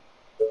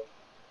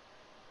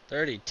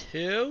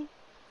 32?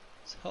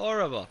 It's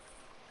horrible.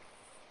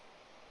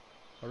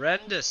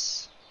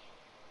 Horrendous.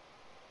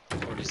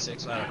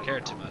 46, well, I don't care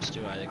too much,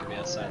 do I? They could be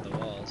outside the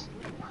walls.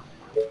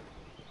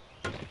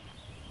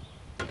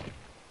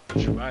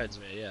 Which reminds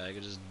me, yeah, I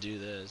could just do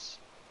this.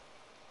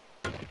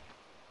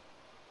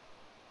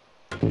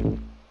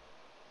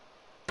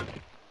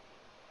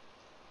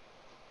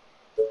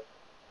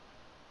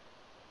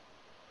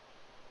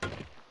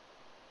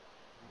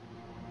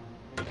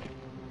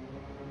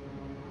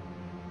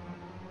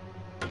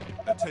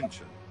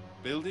 Attention.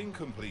 Building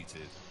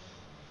completed.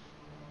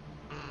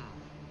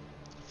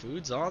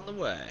 Food's on the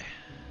way.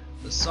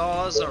 The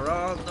saws are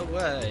on the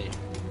way.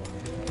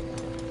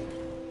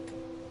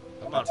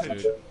 Come on, Attention.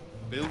 food.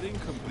 Building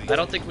completed. I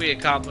don't think we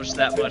accomplished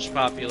that much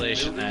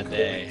population that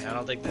day. I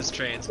don't think this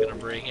train's gonna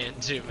bring in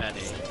too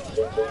many.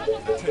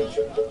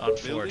 Attention.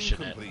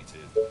 Unfortunate. Building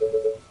completed.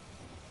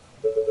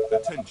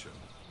 Attention.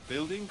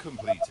 Building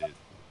completed.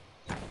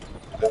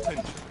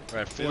 Attention. We're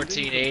at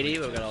 1480.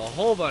 We've got a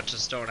whole bunch of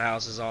stone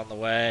houses on the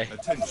way.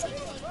 Attention.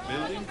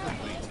 Building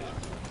completed.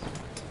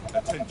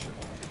 Attention.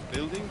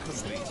 Building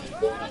completed.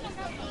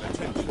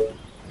 Attention.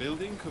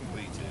 Building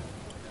completed.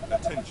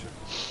 Attention.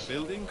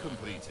 Building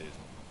completed.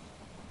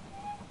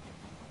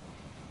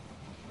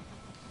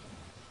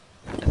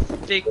 I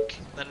think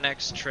the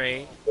next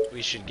train,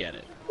 we should get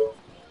it.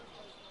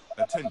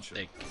 Attention.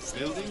 Think.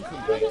 Building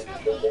completed.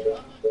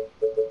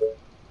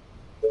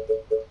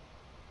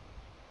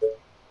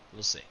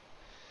 We'll see.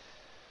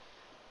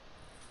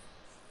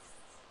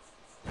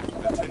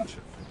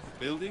 Attention.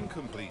 Building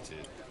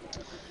completed.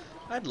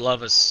 I'd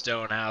love a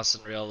stone house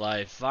in real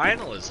life.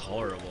 Vinyl is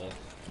horrible.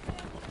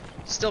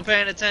 Still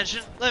paying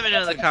attention? Let me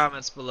know in the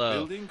comments below.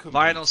 Building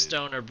completed. Vinyl,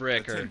 stone, or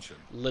brick, or Attention.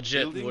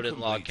 legit Building wooden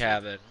log completed.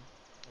 cabin.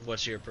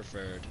 What's your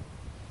preferred?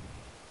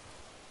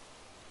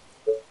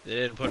 They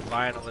didn't put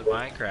vinyl in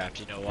Minecraft.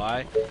 You know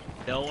why?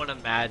 No one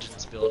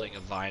imagines building a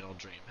vinyl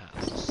dream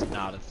house. It's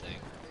not a thing.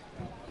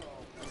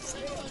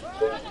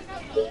 A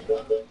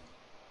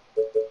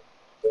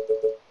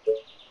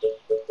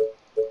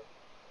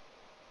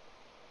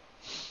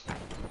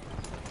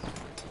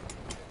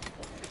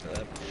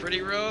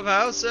pretty row of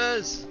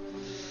houses.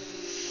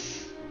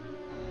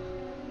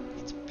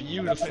 It's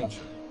beautiful.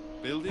 Attention.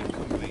 Building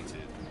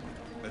completed.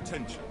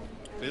 Attention.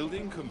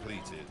 Building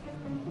completed.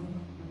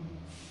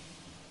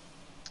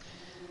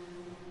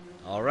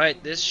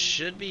 Alright, this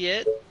should be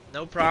it.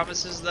 No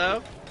promises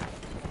though.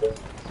 Oh,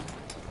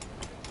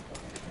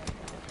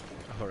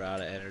 we're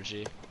out of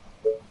energy.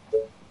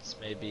 This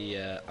may be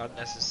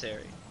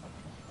unnecessary.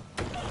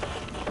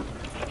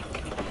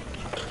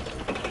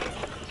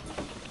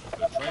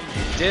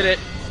 Did it.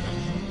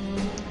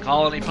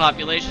 Colony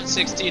population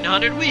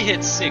 1600. We hit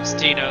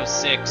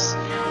 1606.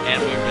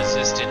 And we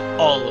resisted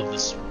all of the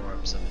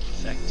swarms of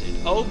infected.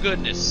 Oh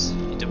goodness.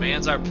 He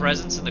demands our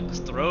presence in the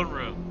throne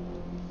room.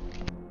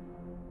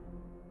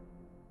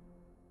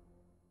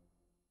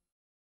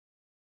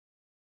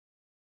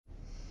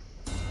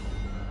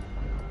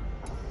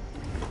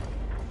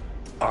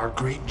 Our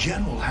great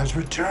general has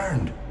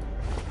returned.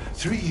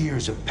 3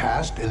 years have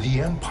passed, and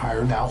the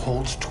Empire now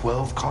holds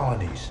 12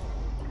 colonies.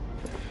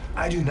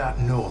 I do not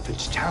know if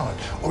it's talent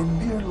or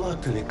mere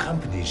luck that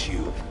accompanies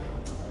you,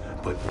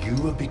 but you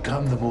have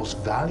become the most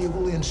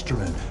valuable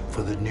instrument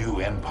for the new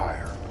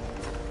Empire.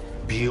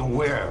 Be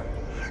aware,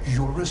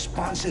 your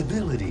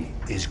responsibility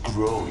is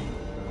growing.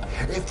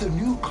 If the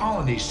new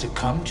colonies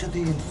succumb to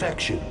the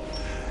infection,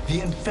 the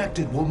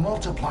infected will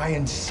multiply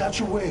in such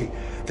a way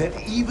that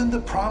even the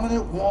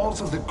prominent walls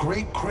of the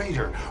Great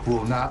Crater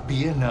will not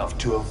be enough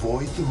to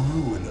avoid the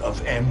ruin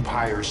of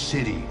Empire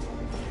City.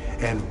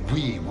 And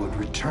we would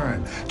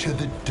return to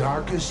the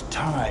darkest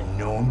time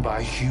known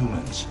by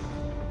humans.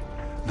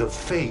 The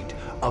fate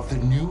of the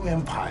new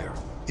Empire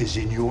is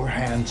in your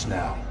hands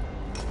now.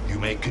 You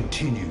may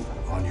continue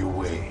on your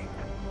way.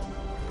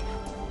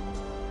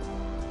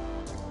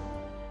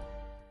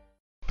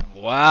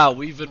 Wow,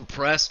 we've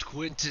impressed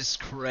Quintus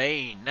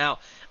Crane. Now,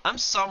 I'm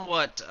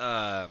somewhat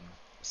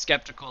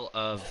skeptical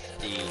of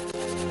the,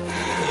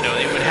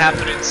 it would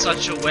happen in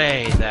such a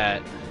way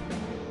that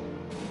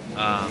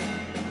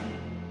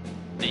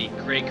the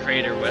Great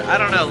Crater would, I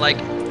don't know, like,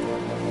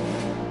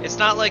 it's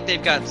not like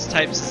they've got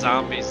types of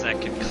zombies that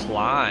can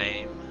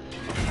climb,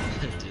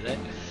 do they?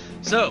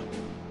 So,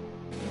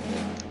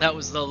 that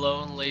was the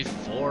Lonely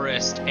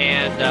Forest,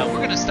 and we're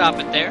going to stop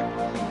it there.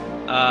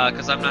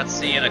 Because I'm not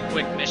seeing a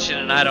quick mission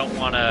and I don't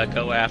want to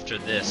go after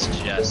this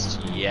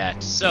just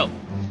yet. So,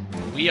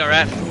 we are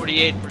at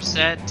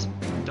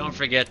 48%. Don't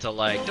forget to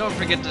like, don't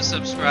forget to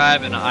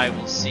subscribe, and I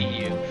will see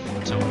you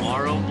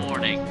tomorrow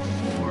morning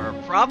for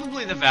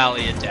probably the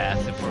Valley of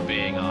Death, if we're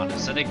being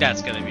honest. I think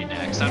that's going to be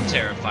next. I'm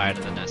terrified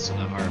of the Nest of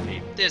the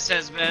Harpy. This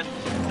has been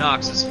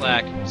Noxis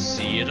Flak.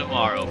 See you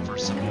tomorrow for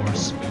some more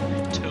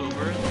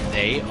Spooktober.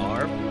 They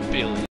are billions.